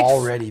were perfect.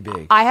 already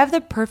big. I have the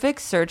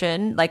perfect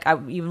surgeon. Like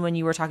even when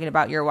you were talking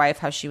about your wife,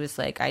 how she was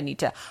like,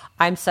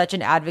 I'm such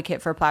an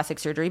advocate for plastic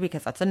surgery,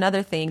 because that's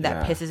another thing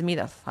that Yeah. pisses me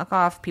the fuck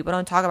off. People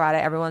don't talk about it.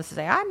 Everyone wants to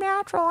say, I'm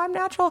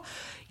natural.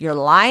 You're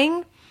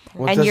lying.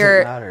 Well, it and doesn't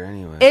you're matter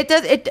anyway. It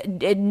does.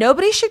 It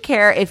nobody should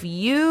care if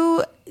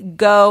you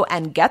go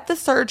and get the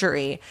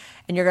surgery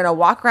and you're gonna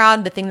walk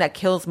around. The thing that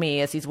kills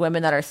me is these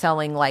women that are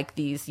selling like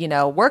these,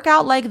 work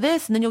out like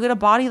this, and then you'll get a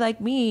body like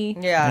me.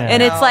 Yeah.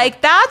 And it's like,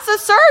 that's a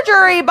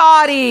surgery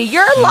body.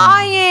 You're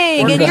lying.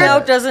 And Working you're,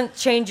 out doesn't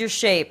change your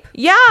shape.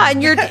 yeah,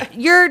 and you're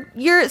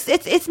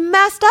it's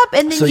messed up.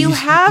 And then So you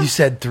have you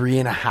said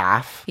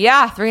 3.5.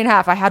 yeah,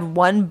 3.5. I had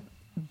one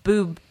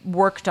boob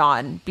worked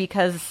on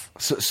because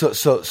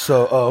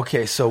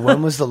Okay. So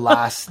when was the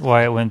last?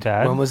 Why it went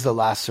bad? When was the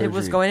last surgery? it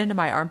was going into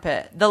my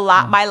armpit.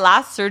 My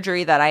last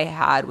surgery that I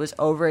had was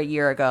over a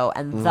year ago,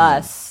 and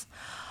thus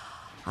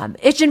I'm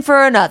itching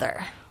for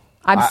another.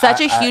 I'm such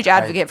a huge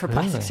advocate for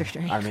plastic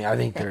surgery. I mean, I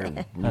think they're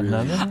really.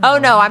 Another? Oh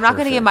no, I'm not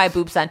going to Perfect. get my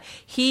boobs done.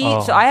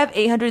 So I have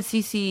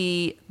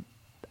 800cc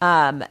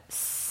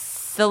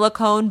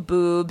silicone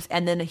boobs,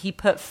 and then he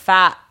put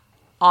fat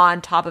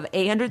on top of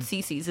 800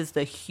 cc's is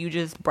the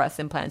hugest breast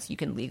implants you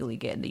can legally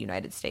get in the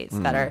United States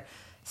that are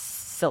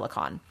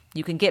silicone.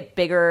 You can get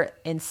bigger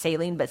in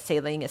saline, but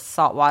saline is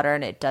salt water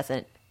and it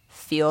doesn't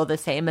feel the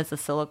same as the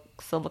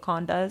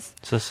silicone does.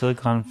 So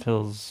silicone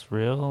feels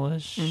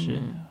real-ish?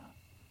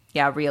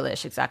 Yeah,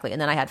 realish, exactly.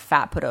 And then I had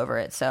fat put over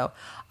it. So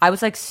I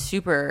was like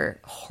super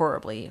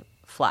horribly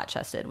flat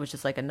chested, which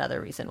is like another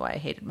reason why I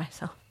hated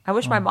myself. I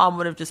wish my mom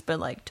would have just been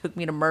like, took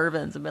me to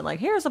Mervin's and been like,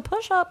 here's a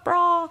push-up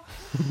bra.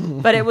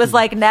 But it was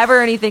like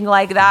never anything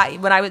like that.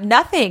 When I was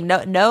nothing,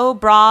 no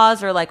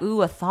bras or like,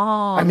 ooh, a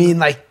thong. I mean,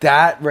 like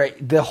that, right?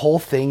 The whole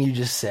thing you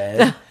just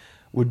said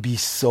would be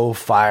so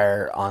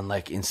fire on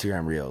like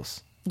Instagram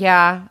Reels.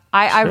 Yeah,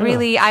 I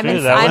really, I'm Sure,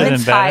 that I'm would've been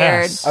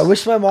inspired. badass. I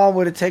wish my mom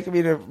would have taken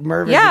me to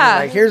Mervin's. Yeah. And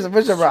been like, here's a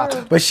push-up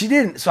bra, but she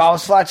didn't. So I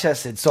was flat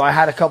chested. So I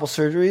had a couple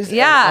surgeries. and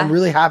Yeah. I'm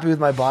really happy with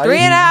my body.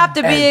 3.5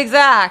 to be And-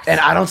 exact.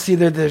 And I don't see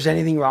that there's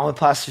anything wrong with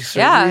plastic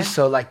surgery. Yeah.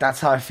 So like that's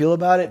how I feel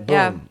about it. Boom.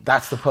 Yeah.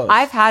 That's the post.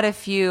 I had a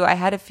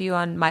few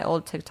on my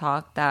old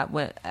TikTok that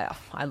went,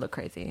 I look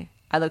crazy.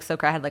 I look so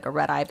crazy. I had like a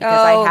red eye because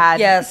I had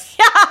yes.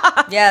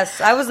 Yes,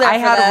 I was there I for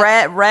had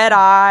that. red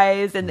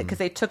eyes, and because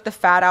they took the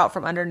fat out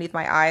from underneath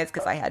my eyes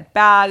because I had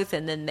bags,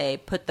 and then they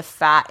put the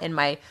fat in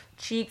my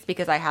cheeks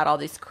because I had all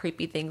these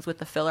creepy things with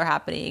the filler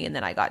happening, and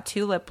then I got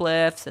 2 lip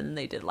lifts, and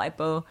they did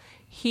lipo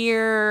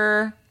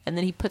here, and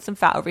then he put some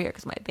fat over here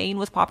because my vein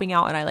was popping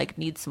out, and I like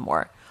need some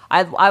more.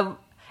 I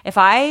if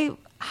I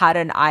had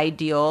an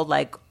ideal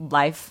like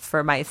life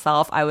for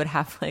myself, I would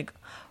have like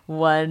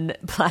 1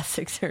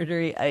 plastic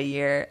surgery a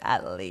year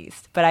at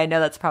least. But I know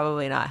that's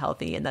probably not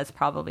healthy, and that's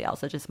probably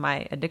also just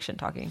my addiction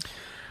talking.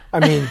 I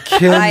mean,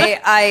 Kim.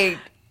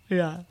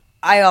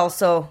 I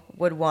also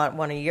would want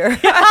one a year.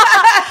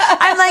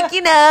 I'm like,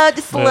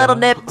 just a little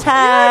nip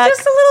tuck.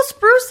 Just a little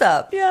spruce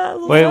up. Yeah.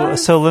 Wait,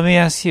 so let me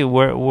ask you,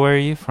 where are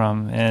you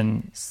from?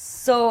 And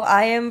So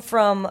I am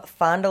from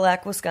Fond du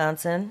Lac,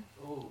 Wisconsin.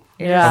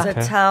 Yeah. It's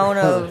Okay. a town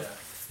of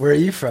Where are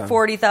you from?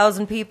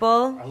 40,000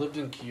 people. I lived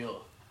in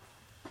Kiel,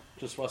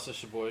 just west of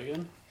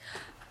Sheboygan.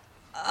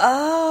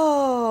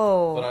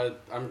 Oh.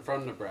 But I'm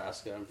from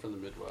Nebraska. I'm from the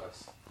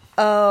Midwest.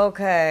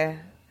 Okay.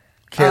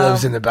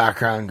 Caleb's in the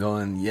background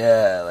going,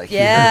 yeah, like he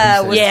Yeah,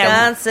 heard you say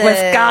Wisconsin.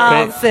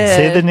 Wisconsin. wait,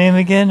 say the name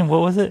again.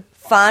 What was it?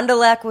 Fond du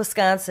Lac,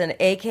 Wisconsin,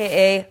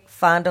 a.k.a.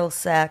 Fond du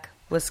Sac,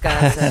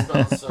 Wisconsin.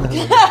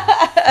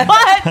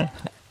 What?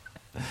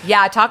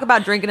 Yeah, talk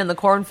about drinking in the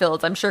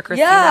cornfields. I'm sure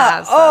Christina Yeah.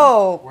 has some.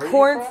 Oh, Where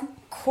are you from?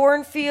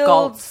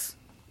 cornfields.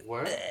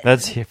 Where?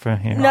 That's here from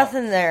here.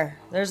 Nothing there.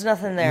 There's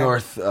nothing there.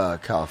 North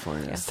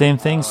California. Same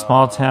thing,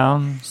 small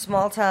town.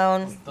 Small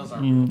town.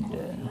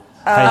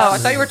 I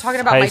thought you were talking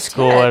about high my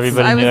school. tits.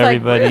 Everybody I was knew like,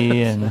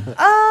 everybody, and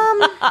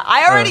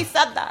I already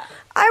said that.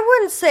 I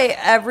wouldn't say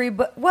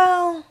everybody.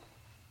 Well,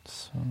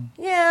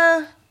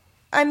 yeah.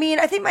 I mean,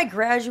 I think my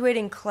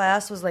graduating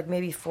class was like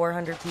maybe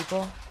 400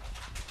 people.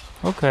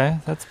 okay,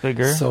 that's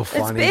bigger. So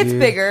funny. It's dude.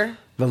 bigger.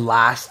 The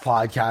last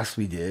podcast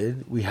we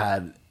did, we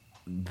had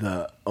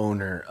the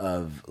owner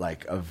of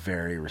like a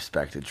very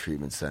respected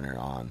treatment center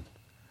on,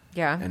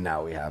 Yeah. and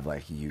now we have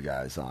like you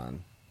guys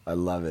on. I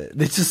love it.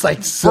 It's just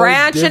like so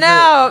Branching different.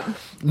 out.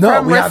 No,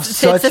 from we have it's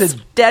such a a.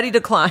 steady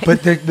decline.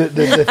 But well,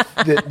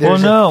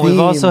 there's no, a we've theme.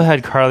 also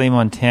had Carly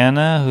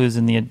Montana, who's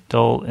in the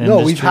adult industry.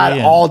 No, we've had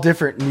and all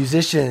different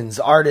musicians,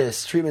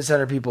 artists, treatment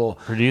center people,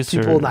 Producer,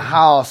 people in the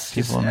house,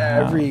 people just in the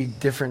every house.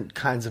 different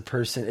kinds of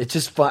person. It's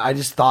just fun. I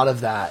just thought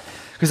of that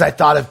because I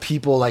thought of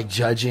people like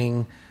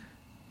judging,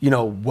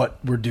 what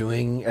we're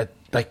doing at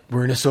like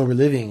we're in a sober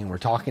living and we're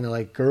talking to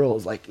like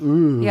girls, like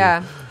ooh,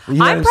 yeah. You know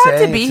what I'm proud to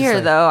saying? be It's just here,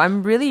 like, though.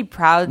 I'm really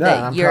proud No,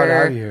 that I'm you're. proud to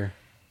have you here.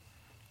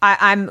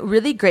 I'm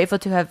really grateful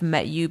to have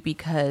met you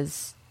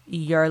because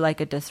you're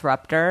like a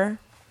disruptor.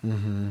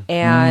 Mm-hmm.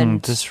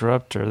 And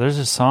Disruptor. There's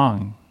a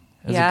song.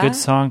 There's Yeah? a good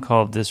song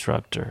called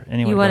Disruptor.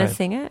 Anyway, you go want to ahead.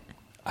 sing it?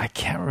 I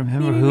can't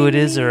remember who it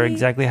is or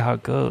exactly how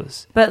it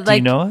goes. But Do like,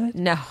 you know it?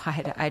 No,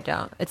 I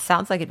don't. It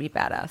sounds like it'd be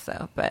badass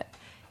though. But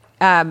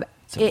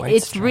it White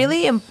it's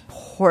really Stripes?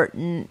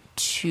 important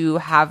to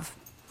have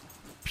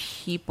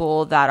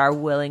people that are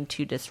willing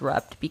to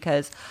disrupt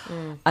because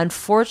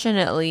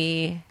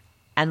unfortunately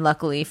and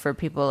luckily for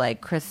people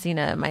like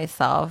Christina and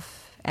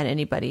myself and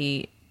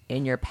anybody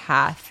in your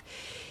path,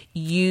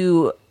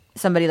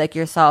 somebody like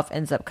yourself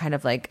ends up kind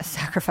of like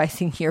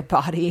sacrificing your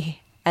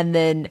body, and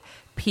then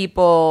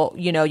people,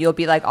 you'll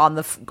be like on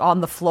the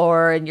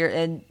floor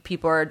and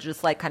people are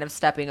just like kind of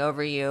stepping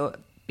over you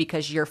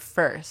because you're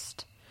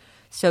first.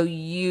 So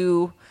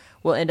you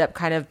will end up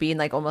kind of being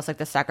like almost like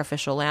the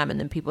sacrificial lamb, and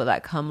then people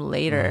that come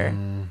later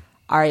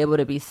are able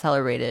to be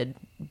celebrated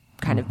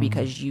kind of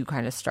because you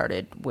kind of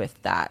started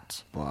with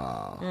that.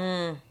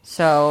 Wow.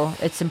 So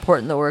it's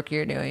important the work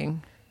you're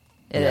doing.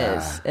 It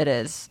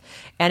is.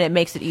 And it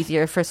makes it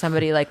easier for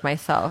somebody like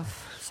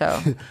myself. So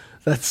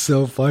That's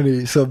so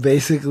funny. So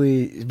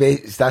basically,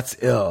 that's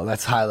ill.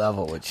 That's high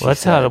level. What she Well,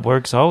 that's said. how it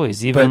works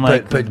always. Even But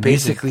like but with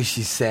basically, music.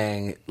 she's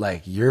saying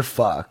like you're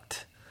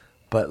fucked,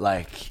 but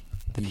like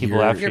The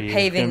people after You're you.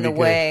 paving Gonna the be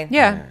good. way.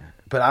 yeah.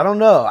 But I don't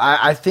know.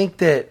 I think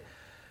that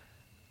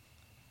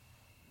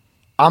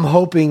I'm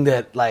hoping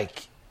that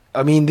like,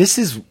 I mean, this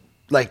is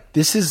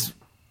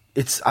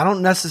it's, I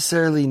don't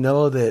necessarily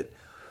know that.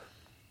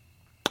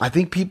 I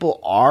think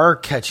people are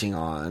catching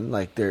on.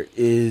 Like there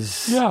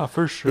is, Yeah,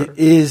 for sure. It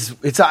is.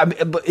 It's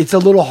a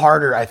little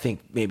harder, I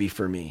think, maybe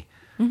for me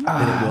than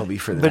it will be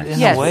for the But next. in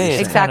Yes, a way,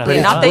 it's exactly. kind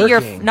of Not that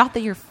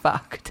working. you're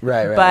fucked.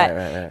 Right, But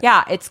right.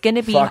 yeah, it's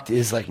gonna be. Fucked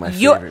is like my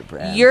you're- favorite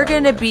brand. You're by the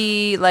gonna way.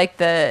 be like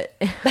the.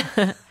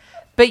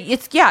 But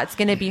it's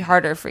gonna be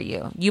harder for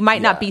you. You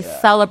might not be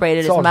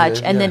celebrated It's as all much,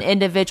 good, and then yeah.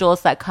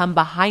 individuals that come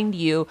behind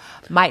you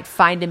might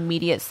find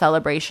immediate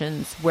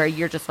celebrations where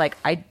you're just like,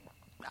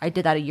 I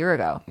did that a year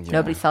ago.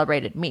 Nobody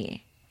celebrated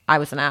me. I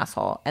was an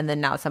asshole, and then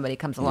now somebody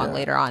comes along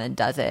later on and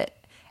does it,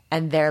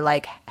 and they're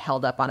like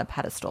held up on a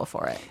pedestal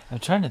for it. I'm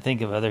trying to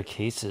think of other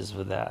cases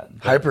with that.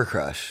 But- Hyper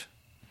Crush.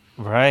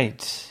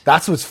 Right.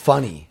 That's what's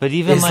funny. But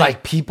even is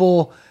like-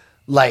 people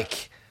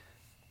like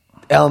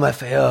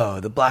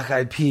LMFAO, the Black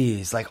Eyed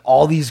Peas, like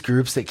all these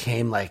groups that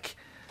came like.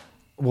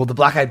 Well, the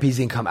Black Eyed Peas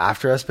didn't come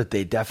after us, but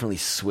they definitely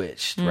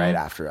switched right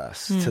after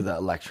us to the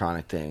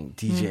electronic thing.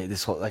 DJ,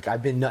 this whole like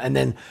I've been, and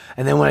then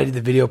when I did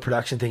the video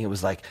production thing, it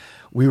was like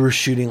we were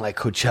shooting like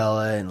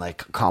Coachella and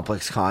like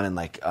Complex Con and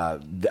like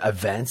the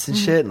events and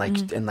shit,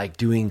 and like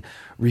doing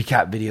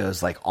recap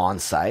videos like on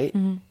site.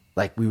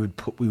 Like we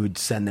would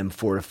send them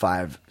 4 to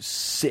 5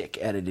 sick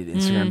edited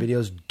Instagram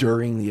videos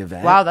during the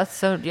event. Wow, that's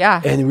so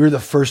And we were the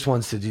first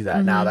ones to do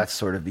that. Now that's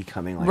sort of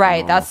becoming like a Right,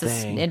 normal that's the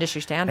thing. industry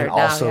standard And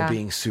now, also yeah.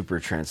 being super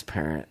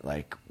transparent,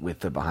 like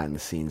with the behind the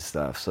scenes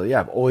stuff. So yeah,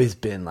 I've always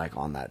been like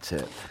on that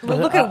tip. Well, But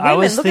look at I women.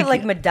 was Look at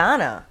like thinking-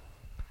 Madonna.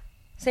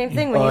 Same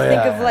thing when Oh, you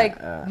think yeah, of like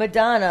yeah.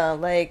 Madonna,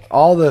 like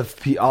All the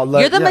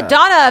you're the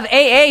Madonna of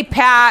AA,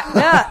 Pat.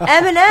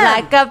 Eminem.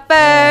 Like a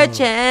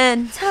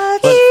virgin.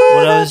 Touch But for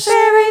when I the was-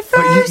 very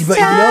first But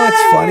you know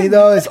what's funny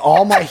though is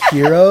all my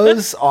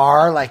heroes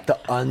are like the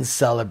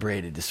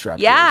uncelebrated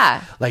disruptors.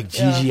 Yeah. like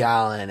Gigi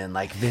Allen and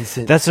like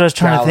Vincent. That's what I was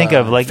trying to think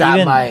Gallo of. Like and Fat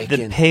even Mike that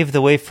and- paved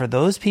the way for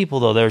those people,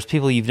 though. There's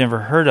people you've never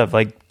heard of,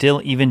 like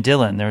even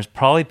Dylan. There's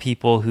probably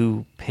people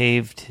who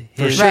paved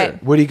for his sure.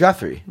 Right. Woody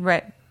Guthrie.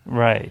 Right.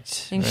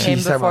 right. And right. came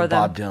She's talking before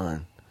about them. Bob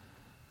Dylan,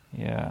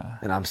 Yeah.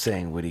 and I'm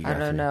saying Woody I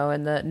Guthrie. don't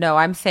know. No,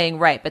 I'm saying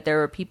right, but there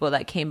were people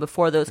that came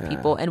before those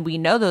people, and we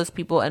know those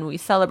people, and we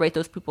celebrate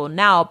those people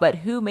now. But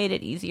who made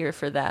it easier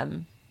for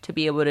them to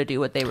be able to do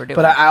what they were doing?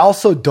 But I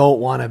also don't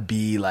want to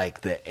be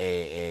like the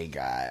AA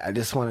guy. I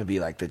just want to be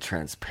like the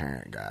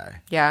transparent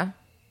guy. yeah.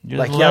 You're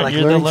Like the, yeah, lear- like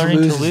you're the learning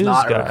to lose is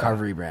not guy. a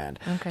recovery brand.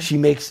 Okay. She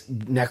makes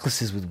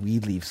necklaces with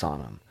weed leaves on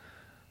them.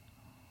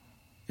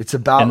 It's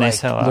about And they like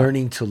sell out.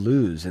 learning to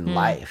lose in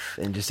life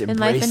and just In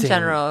embracing life in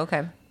general,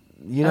 okay.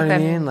 You know what I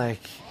Okay. mean? Like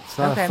it's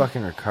not Okay. a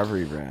fucking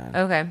recovery brand.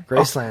 Okay.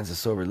 Graceland's a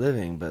sober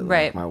living, but like,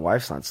 Right. my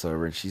wife's not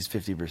sober and she's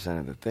 50%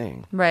 of the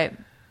thing. Right.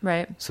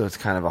 Right. So it's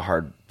kind of a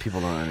hard. People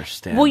don't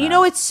understand. Well, you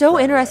know, that it's so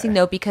right interesting away.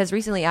 though, because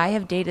recently I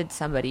have dated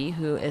somebody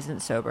who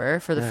isn't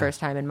sober for the first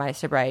time in my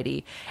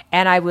sobriety.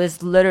 And I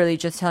was literally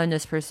just telling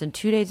this person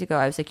 2 days ago,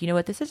 I was like, you know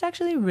what, this is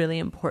actually really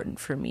important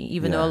for me,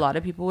 even though Yeah. a lot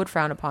of people would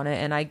frown upon it.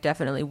 And I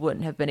definitely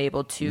wouldn't have been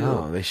able to.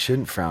 No, they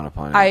shouldn't frown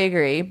upon it. I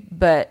agree,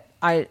 but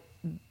I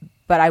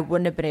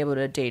wouldn't have been able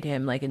to date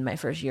him like in my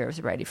first year of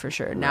sobriety for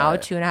sure. Now,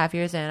 Right. 2.5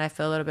 years in, I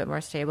feel a little bit more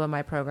stable in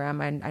my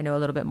program. I know a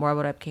little bit more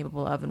what I'm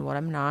capable of and what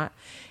I'm not.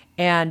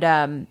 And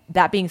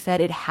that being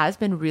said, it has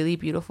been really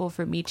beautiful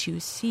for me to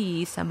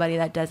see somebody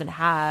that doesn't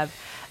have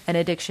an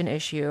addiction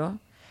issue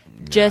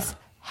just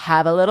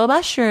have a little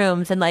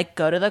mushrooms and like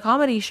go to the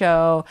comedy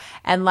show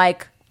and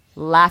like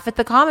laugh at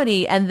the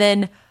comedy and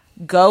then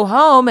go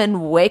home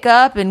and wake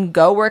up and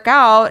go work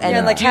out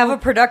and like do- have a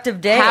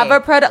productive day. have a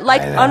product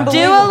like I know. do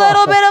a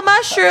little bit of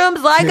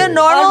mushrooms like a Dude,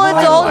 normal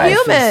my adult wife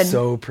human. is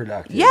so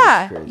productive.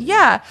 Yeah, It's crazy.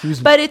 yeah. She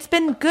was- But it's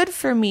been good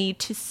for me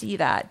to see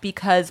that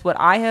because what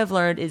I have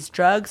learned is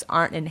drugs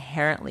aren't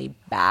inherently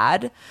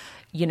bad.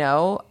 You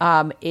know,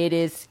 it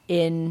is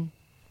in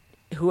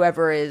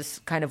whoever is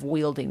kind of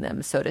wielding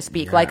them, so to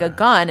speak. Like a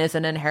gun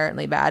isn't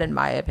inherently bad, in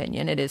my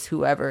opinion. It is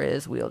whoever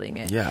is wielding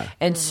it. Yeah.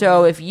 And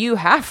so if you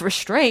have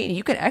restraint,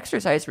 you can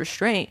exercise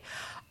restraint.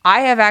 I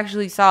have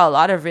actually saw a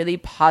lot of really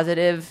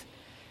positive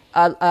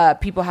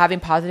people having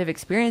positive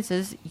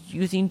experiences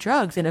using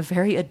drugs in a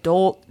very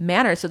adult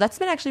manner. So that's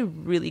been actually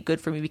really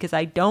good for me because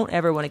I don't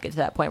ever want to get to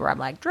that point where I'm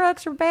like,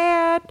 drugs are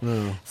bad.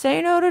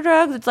 Say no to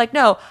drugs. It's like,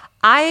 no,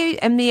 I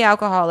am the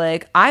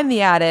alcoholic. I'm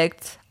the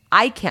addict.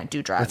 I can't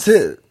do drugs. That's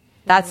it.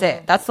 That's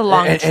it. That's the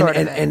long and short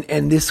of it.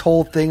 And this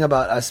whole thing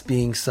about us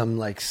being some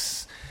like,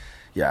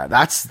 yeah,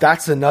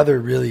 that's another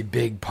really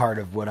big part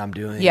of what I'm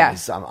doing. Yeah.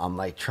 is I'm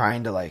like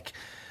trying to like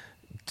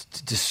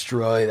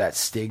destroy that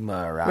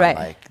stigma around Right.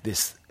 like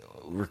this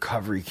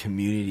recovery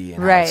community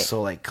and how Right. it's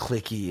so like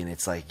clicky and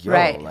it's like yo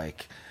Right.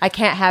 like I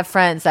can't have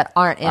friends that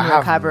aren't in I have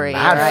recovery, or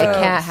mad I friends.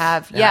 can't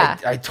have And yeah.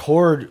 I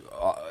toured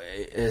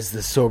is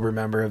the sober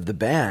member of the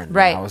band.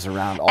 Right. And I was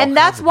around all and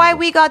that's kinds of why people.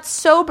 we got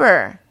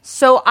sober,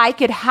 so I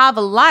could have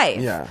a life.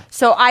 Yeah.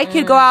 So I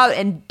could go out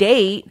and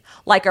date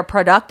like a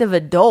productive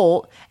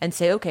adult and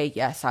say, okay,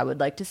 yes, I would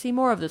like to see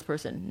more of this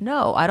person.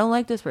 No, I don't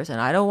like this person.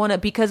 I don't want to,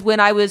 because when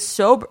I was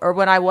sober, or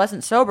when I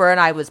wasn't sober and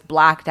I was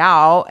blacked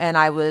out and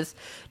I was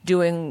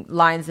doing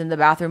lines in the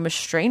bathroom with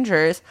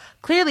strangers,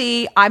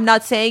 clearly I'm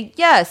not saying,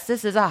 yes,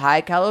 this is a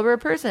high caliber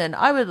person,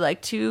 I would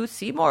like to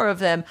see more of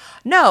them.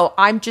 No,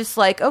 I'm just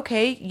like,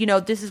 okay,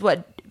 this is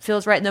what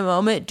feels right in the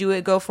moment. Do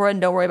it, go for it,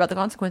 and don't worry about the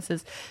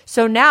consequences.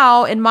 So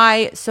now in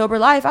my sober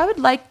life, I would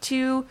like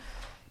to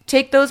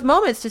take those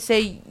moments to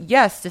say,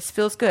 yes, this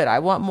feels good, I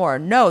want more.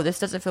 No, this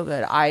doesn't feel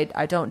good,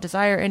 I don't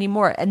desire any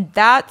more. And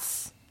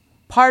that's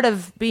part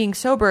of being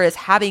sober, is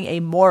having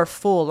a more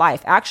full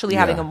life, actually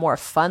having a more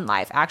fun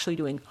life, actually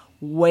doing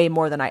way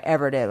more than I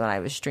ever did when I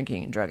was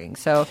drinking and drugging.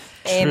 So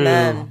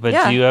Amen. But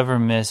Yeah. do you ever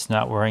miss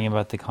not worrying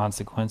about the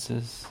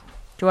consequences?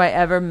 do I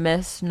ever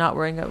miss not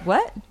worrying about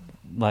what?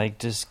 Like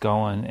just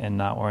going and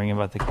not worrying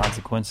about the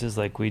consequences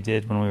like we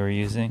did when we were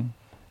using?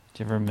 Did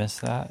you ever miss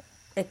that?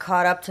 It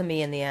caught up to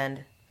me in the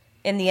end.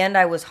 In the end,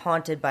 I was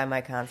haunted by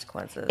my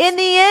consequences. In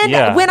the end,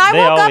 Yeah, when I they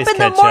woke up always in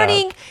the catch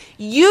morning, up.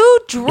 you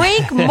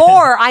drink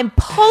more. I'm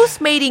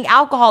postmating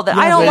alcohol that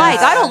I don't like.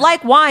 I don't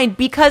like wine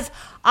because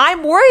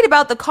I'm worried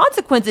about the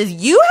consequences.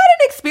 You had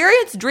an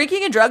experience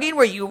drinking and drugging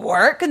where you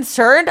weren't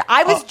concerned.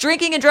 I was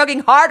drinking and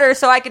drugging harder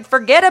so I could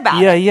forget about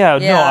Yeah, it. yeah.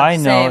 No, Yeah, I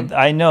know. same.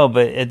 I know,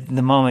 but at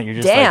the moment you're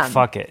just Damn. like,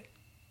 fuck it.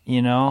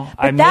 I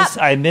But miss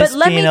but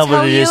let being me able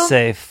tell to just you-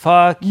 say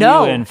fuck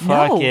No, you and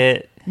fuck no.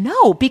 it.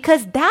 No,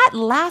 because that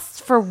lasts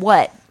for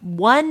what?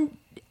 1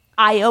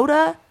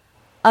 iota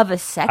of a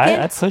second?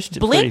 I pushed it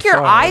Blink pretty your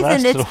far. It eyes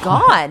and lasted it's a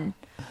while. gone.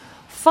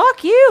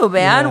 Fuck you,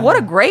 man. Yeah. What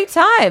a great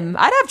time.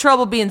 I'd have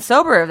trouble being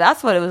sober if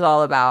that's what it was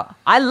all about.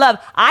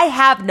 I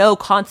have no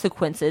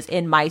consequences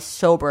in my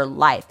sober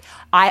life.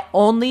 I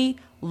only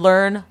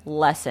learn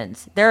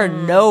lessons. There are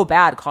no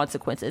bad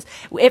consequences.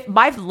 If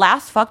my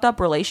last fucked up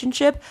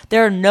relationship,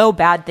 there are no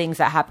bad things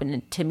that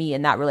happened to me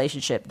in that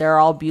relationship. They're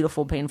all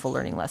beautiful, painful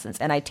learning lessons.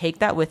 And I take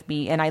that with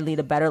me and I lead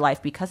a better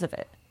life because of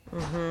it.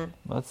 Well,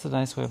 that's a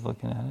nice way of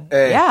looking at it.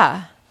 Hey,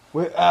 Yeah.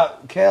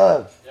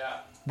 Caleb. Yeah.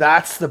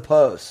 That's the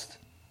post.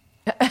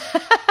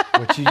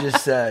 What you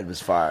just said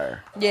was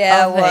fire.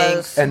 Yeah, Oh, it thanks.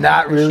 was. And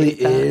that really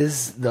Appreciate that.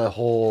 is the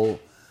whole,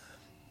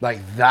 like,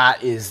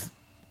 that is,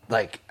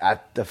 like,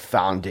 at the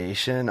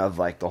foundation of,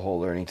 like, the whole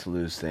learning to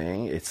lose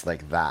thing. It's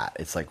like that.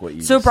 It's like what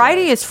you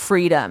Sobriety just is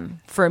freedom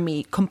for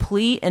me,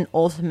 complete and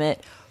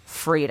ultimate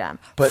freedom.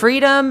 But-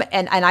 Freedom,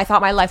 and I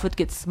thought my life would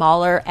get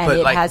smaller, and But,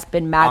 it like, has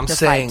been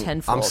magnified I'm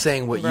tenfold.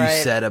 saying what you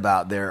Right. said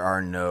about there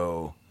are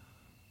no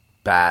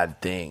bad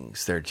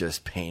things. They're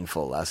just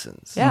painful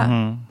lessons.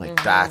 Yeah.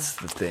 Like, that's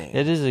the thing.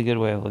 It is a good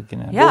way of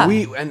looking at it. Yeah.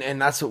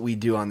 And that's what we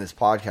do on this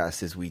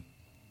podcast is we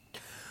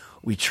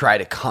try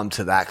to come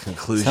to that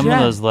conclusion Some of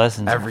those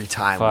lessons every are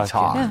time we fucking-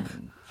 talk.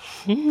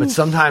 But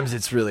sometimes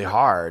it's really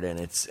hard, and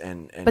it's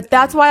and But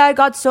that's why I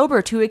got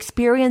sober, to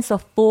experience a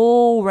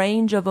full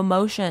range of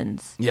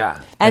emotions. yeah.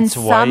 And That's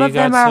why some you of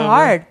them got are sober?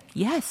 hard.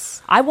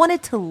 Yes. I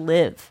wanted to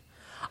live.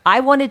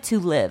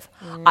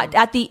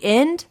 At the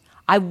end,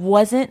 I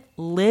wasn't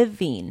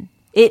living.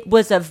 It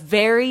was a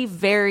very,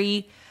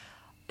 very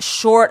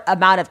short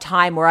amount of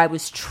time where I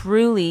was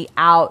truly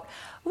out.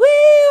 Woo!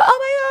 Oh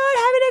my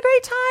God, having a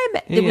great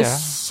time. It Yeah.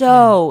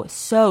 was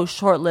so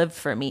short lived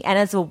for me. And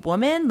as a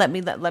woman, let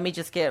me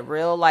just get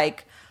real,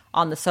 like,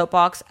 on the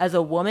soapbox. As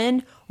a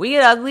woman, we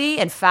get ugly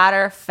and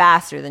fatter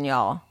faster than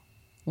y'all.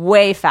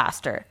 Way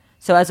faster.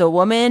 So as a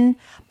woman,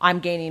 I'm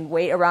gaining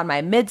weight around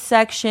my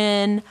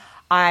midsection.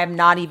 I'm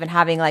not even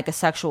having like a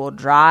sexual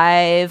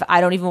drive. I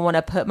don't even want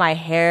to put my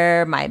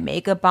hair, my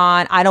makeup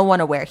on. I don't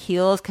want to wear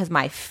heels because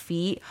my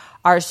feet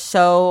are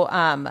so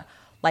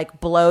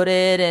like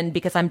bloated, and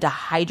because I'm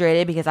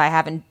dehydrated because I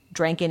haven't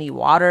drank any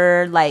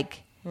water.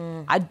 Like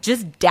I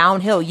just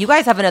downhill. You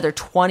guys have another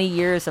 20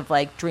 years of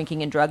like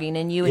drinking and drugging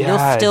in you, and you'll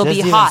still it be doesn't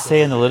even hot.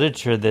 say in the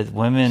literature that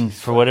women,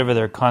 for whatever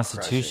their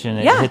constitution,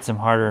 it Yeah. hits them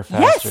harder or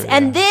Yes, faster.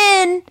 and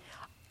then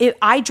if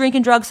I drink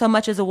and drug so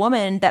much as a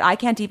woman that I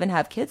can't even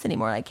have kids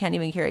anymore. I can't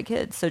even carry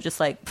kids. So just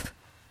like, pff,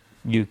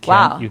 you can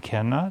Wow. you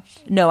cannot.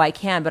 no, I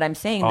can. But I'm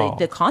saying Oh,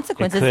 the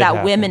consequences it could that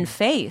happen. women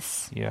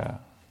face. Yeah.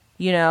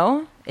 You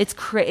know, it's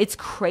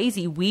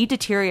crazy. We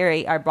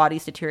deteriorate. Our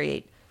bodies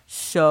deteriorate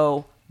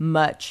so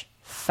much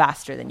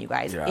faster than you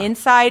guys, Yeah.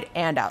 inside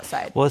and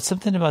outside. Well, it's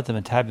something about the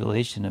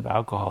metabolism of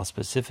alcohol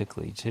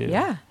specifically too.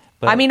 Yeah.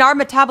 But I mean, our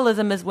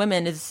metabolism as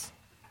women is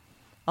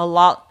a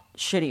lot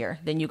shittier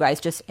than you guys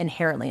just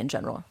inherently in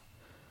general.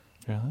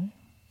 really?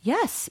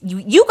 Yes.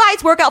 You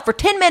guys work out for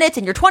 10 minutes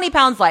and you're 20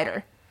 pounds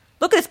lighter.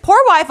 Look at his poor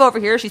wife over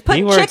here. She's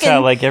putting works chicken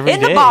out, like, every in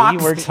day. the box.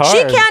 He works She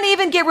hard. can't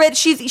even get rid.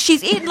 She's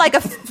eating like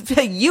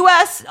a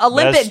U.S.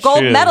 Olympic That's gold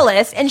true.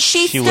 medalist, and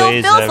she She still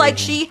weighs feels like everything.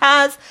 she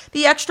has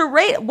the extra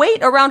weight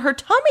around her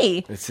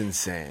tummy. It's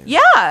insane.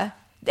 Yeah.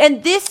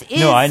 And this is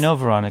No, I know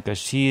Veronica.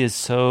 She is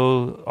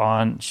so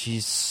on.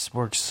 She's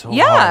works so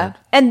Yeah. hard.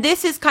 And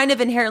this is kind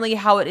of inherently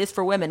how it is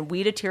for women.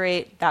 We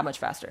deteriorate that much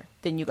faster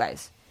than you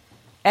guys.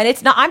 And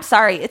it's not, I'm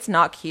sorry, it's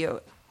not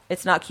cute.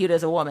 It's not cute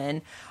as a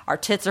woman. Our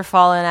tits are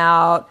falling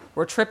out.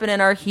 We're tripping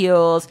in our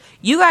heels.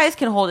 You guys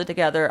can hold it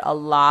together a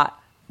lot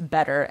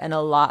better and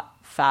a lot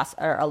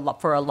faster,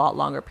 for a lot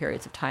longer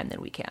periods of time than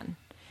we can.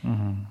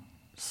 Mm-hmm.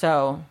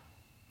 So,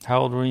 How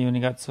old were you when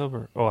you got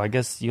sober? Oh, I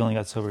guess you only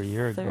got sober a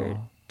year ago.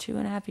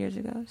 2.5 years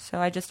ago. So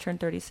I just turned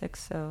 36.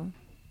 So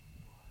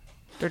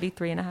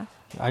 33 and a half.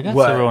 I got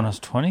What? sober when I was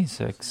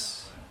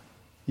 26.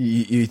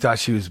 You thought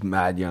she was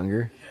mad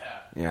younger?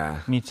 Yeah.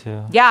 Me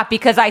too. Yeah,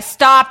 because I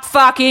stopped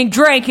fucking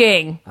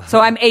drinking. So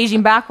I'm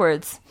aging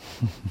backwards.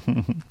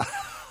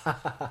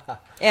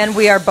 And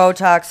we are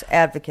Botox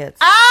advocates.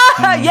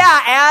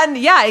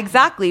 Yeah,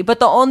 exactly. But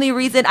the only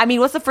reason, I mean,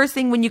 what's the first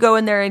thing when you go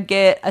in there and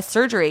get a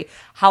surgery?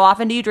 How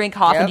often do you drink?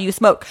 How often Yep. do you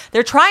smoke?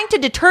 They're trying to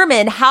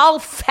determine how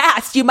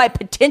fast you might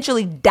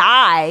potentially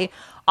die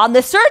on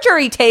the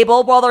surgery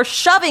table while they're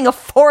shoving a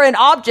foreign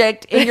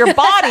object in your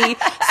body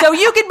so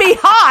you can be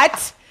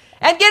hot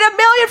and get 1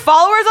 million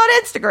followers on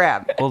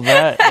Instagram. Well,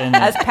 that and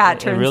As Pat it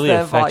turns really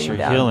the affects volume your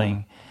down.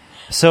 healing.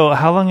 So,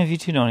 how long have you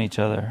two known each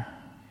other?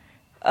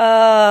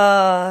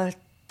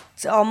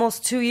 It's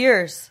almost 2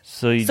 years.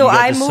 So you So got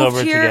I to moved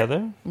sober here-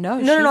 together? No.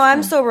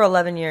 I'm sober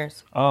 11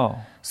 years. Oh,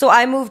 So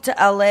I moved to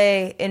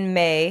LA in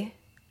May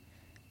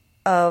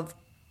of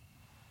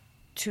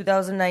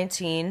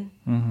 2019,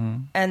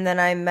 and then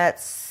I met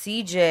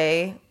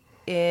CJ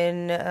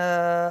in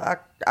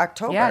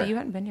October. Yeah, you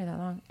hadn't been here that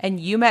long. And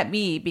you met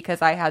me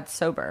because I had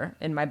sober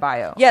in my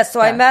bio. Yes, so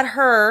I Yeah. met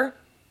her.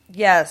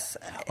 Yes.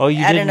 oh,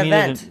 you at didn't an meet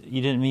event.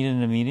 you didn't meet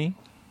in a meeting?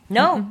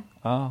 No,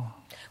 Oh,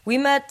 we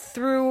met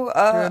through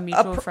a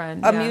mutual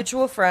friend, A yeah.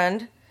 mutual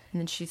friend. And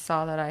then she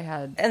saw that I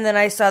had. And then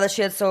I saw that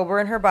she had sober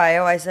in her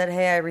bio. I said,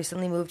 "Hey, I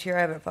recently moved here.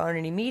 I haven't found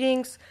any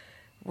meetings."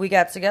 We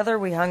got together.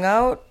 We hung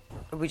out.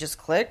 We just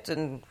clicked,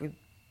 and we've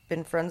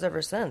been friends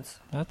ever since.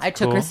 that's I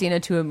took cool. Christina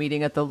to a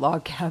meeting at the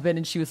log cabin,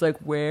 and she was like,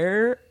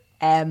 "Where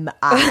am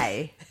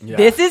I?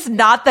 This is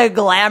not the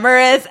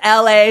glamorous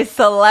LA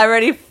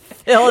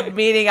celebrity-filled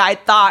meeting I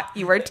thought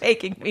you were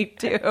taking me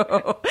to."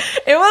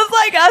 It was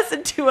like us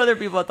and 2 other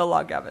people at the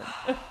log cabin.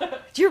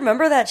 Do you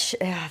remember that?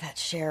 That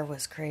share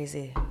was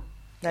crazy.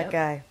 That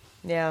guy.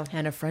 Yeah.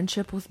 And a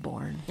friendship was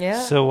born.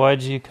 Yeah. So, why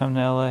did you come to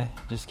LA?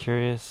 Just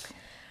curious.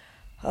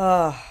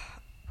 I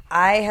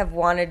have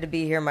wanted to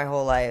be here my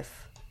whole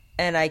life.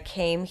 And I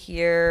came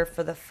here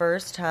for the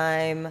first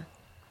time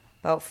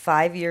about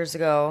 5 years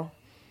ago.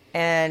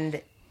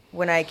 And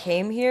when I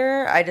came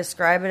here, I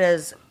describe it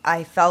as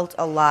I felt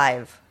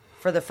alive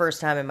for the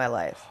first time in my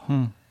life.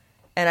 And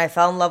I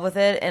fell in love with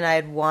it, and I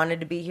had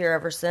wanted to be here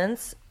ever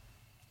since.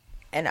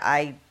 And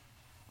I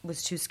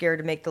was too scared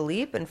to make the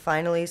leap. And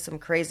finally, some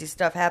crazy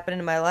stuff happened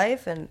in my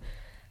life, and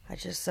I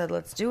just said,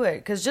 let's do it.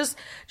 Because just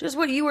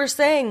what you were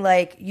saying,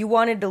 like, you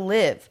wanted to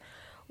live.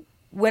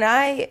 When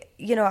I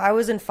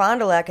was in Fond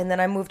du Lac, and then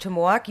I moved to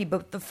Milwaukee,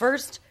 but the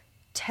first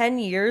 10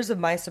 years of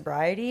my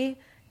sobriety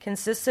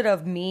consisted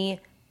of me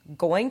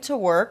going to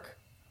work,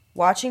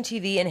 watching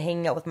TV, and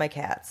hanging out with my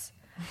cats.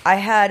 I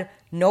had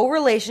no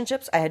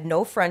relationships. I had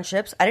no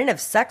friendships. I didn't have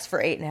sex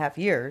for 8.5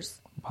 years.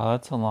 Wow,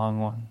 that's a long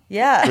one.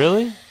 Yeah.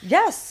 Really?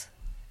 Yes.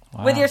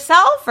 With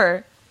yourself,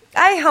 or?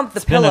 I humped the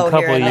It's been pillow a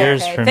couple here and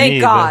years there. for Thank me.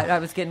 God. but- I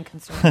was getting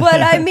concerned.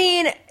 But I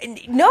mean,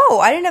 no,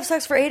 I didn't have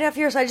sex for 8.5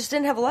 years. I just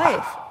didn't have a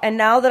life. And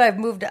now that I've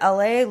moved to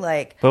LA,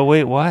 like, But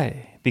wait,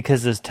 why?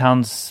 Because this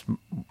town's.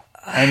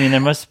 I mean, there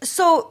must.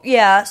 so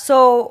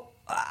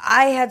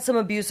I had some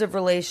abusive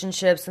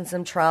relationships and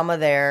some trauma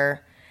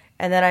there.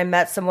 And then I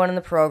met someone in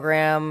the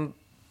program,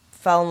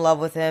 fell in love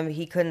with him.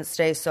 He couldn't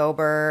stay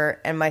sober.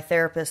 And my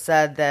therapist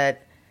said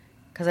that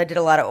because I did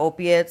a lot of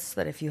opiates,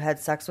 that if you had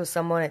sex with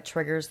someone, it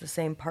triggers the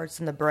same parts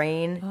in the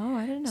brain. Oh,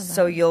 I didn't know that.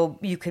 So you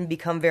can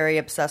become very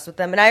obsessed with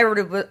them. And I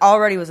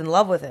already was in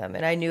love with him.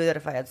 And I knew that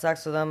if I had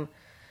sex with him,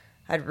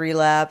 I'd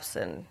relapse.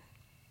 And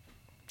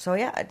so,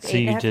 yeah. So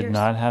you did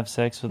not have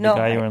sex with No,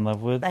 the guy you were in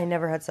love with? I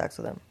never had sex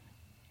with him.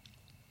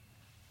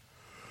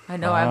 I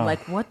know. Wow. I'm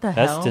like, what the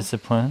That's hell?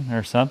 discipline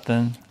or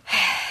something.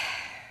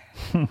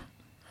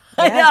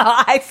 I know.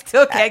 I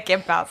still can't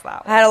get past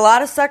that I had a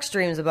lot of sex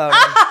dreams about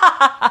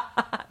him.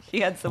 She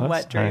had some That's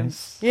wet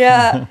dreams. nice.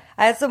 Yeah,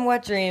 I had some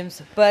wet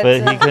dreams. But,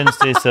 But he couldn't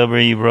stay sober.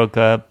 You broke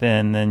up,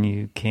 and then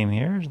you came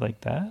here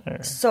like that,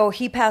 or so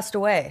he passed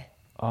away.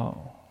 oh,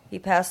 He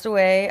passed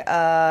away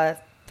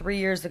 3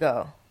 years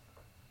ago.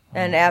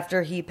 And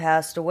after he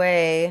passed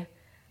away,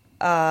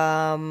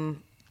 wow,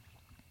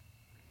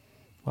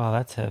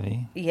 that's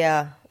heavy.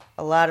 yeah,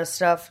 a lot of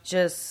stuff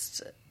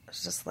just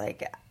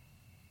like,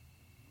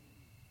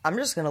 I'm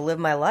just going to live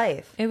my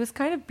life. It was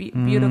kind of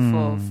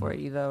beautiful for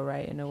you, though,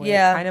 right? In a way,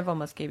 Yeah. it kind of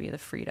almost gave you the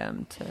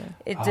freedom to.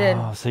 It did.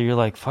 Oh, so you're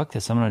like, fuck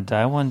this. I'm gonna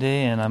die one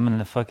day, and I'm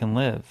gonna fucking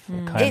live,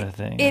 kind of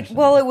thing. or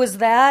something. It was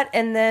that,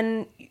 and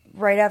then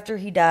right after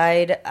he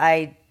died,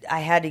 I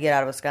had to get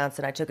out of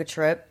Wisconsin. I took a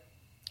trip,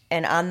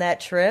 and on that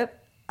trip,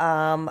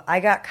 I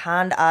got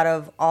conned out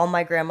of all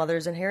my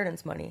grandmother's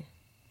inheritance money.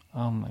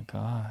 Oh my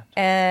God.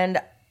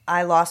 And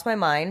I lost my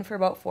mind for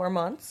about 4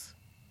 months.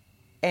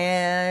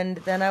 And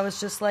then I was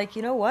just like,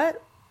 you know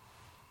what?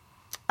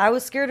 I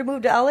was scared to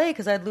move to LA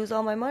because I'd lose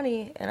all my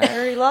money. And I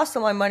already lost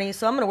all my money.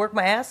 So I'm going to work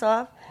my ass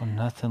off. Well,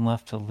 nothing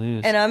left to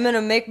lose. And I'm going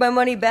to make my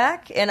money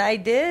back. And I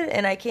did.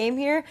 And I came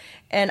here.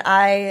 And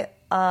I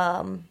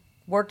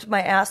worked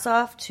my ass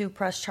off to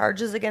press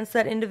charges against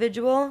that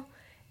individual.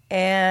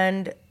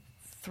 And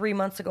 3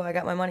 months ago, I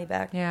got my money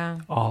back. Yeah.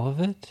 All of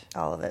it?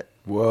 All of it.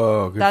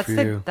 Whoa, good That's for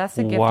the you. that's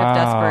the gift Wow. of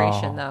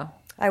desperation, though.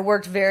 I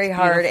worked very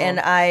hard, beautiful. and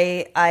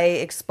I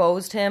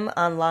exposed him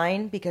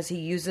online because he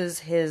uses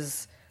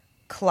his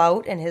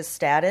clout and his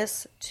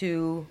status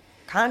to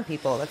con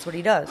people. That's what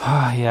he does.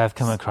 Ah, yeah, I've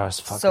come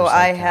across fuckers So like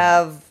I that.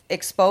 have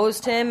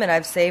exposed him, and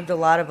I've saved a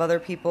lot of other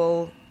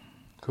people.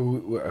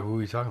 Who are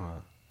we talking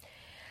about?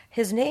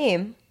 His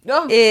name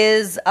Oh.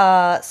 is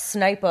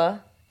Sniper,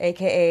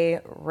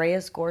 a.k.a.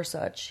 Reyes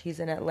Gorsuch. He's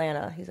in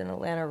Atlanta. He's an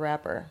Atlanta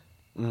rapper.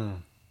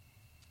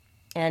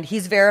 And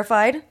he's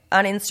verified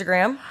on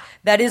Instagram.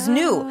 That is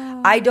new.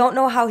 I don't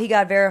know how he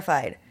got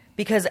verified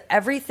because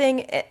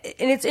everything, and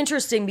it's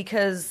interesting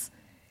because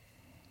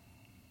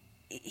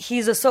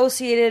he's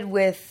associated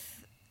with,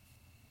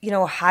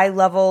 high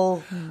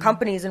level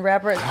companies and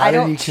rappers. How I did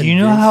don't. he Do you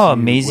know convince how you? What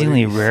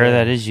amazingly did he rare say?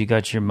 that is? You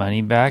got your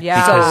money back.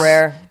 Yeah. So because,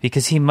 rare.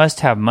 because he must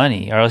have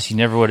money, or else you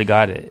never would have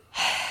got it.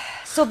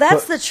 So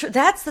that's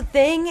that's the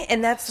thing,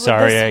 and that's what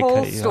Sorry, this I whole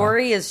cut you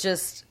story is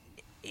just.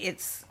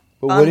 It's.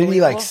 But what did he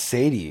unbelievable.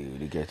 say to you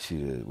to get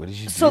you? What did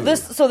you do? So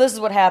this is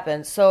what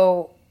happened.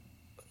 So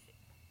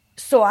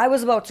I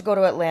was about to go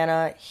to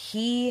Atlanta.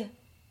 He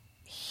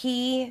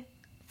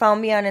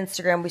found me on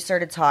Instagram. We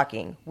started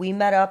talking. We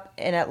met up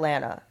in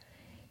Atlanta.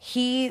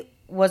 He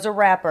was a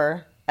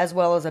rapper as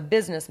well as a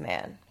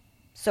businessman.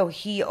 So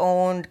he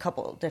owned a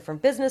couple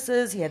different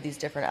businesses. He had these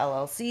different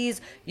LLCs.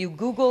 You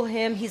Google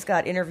him. He's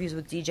got interviews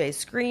with DJ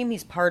Scream.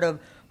 He's part of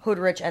Hood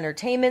Rich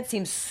Entertainment.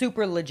 Seems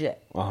super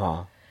legit.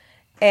 Uh-huh.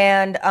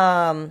 And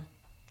I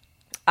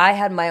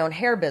had my own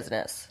hair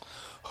business.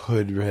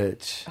 Hood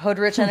Rich. Hood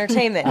Rich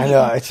Entertainment. I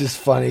know, it's just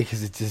funny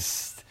because it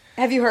just...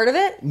 Have you heard of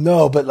it?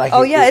 No, but like...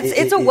 Oh yeah,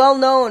 it's a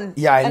well-known.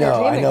 Yeah, I know,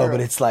 entertainment but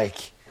group. it's like...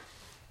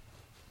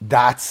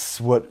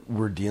 That's what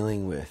we're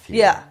dealing with here.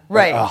 Yeah,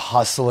 right. A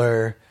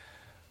hustler,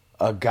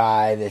 a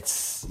guy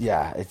that's...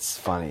 Yeah, it's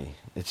funny.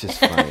 It's just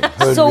funny.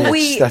 Hood So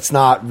rich, that's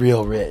not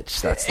real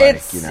rich. That's like,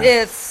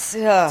 It's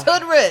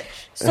Hood rich.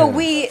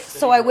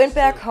 So I went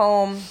back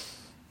home,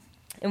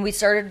 and we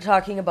started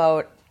talking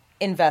about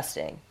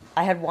investing.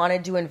 I had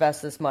wanted to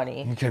invest this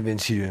money. He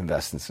convinced you to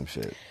invest in some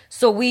shit.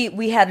 So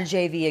we had a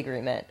JV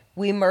agreement.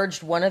 We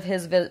merged one of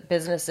his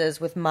businesses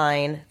with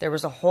mine. There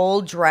was a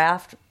whole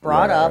draft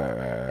brought up.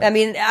 Right. I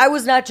mean, I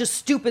was not just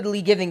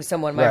stupidly giving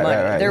someone my money.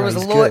 Right. There No, was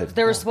he's good.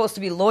 there were supposed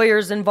to be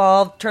lawyers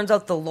involved. Turns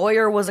out the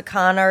lawyer was a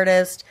con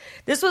artist.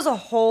 This was a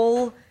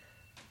whole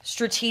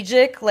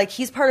strategic, like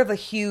he's part of a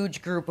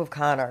huge group of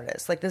con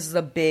artists. Like this is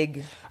a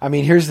big. I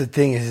mean, here's the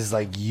thing is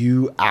like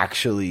you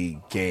actually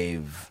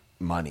gave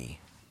money.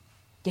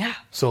 Yeah.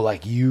 So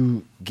like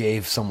you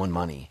gave someone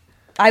money.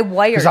 I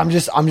wired. 'Cause I'm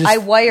just I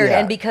wired, yeah.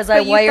 and because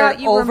I wired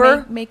you over.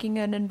 were making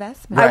an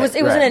investment.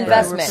 It was an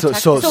investment. So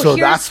So here's-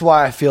 that's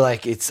why I feel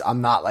like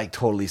I'm not like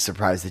totally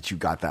surprised that you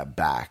got that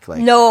back. Like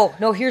No.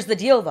 Here's the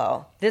deal,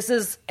 though. This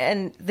is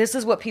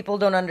what people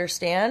don't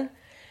understand,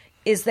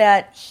 is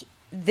that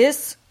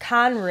this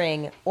con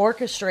ring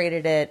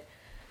orchestrated it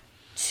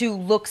to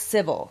look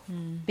civil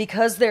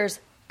because there's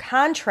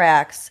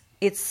contracts.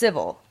 It's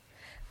civil,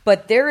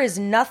 but there is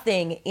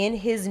nothing in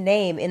his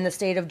name in the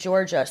state of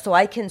Georgia, so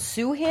I can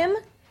sue him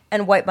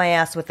and wipe my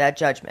ass with that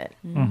judgment.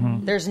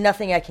 There's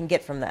nothing I can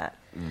get from that.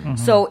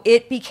 So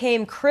it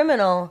became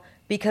criminal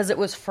because it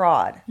was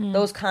fraud.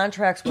 Those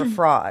contracts were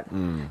fraud.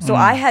 So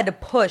I had to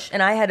push,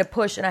 and I had to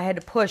push, and I had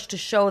to push to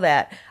show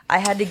that. I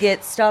had to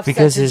get stuff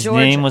Because sent to his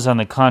Georgia. name was on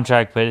the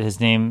contract, but his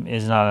name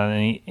is not on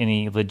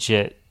any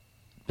legit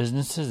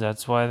businesses.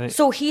 That's why they.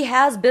 So he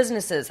has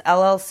businesses,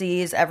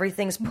 LLCs,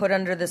 everything's put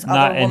under this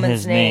Not other in woman's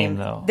his name,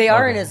 though. They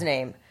are in Okay. his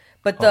name.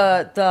 But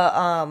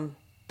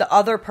the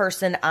other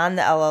person on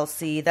the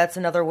LLC, that's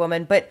another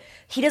woman, but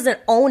he doesn't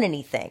own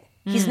anything.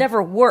 He's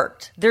never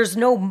worked. There's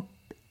no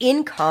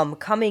income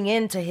coming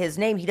into his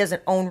name. He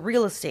doesn't own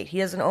real estate. He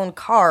doesn't own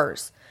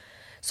cars.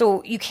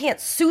 So you can't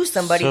sue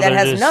somebody So that they're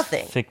has just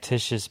nothing.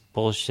 Fictitious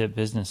bullshit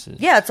businesses.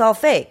 Yeah, it's all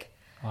fake.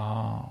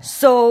 Oh.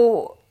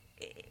 So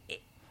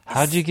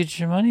How'd you get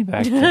your money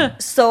back then?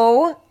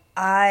 So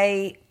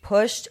I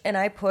pushed and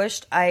I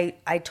pushed. I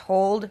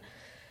called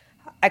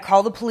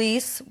the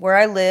police where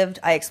I lived.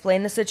 I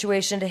explained the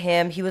situation to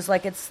him. He was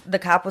like, the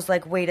cop was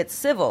like, wait, it's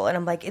civil. And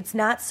I'm like, it's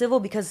not civil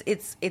because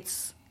it's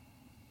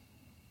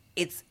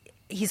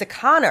he's a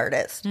con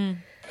artist.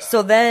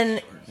 So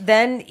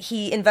then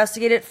he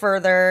investigated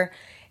further,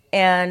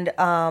 and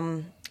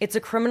it's a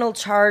criminal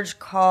charge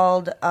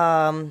called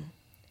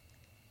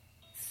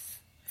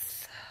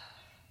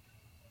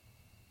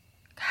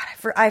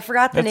I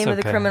forgot the That's name of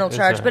the okay. criminal It's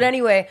charge. all But right.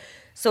 anyway,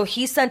 so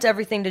he sent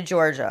everything to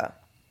Georgia.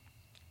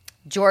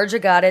 Georgia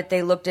got it.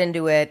 They looked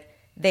into it.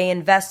 They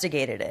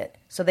investigated it.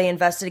 So they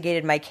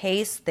investigated my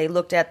case. They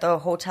looked at the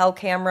hotel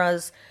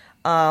cameras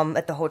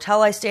at the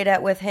hotel I stayed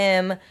at with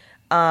him.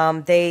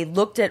 They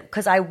looked at,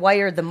 because I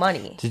wired the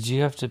money. Did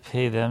you have to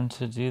pay them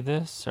to do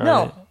this? Or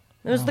No.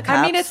 It was the cops.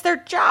 I mean, it's their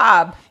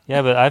job.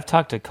 Yeah, but I've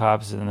talked to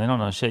cops and they don't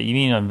know shit. You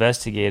mean an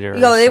investigator?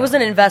 No, it was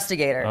an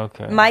investigator.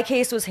 Okay. My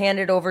case was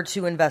handed over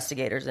to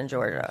investigators in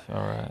Georgia.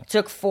 All right.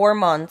 Took 4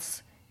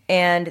 months,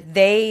 and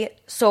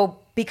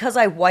because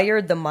I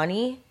wired the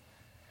money,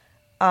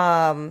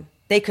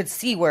 they could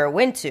see where it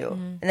went to,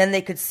 and then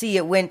they could see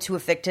it went to a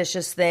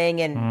fictitious thing,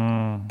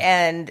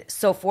 and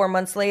so 4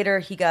 months later,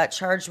 he got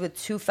charged with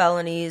 2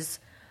 felonies.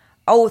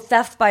 Oh,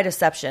 theft by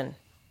deception.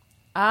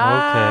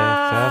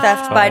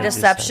 Theft by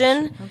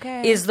deception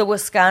Okay. is the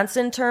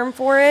Wisconsin term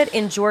for it.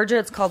 In Georgia,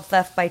 it's called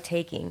theft by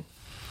taking.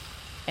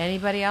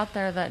 Anybody out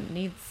there that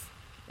needs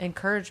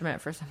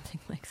encouragement for something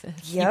like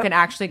this, you Yep. can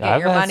actually get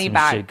I've your had money some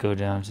back. shit go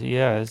down.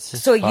 Yeah, it's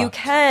just So you fucked.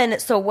 can.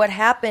 So what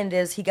happened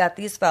is he got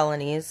these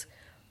felonies.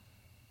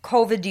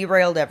 COVID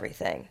derailed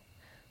everything.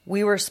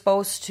 We were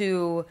supposed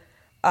to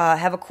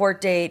have a court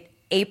date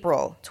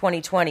April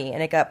 2020,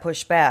 and it got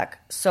pushed back.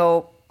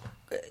 So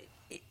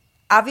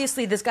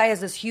obviously, this guy has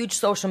this huge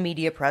social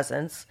media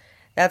presence.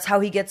 That's how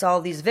he gets all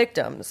these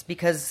victims,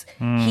 because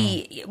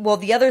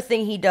the other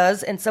thing he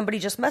does, and somebody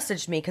just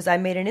messaged me because I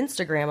made an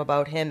Instagram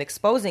about him,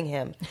 exposing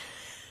him.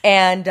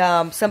 And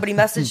somebody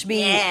messaged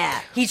me.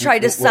 He tried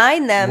to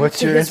sign them. What's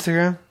to your his-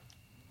 Instagram?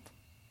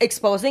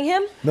 Exposing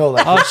him? No,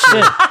 like Oh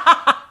shit!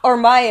 Or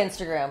my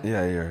Instagram.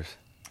 yeah, yours.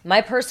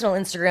 My personal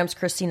Instagram's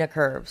Christina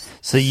Curves.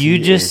 So you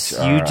just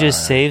CHRI.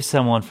 saved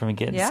someone from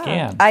getting Yeah.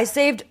 scammed, I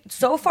saved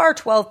so far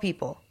 12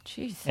 people.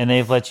 Jeez. and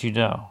they've let you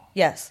know.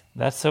 Yes.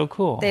 That's so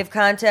cool. They've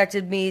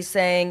contacted me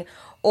saying,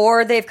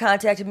 oh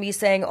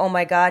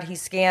my God, he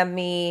scammed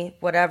me,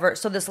 whatever.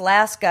 So this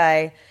last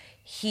guy,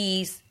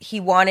 he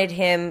wanted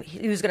him,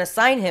 he was going to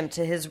sign him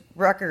to his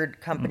record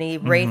company,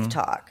 Wraith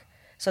Talk.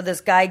 So this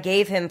guy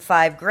gave him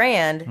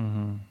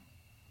 $5,000,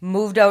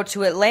 moved out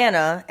to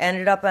Atlanta,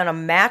 ended up on a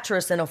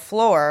mattress and a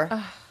floor,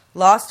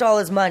 lost all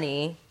his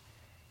money.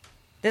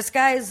 This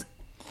guy's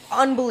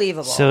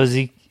unbelievable. So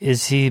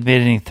is he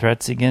made any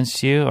threats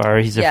against you, or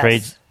he's Yes.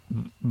 afraid?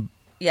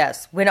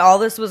 Yes. When all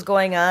this was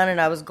going on and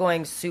I was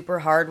going super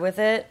hard with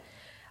it,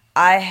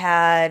 I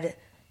had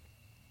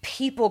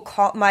people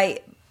call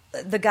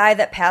the guy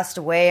that passed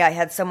away. I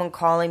had someone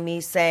calling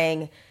me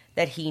saying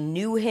that he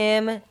knew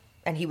him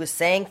and he was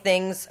saying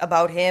things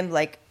about him.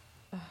 Like,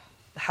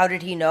 how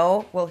did he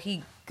know? Well,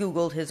 he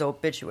Googled his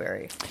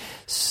obituary.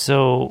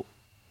 So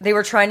They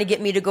were trying to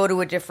get me to go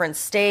to a different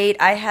state.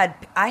 I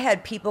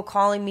had people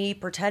calling me,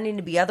 pretending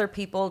to be other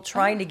people,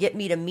 trying to get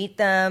me to meet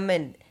them,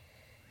 and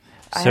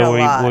I had a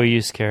lot. were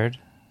you scared?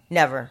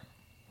 Never.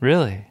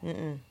 Really?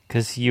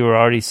 Because you were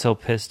already so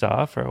pissed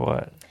off, or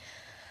what?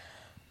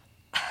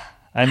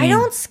 I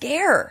don't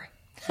scare.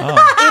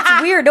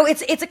 It's weird. No,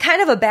 it's a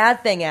kind of a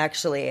bad thing,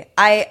 actually.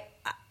 I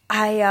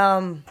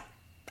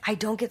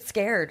don't get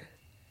scared.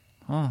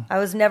 I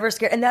was never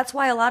scared, and that's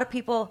why a lot of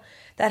people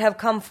that have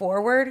come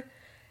forward,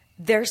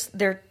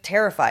 they're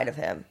terrified of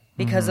him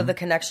because of the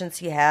connections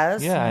he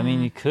has. Yeah, I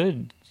mean, you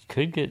could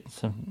get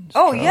some.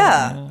 Oh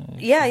trouble,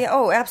 yeah.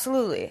 Oh,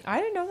 absolutely. I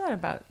didn't know that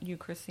about you,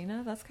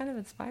 Christina. That's kind of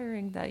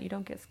inspiring that you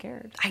don't get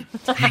scared. I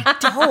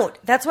don't.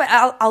 That's why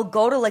I'll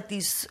go to like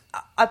these.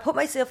 I put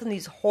myself in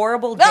these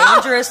horrible,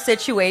 dangerous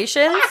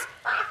situations,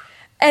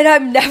 and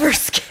I'm never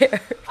scared.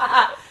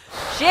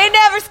 She ain't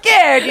never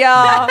scared,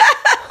 y'all.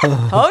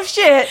 Oh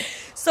shit.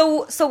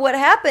 So what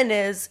happened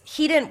is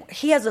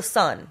he has a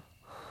son,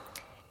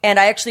 and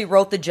I actually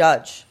wrote the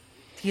judge.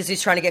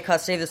 He's trying to get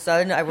custody of the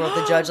son. I wrote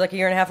the judge like a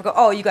year and a half ago.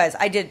 Oh, you guys,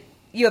 I did.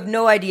 You have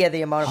no idea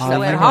the amount of stuff. you I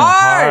went did.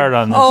 hard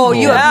on this. Oh,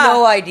 you fool. have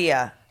no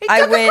idea. He took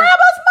the grandma's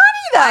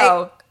money,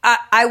 though.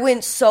 I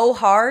went so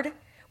hard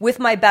with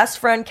my best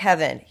friend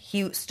Kevin.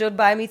 He stood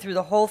by me through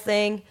the whole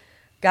thing,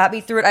 got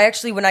me through it. I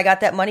actually, when I got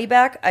that money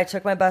back, I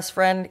took my best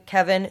friend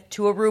Kevin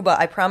to Aruba.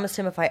 I promised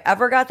him if I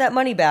ever got that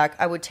money back,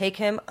 I would take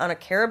him on a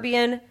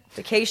Caribbean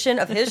vacation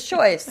of his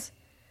choice,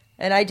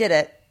 and I did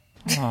it.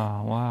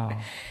 Oh wow.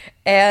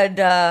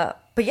 And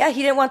but yeah,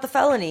 he didn't want the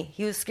felony.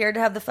 He was scared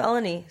to have the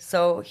felony.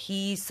 So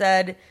he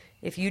said,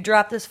 if you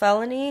drop this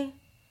felony,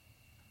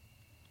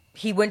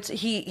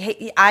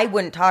 I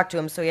wouldn't talk to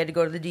him, so he had to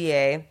go to the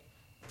DA.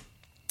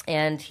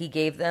 And he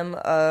gave them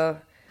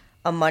a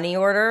money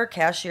order,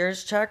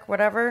 cashier's check,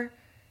 whatever.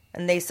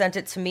 And they sent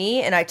it to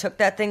me, and I took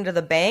that thing to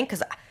the bank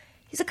because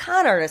he's a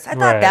con artist. I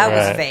thought that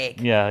was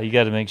fake. Yeah, you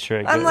got to make sure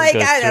it I'm goes, like,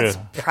 goes that's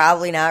through.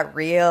 probably not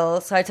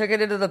real. So I took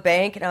it into the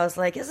bank, and I was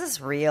like, is this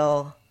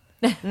real?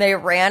 And they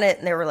ran it,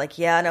 and they were like,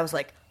 yeah. And I was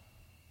like,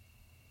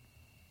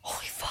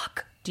 holy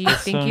fuck. Do you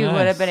think so you would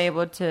nice. have been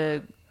able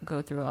to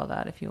go through all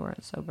that if you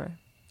weren't sober?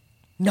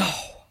 No.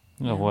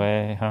 No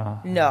way, huh?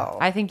 No.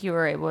 I think you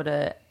were able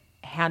to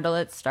handle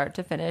it start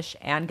to finish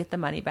and get the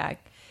money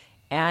back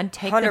and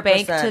take the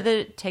bank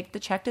 100%. take the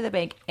check to the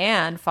bank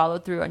and follow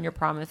through on your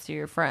promise to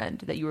your friend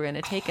that you were going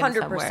to take him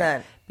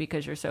somewhere 100%.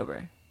 because you're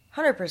sober.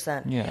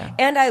 100%. Yeah.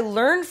 And I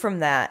learned from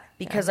that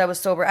because I was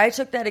sober. I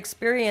took that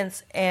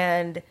experience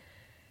and,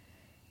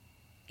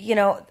 you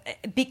know,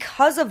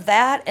 because of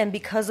that and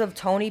because of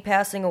Tony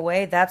passing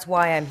away, that's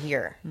why I'm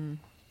here.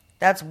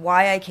 That's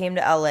why I came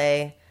to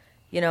LA.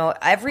 You know,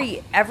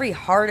 every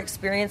hard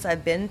experience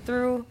I've been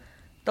through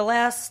the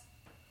last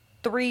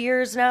 3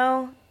 years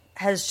now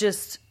has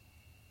just,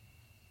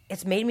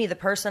 it's made me the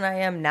person I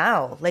am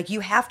now. Like, you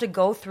have to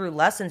go through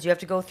lessons. You have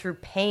to go through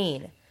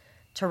pain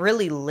to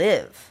really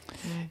live.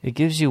 It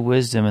gives you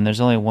wisdom, and there's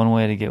only one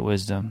way to get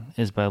wisdom,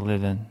 is by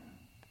living.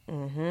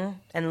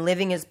 And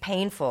living is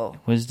painful.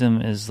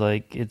 Wisdom is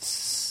like, it's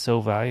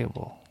so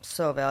valuable.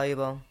 So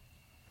valuable.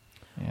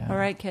 Yeah. All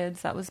right,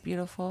 kids, that was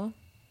beautiful.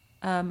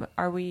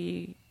 Are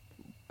we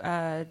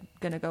going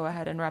to go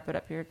ahead and wrap it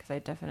up here? Because I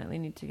definitely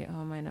need to get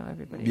home. I know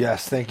everybody.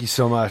 Yes, thank you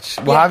so much.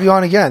 We'll have you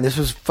on again. This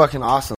was fucking awesome.